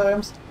a couple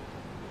times?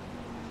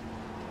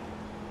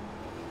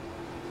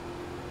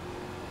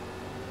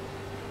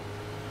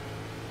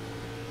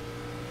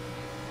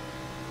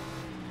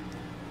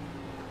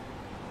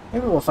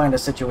 Maybe we'll find a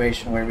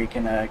situation where we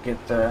can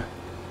get the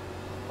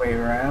way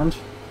around.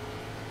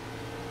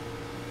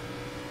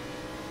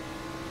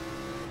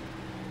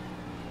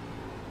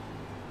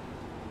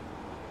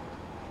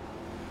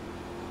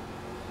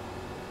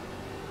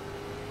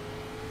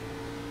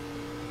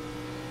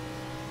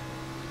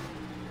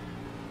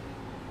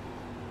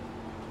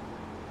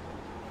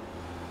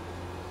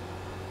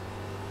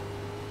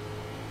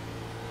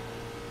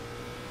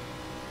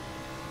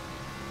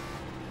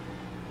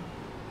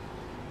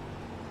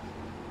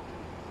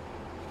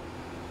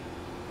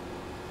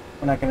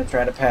 We're not going to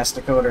try to pass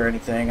Dakota or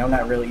anything. I'm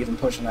not really even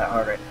pushing that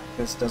hard right now,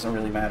 because it doesn't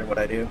really matter what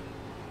I do.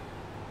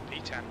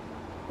 P10.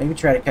 Maybe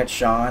try to catch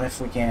Sean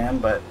if we can,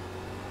 but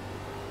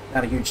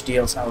not a huge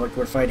deal. It's not like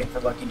we're fighting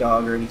for Lucky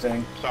Dog or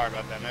anything. Sorry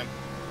about that, man.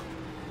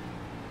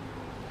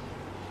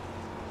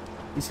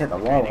 He's hitting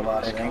the wall a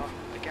lot, I This think. car,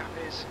 the gap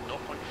is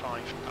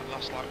 0.5. That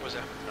last lap was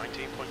a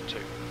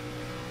 19.2.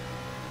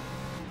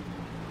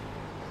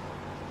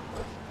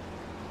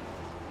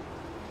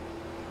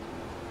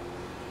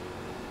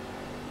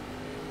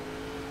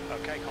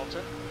 Okay,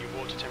 Colton, your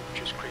water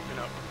temperature's creeping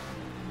up.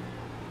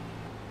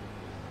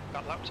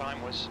 That lap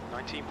time was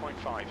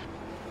 19.5.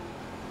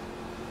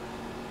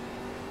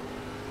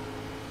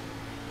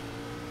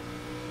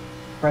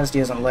 Surprised he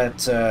hasn't let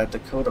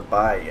Dakota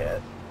by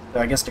yet. Though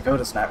I guess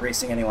Dakota's not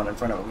racing anyone in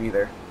front of him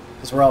either.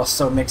 Because we're all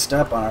so mixed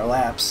up on our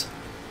laps.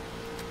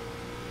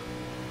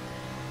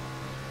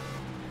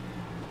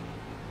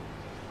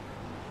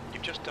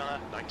 You've just done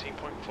a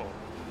 19.4.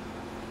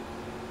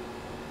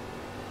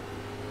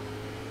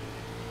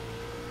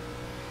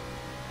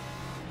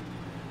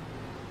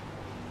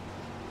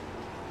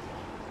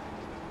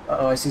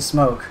 Uh-oh, I see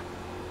smoke.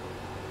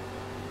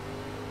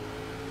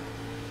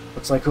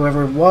 Looks like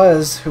whoever it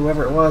was,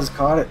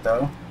 caught it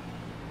though.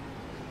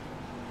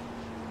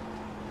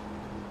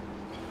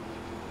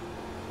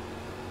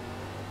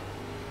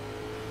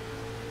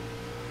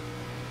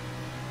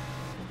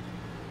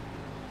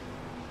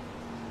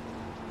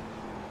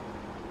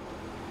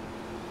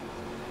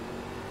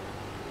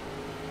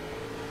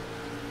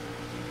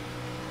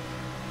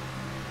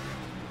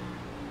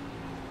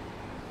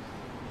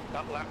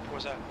 That lap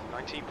was a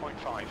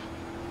 19.5.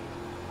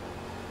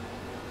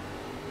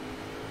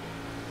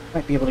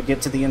 Might be able to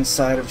get to the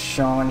inside of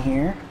Sean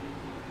here.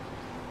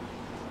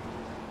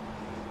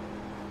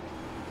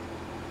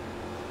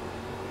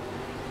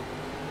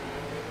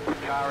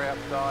 Car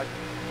outside.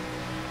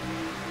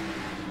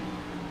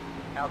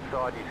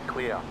 Outside is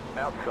clear.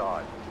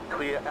 Outside.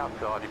 Clear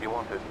outside if you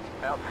want it.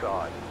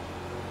 Outside.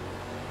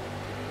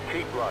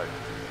 Keep low.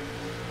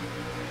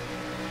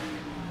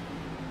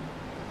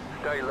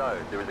 Stay low.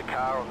 There is a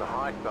car on the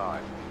high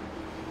side.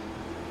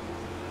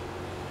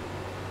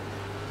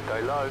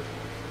 Stay low.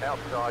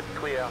 Outside,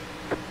 clear.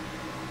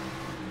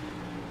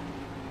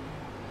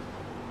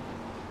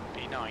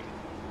 P9.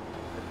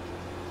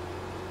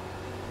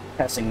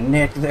 Passing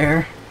Nick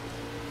there.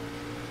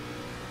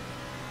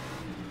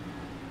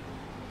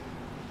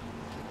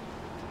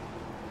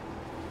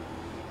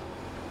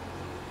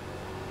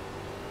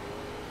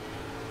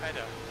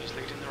 Header, he's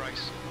leading the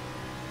race.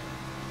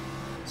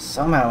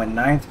 Somehow in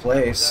 9th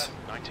place.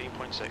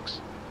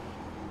 19.6.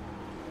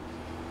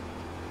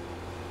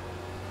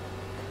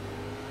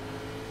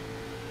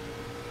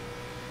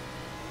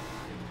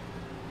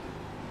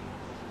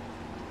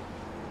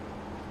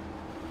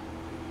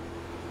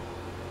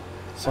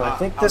 So I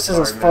think this is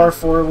as far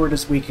forward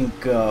as we can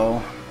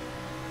go.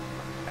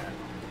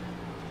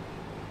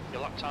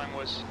 Your lap time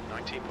was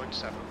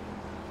 19.7.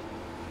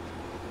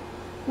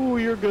 Ooh,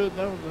 you're good.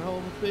 That was a hell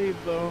of a save,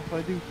 though, if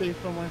I do say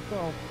so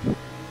myself.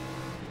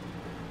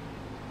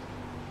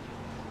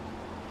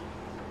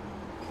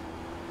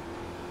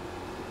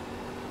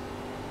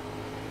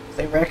 If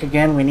they wreck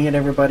again, we need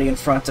everybody in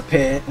front to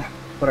pit.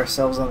 Put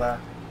ourselves on the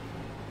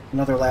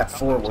another lap That lap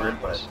forward, time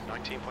but was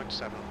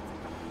 19.7.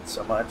 not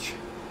so much.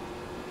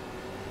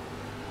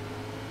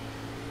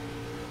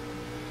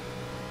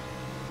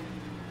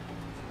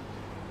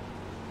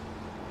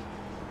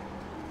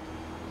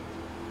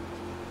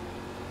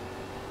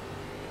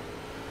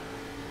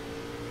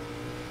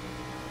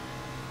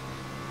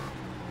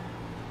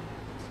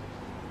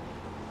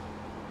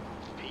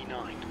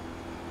 P9.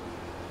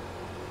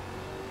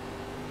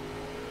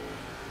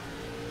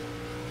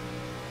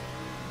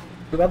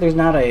 Too bad there's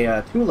not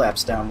a 2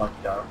 laps down Lucky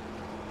Dog.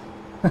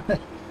 I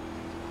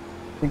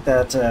think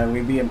that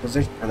we'd be in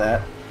position for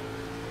that.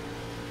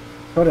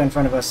 Dakota in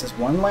front of us is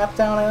 1 lap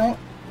down, I think.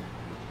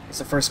 He's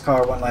the first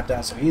car 1 lap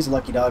down, so he's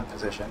Lucky Dog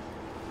position.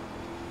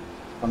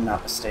 If I'm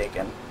not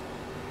mistaken.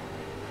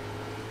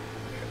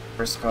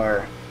 First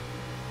car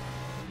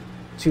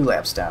 2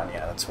 laps down,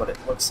 yeah, that's what it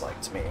looks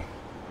like to me.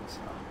 So.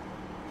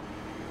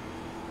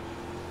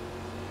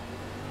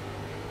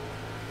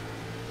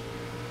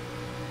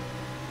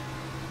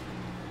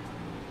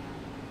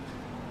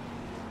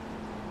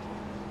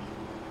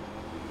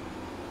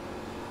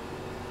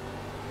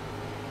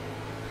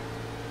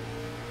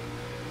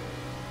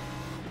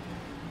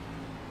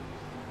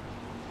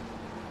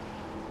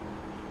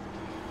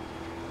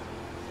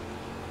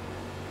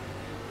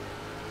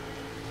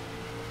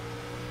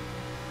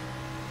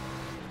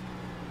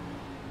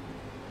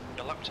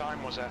 Your lap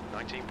time was at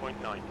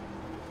 19.9.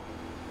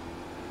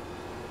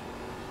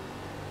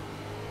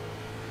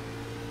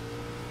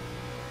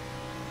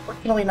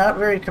 Fortunately, not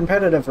very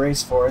competitive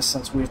race for us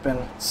since we've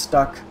been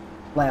stuck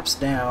laps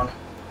down.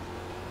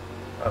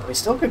 But we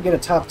still could get a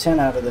top 10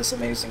 out of this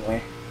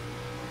amazingly.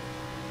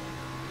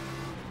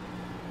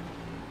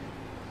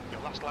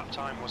 Your last lap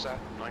time was at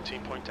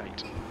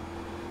 19.8.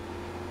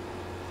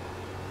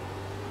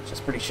 Which is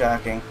pretty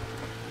shocking.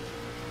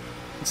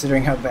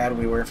 considering how bad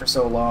we were for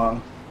so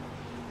long.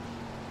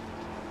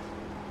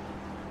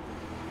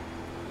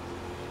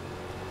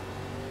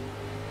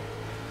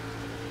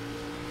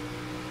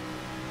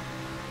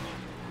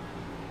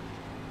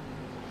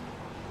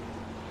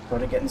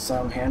 But getting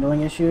some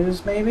handling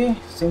issues, maybe?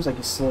 Seems like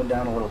he's slowed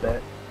down a little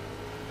bit.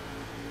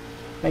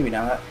 Maybe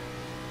not.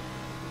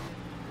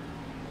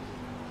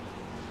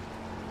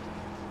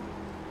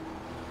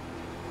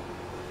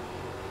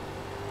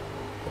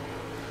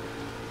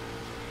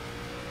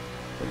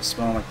 This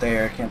moment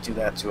there, can't do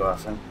that too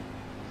often.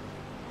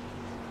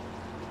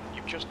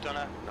 You've just done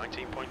a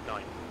 19.9.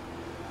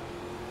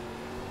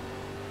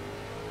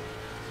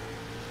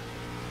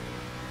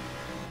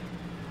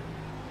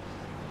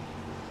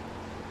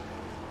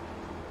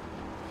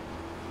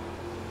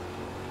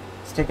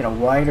 He's taking a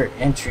wider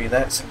entry.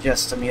 That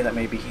suggests to me that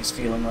maybe he's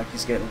feeling like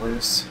he's getting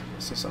loose. I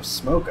see some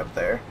smoke up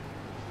there.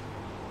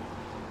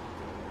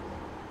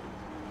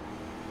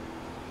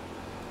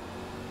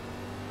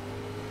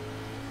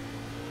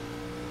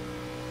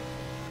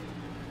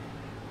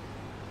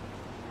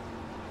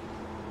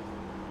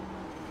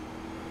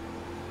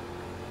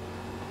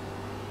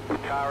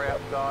 Car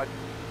outside.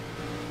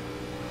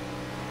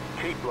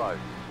 Keep low.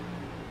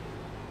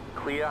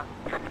 Clear.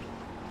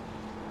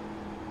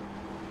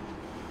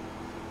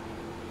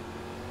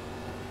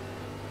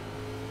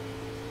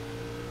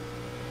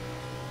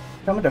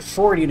 Coming to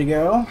 40 to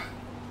go.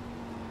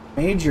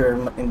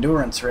 Major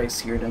endurance race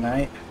here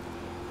tonight.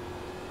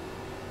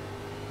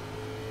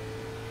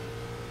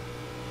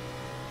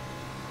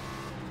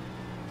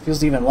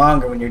 Feels even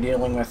longer when you're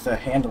dealing with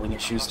handling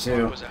issues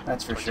too,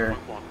 that's for sure.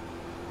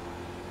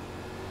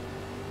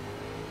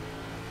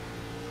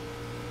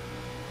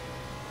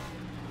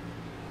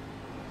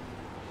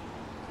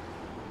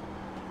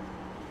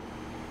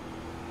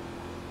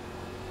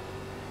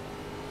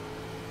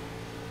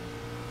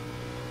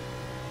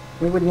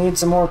 We would need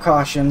some more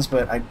cautions,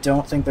 but I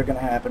don't think they're going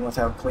to happen with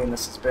how clean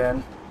this has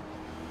been.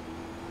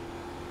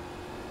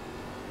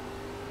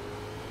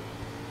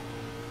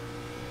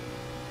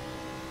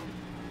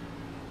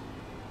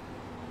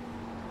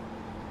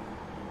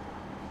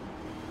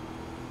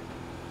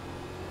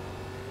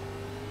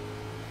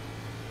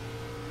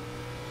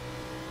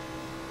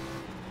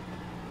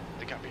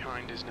 The gap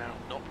behind is now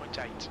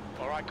 0.8.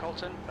 Alright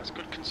Colton, that's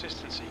good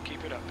consistency,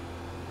 keep it up.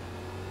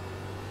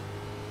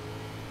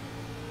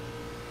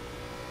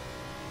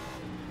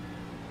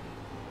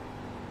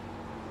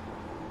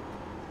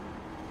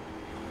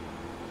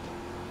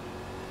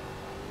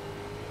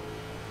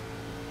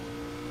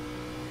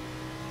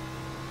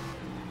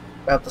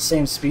 About the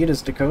same speed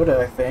as Dakota,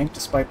 I think,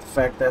 despite the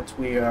fact that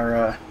we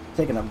are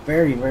taking a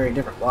very, very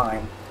different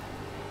line.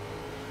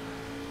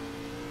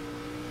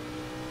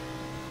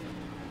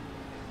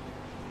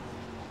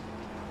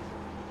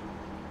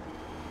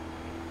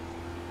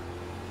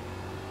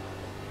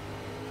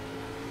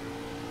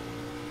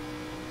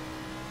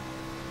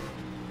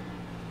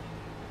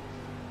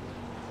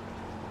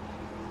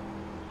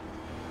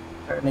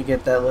 Starting to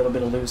get that little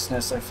bit of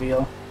looseness, I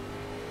feel.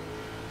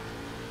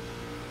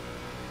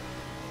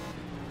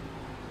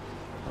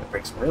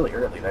 Brakes really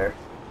early there.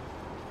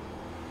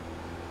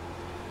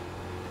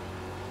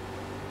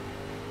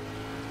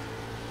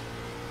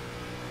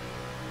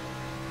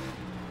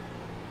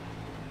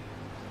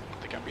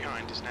 The gap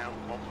behind is now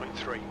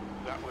 1.3.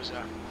 That was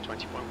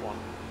 20.1.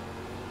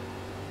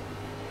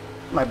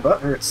 My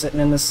butt hurts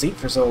sitting in this seat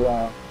for so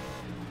long.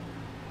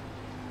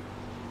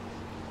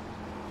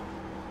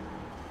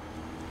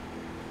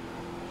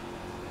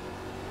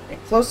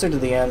 Getting closer to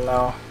the end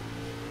though.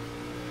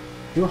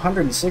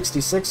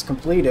 266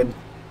 completed.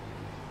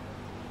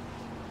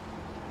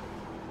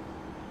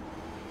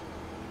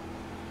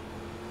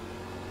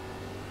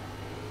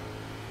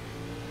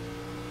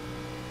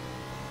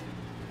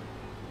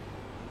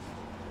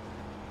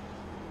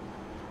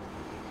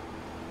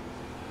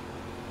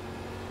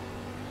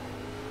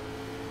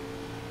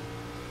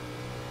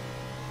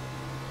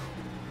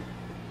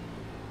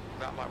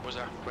 That lap was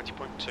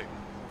 20.2.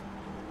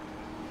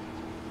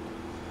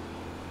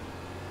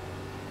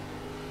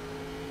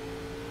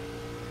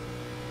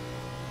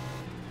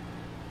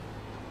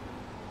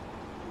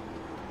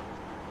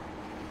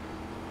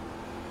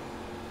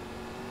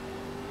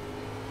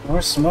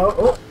 More smoke.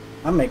 Oh,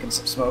 I'm making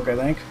some smoke, I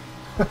think.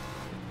 I was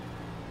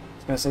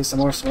gonna say some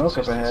more smoke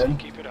up ahead.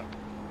 Keep it up.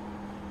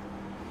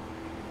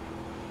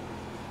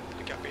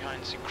 The gap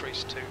behind's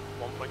increased to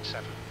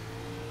 1.7.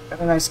 Got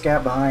a nice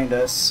gap behind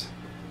us.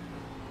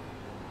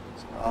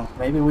 So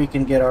maybe we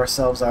can get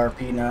ourselves our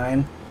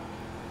P9.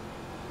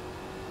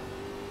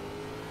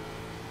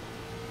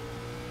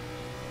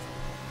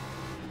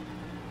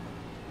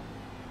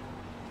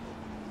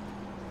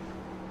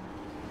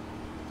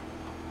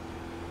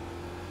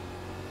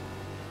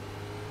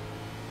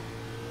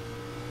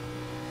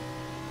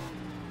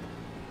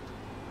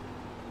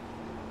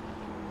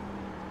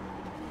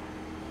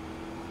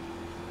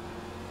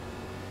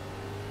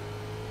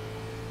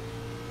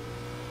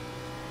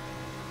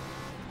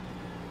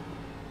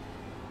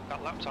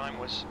 That lap time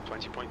was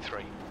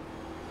 20.3.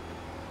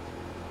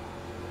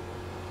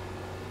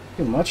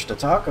 too much to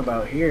talk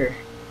about here.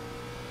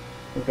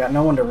 We've got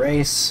no one to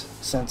race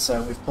since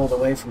we've pulled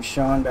away from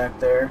Sean back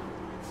there.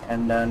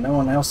 And no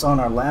one else on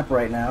our lap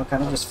right now,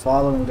 kind of just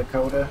following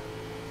Dakota.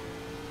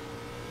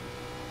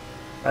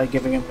 Probably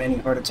giving him many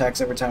heart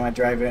attacks every time I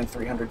drive in,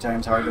 300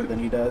 times harder than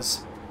he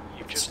does.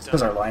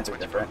 Because our lines are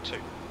different.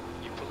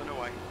 You're pulling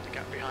away. The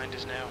gap behind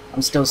is now.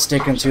 I'm still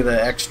sticking to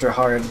the extra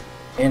hard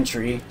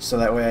entry, so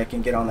that way I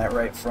can get on that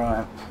right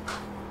front.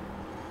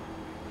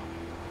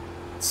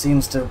 It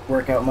seems to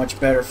work out much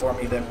better for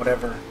me than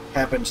whatever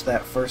happened to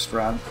that first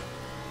run.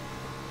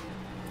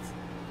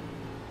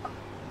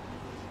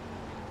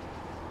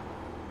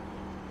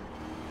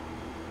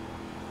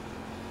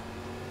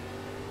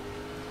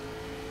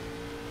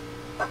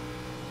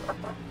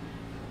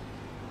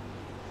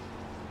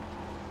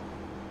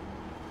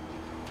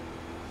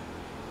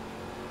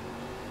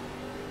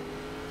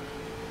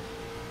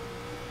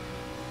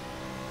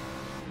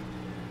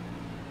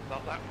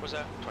 That lap was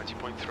a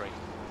 20.3.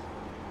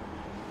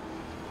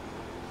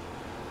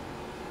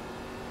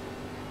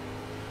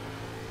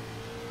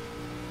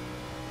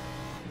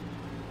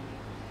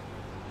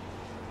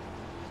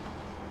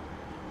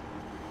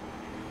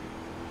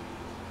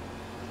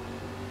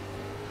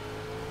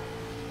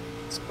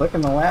 It's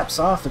clicking the laps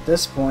off at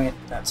this point.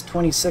 That's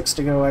 26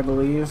 to go, I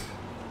believe.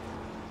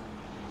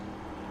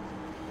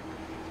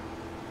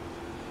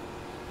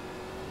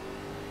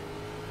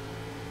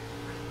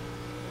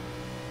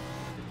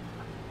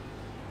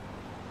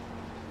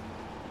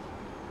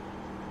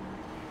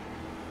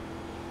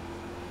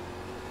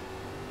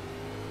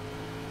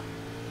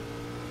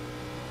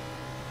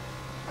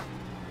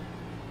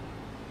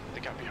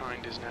 The gap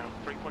behind is now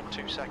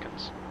 3.2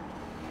 seconds.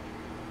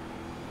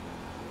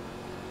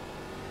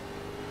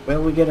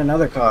 Well, we get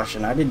another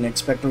caution. I didn't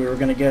expect we were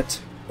going to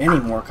get any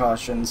more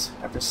cautions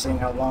after seeing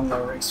how long the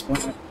race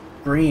went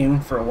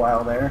green for a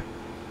while there.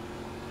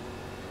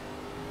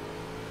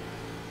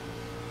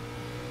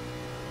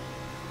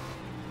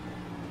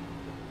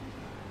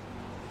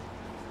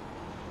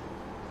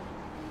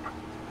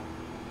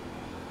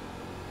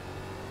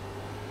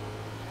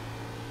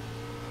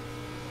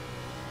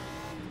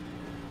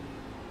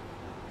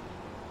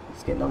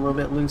 It's getting a little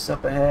bit loose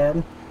up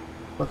ahead,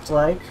 looks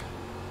like.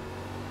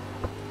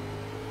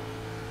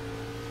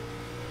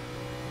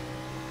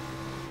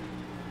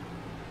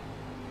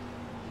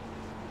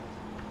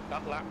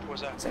 That lap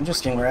was a It's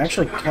interesting, we're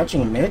actually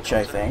catching Mitch,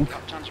 I think.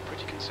 Lap times are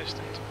pretty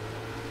consistent.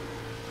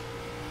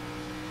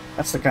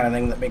 That's the kind of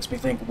thing that makes me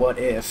think, what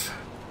if?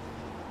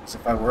 So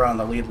if I were on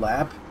the lead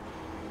lap,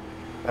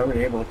 I were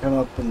able to come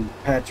up and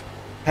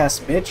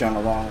pass Mitch on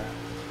a long run.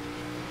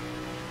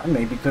 I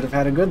maybe could have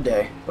had a good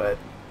day, but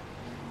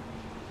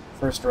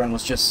first run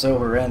was just so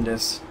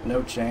horrendous.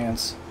 No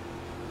chance.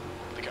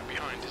 The gap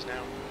behind is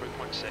now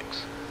 3.6.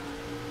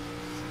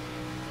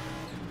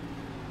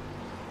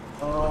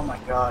 Oh my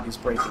god, he's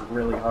braking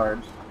really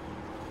hard.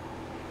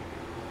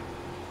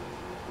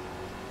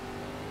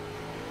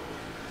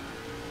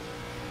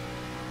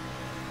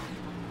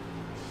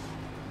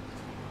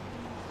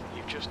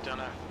 You've just done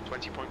a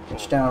 20.4.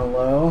 Pitch down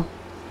low.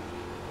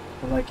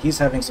 Looks like he's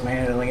having some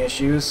handling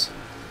issues.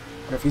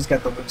 What if he's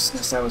got the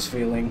looseness I was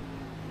feeling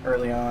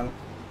early on?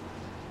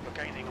 You're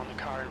gaining on the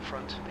car in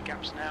front. The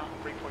gap's now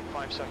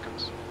 3.5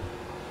 seconds.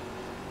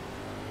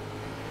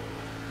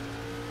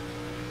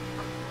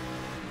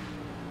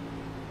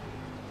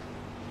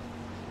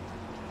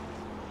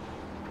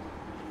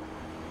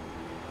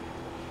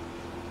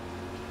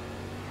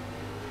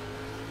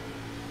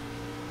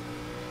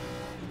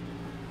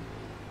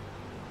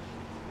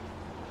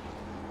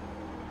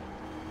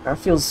 That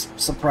feels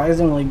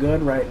surprisingly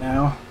good right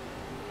now.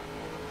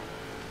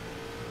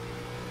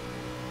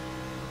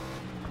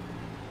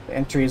 The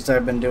entries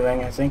I've been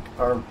doing, I think,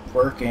 are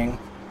working.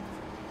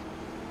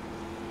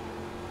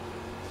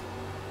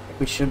 I think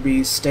we should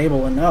be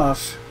stable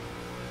enough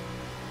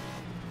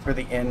for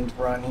the end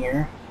run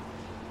here.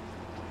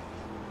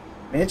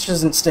 Mitch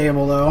isn't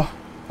stable though.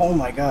 Oh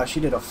my gosh, he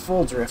did a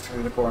full drift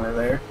through the corner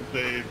there.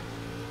 They,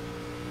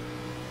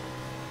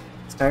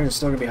 His tires are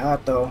still gonna be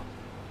hot though.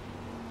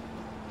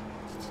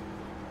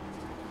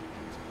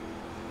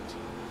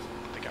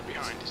 The gap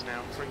behind is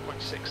now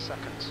 3.6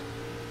 seconds.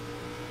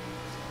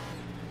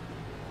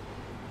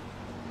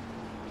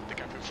 The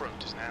gap in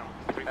front is now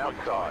 3.5.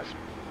 Outside.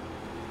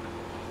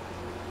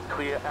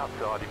 Clear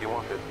outside if you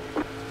want it.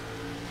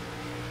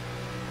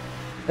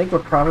 I think we're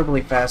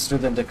probably faster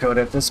than Dakota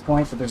at this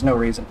point, but there's no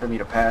reason for me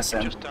to pass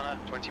You've him. just done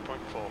a 20.4.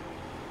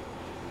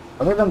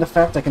 Other than the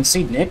fact I can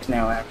see Nick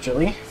now,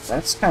 actually.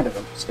 That's kind of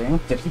interesting.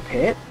 Did he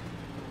pit?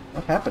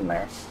 What happened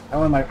there?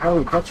 How are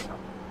we catching him?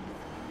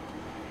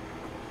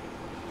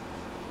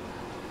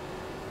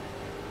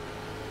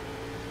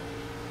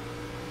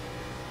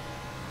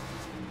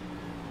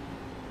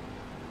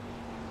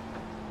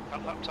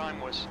 That lap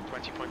time was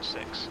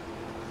 20.6.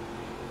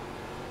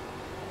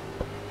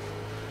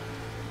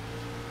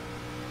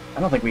 I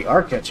don't think we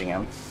are catching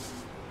him.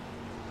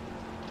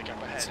 The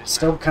gap ahead is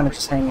Still now kind of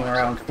just hanging 3.5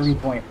 around seconds.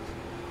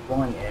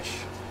 3.1-ish.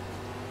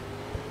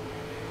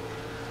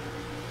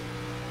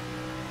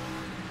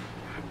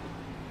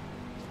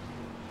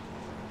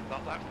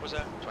 Start lap was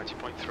a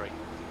 20.3.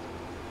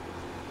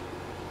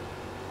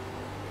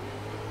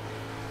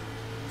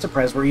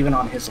 Surprised we're even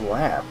on his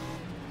lap.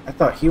 I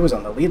thought he was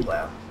on the lead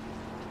lap.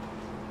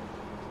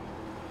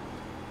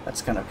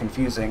 That's kind of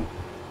confusing.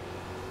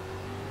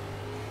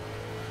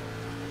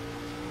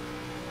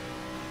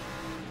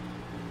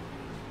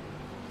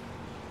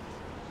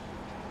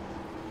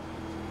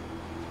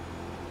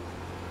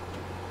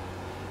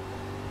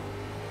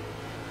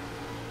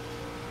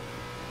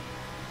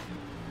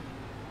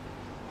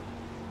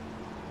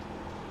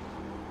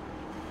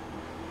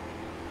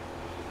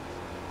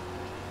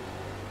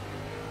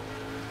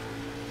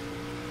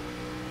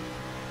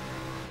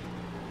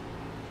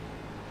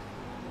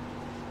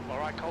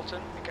 Alright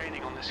Colton, you're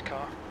gaining on this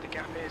car. The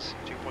gap is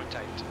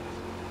 2.8.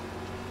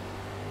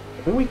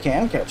 Maybe we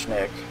can catch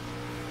Nick.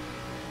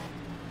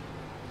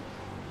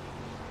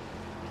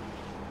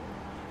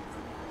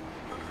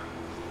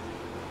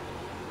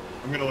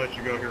 I'm gonna let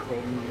you go here,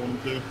 Colton.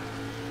 1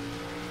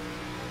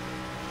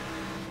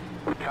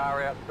 2.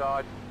 Car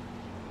outside.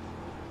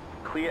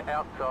 Clear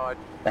outside.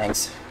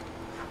 Thanks.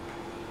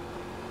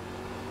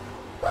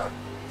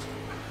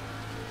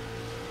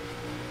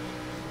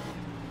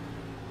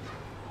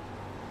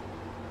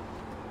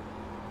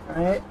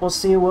 Alright, we'll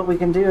see what we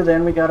can do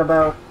then. We got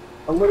about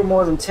a little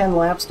more than 10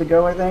 laps to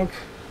go, I think.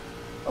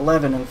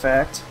 11, in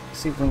fact.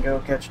 See if we can go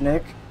catch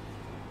Nick.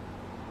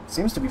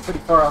 Seems to be pretty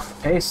far off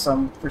the pace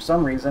for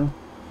some reason.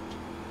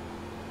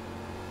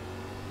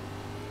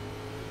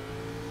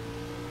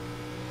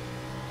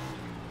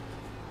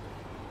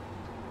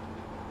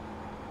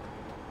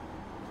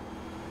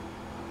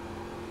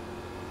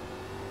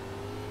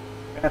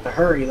 Gonna have to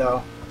hurry,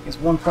 though. He's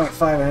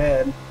 1.5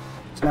 ahead.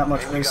 There's not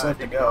much race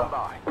left to go.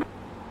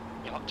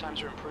 Your lap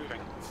times are improving.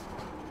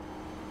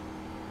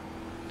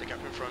 The gap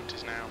in front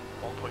is now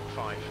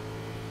 1.5.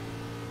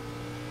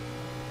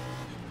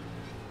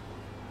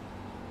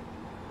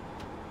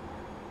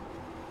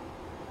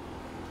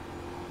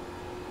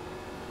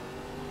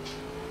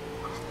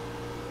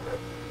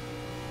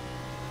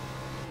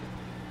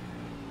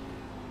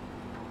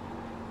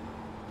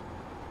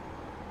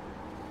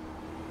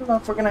 I don't know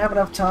if we're gonna have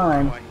enough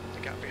time.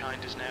 The gap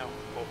behind is now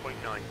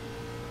 4.9.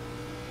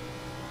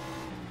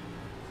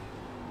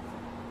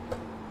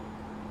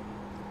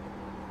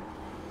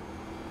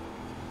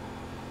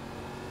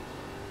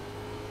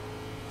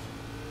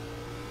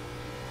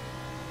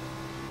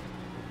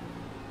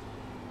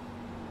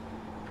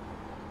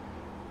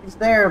 He's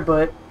there,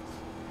 but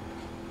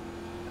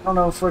I don't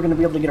know if we're gonna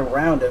be able to get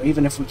around him,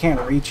 even if we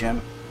can't reach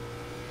him.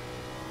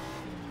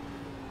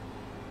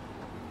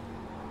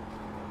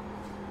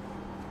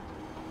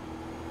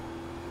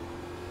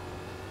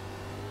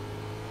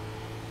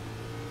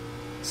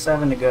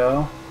 Seven to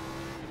go.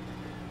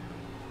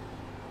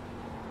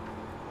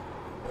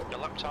 Your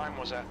lap time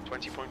was at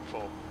 20.4.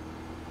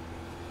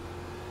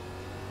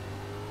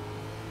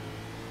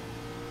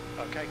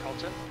 Okay,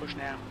 Colton, push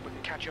now. We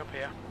can catch up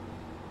here.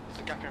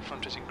 The gap in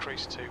front has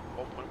increased to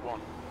 1.1.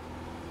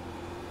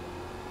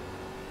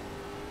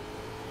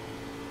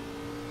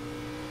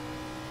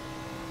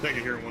 Take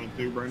it here in 1 and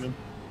 2, Brandon.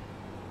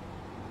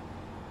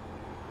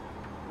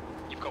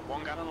 You've got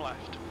 1 gallon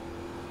left.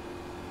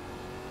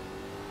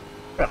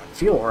 Got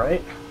fuel,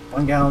 right?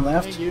 1 gallon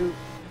left. Thank you.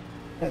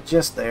 Yeah,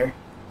 just there.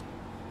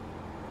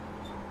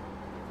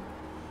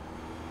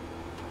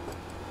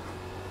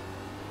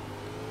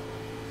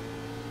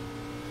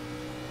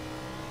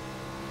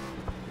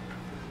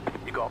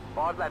 You got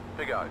 5 laps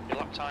to go. Your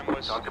lap time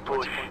was Time to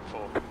push.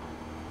 20.4.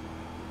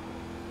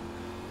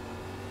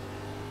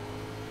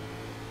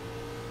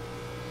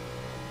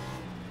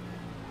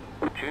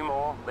 Two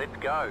more. Let's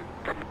go.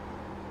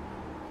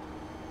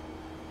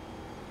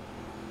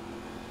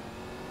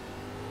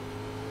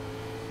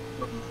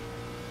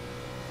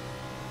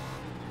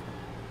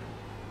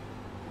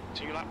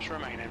 Two laps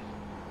remaining.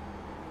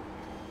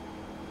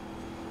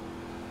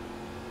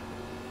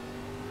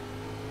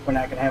 We're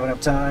not gonna have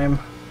enough time.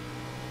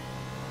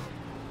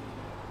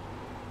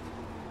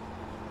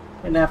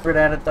 An effort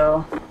at it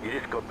though. You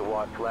just got the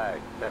white flag.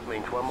 That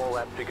means 1 more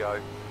lap to go.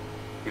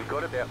 You've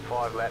got about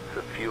 5 laps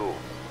of fuel.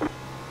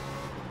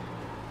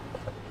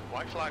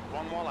 White flag,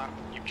 1 more lap.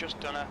 You've just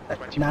done a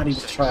 20.6. Not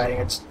even trying.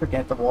 I just freaking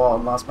hit the wall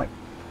and lost my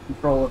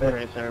control of Good it.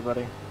 race,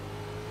 everybody.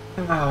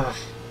 Ah,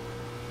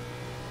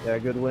 Yeah,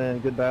 good win.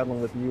 Good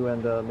battling with you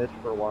and Mitch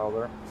for a while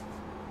there.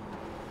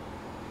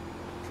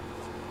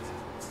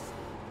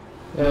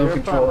 no you're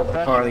control of the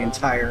fun car the professional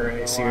entire for a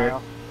race here.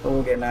 while. But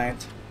we'll get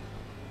 9th.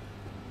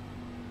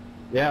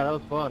 Yeah, that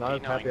was fun. I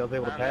was P9. happy I was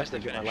able to And pass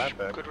there's it and the get my finish.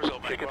 lap back. Good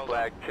result, mate. Checkered Well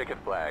flag, checkered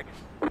flag.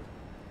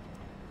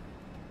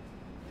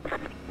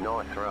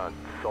 Nice run.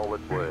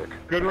 Solid work.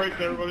 Good race,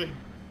 everybody.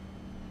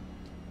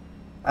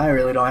 I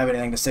really don't have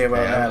anything to say about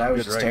Yeah, that. that I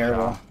was was a just good race,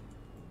 terrible. Tom.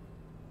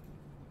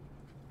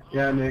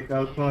 Yeah, Nick, that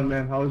was fun,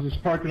 man. I was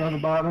just parking on the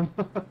bottom.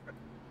 That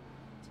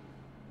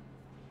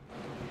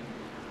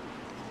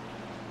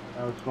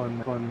was fun,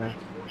 man.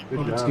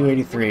 Good job.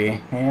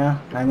 283. Yeah,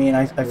 I mean,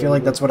 I feel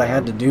like that's what I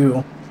had to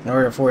do in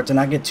order for it to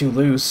not get too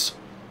loose.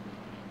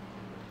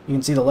 You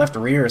can see the left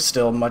rear is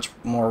still much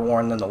more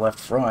worn than the left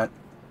front.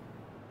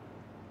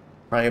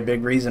 Probably a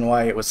big reason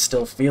why it was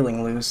still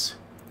feeling loose.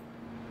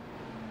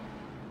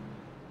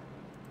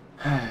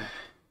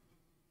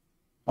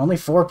 Only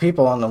 4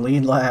 people on the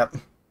lead lap.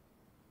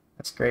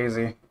 That's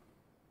crazy.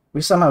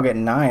 We somehow get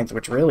 9th,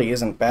 which really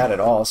isn't bad at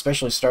all,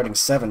 especially starting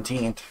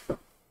 17th.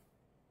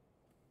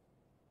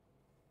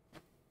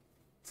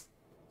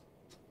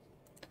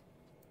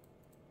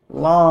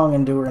 Long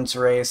endurance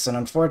race, and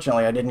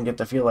unfortunately I didn't get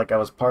to feel like I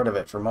was part of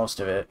it for most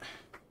of it.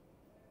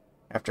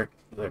 After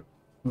the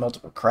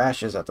multiple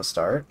crashes at the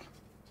start.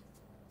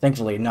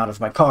 Thankfully not of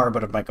my car,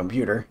 but of my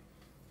computer.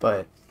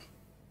 But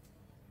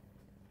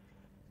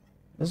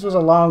this was a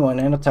long one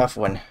and a tough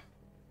one.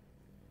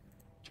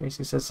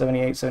 Tracy says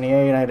 78,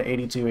 78. I had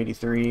 82,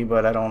 83,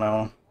 but I don't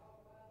know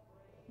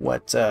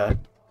what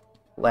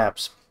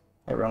laps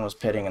everyone was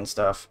pitting and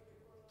stuff.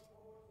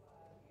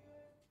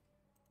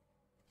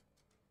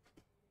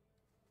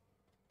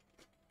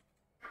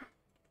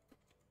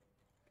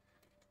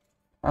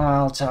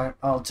 I'll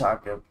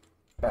talk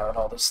about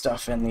all this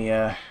stuff in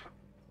the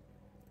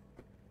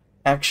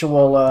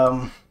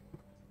actual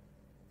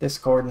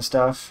Discord and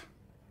stuff.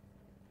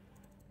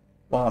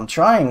 Well, I'm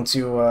trying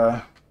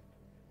to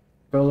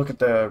go look at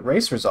the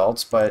race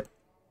results, but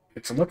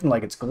it's looking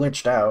like it's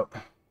glitched out.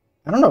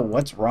 I don't know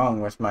what's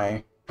wrong with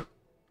my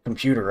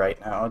computer right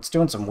now. It's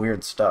doing some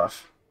weird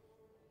stuff.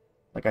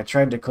 Like, I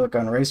tried to click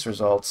on race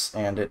results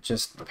and it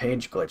just, the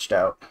page glitched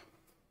out.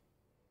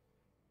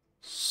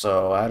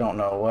 So I don't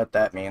know what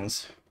that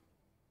means,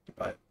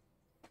 but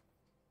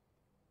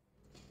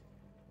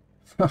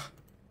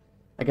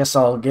I guess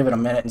I'll give it a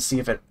minute and see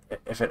if it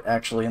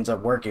actually ends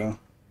up working.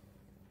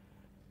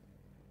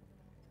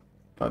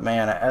 But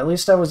man, at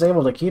least I was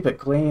able to keep it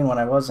clean when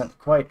I wasn't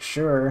quite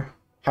sure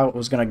how it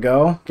was going to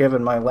go,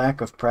 given my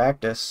lack of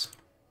practice.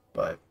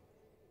 But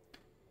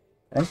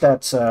I think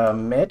that's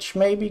Mitch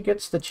maybe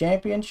gets the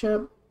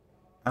championship.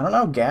 I don't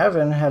know.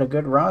 Gavin had a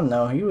good run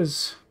though.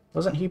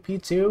 Wasn't he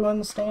P2 in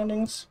the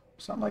standings?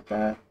 Something like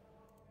that.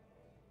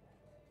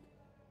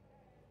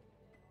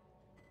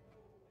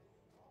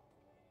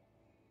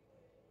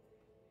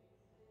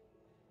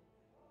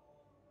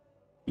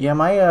 Yeah,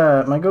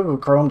 my Google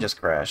Chrome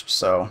just crashed,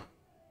 so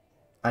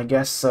I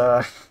guess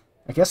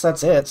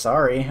that's it.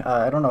 Sorry.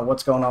 I don't know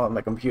what's going on with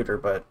my computer,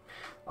 but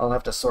I'll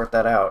have to sort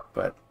that out.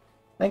 But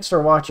thanks for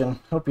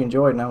watching. Hope you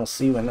enjoyed, and I will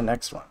see you in the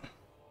next one.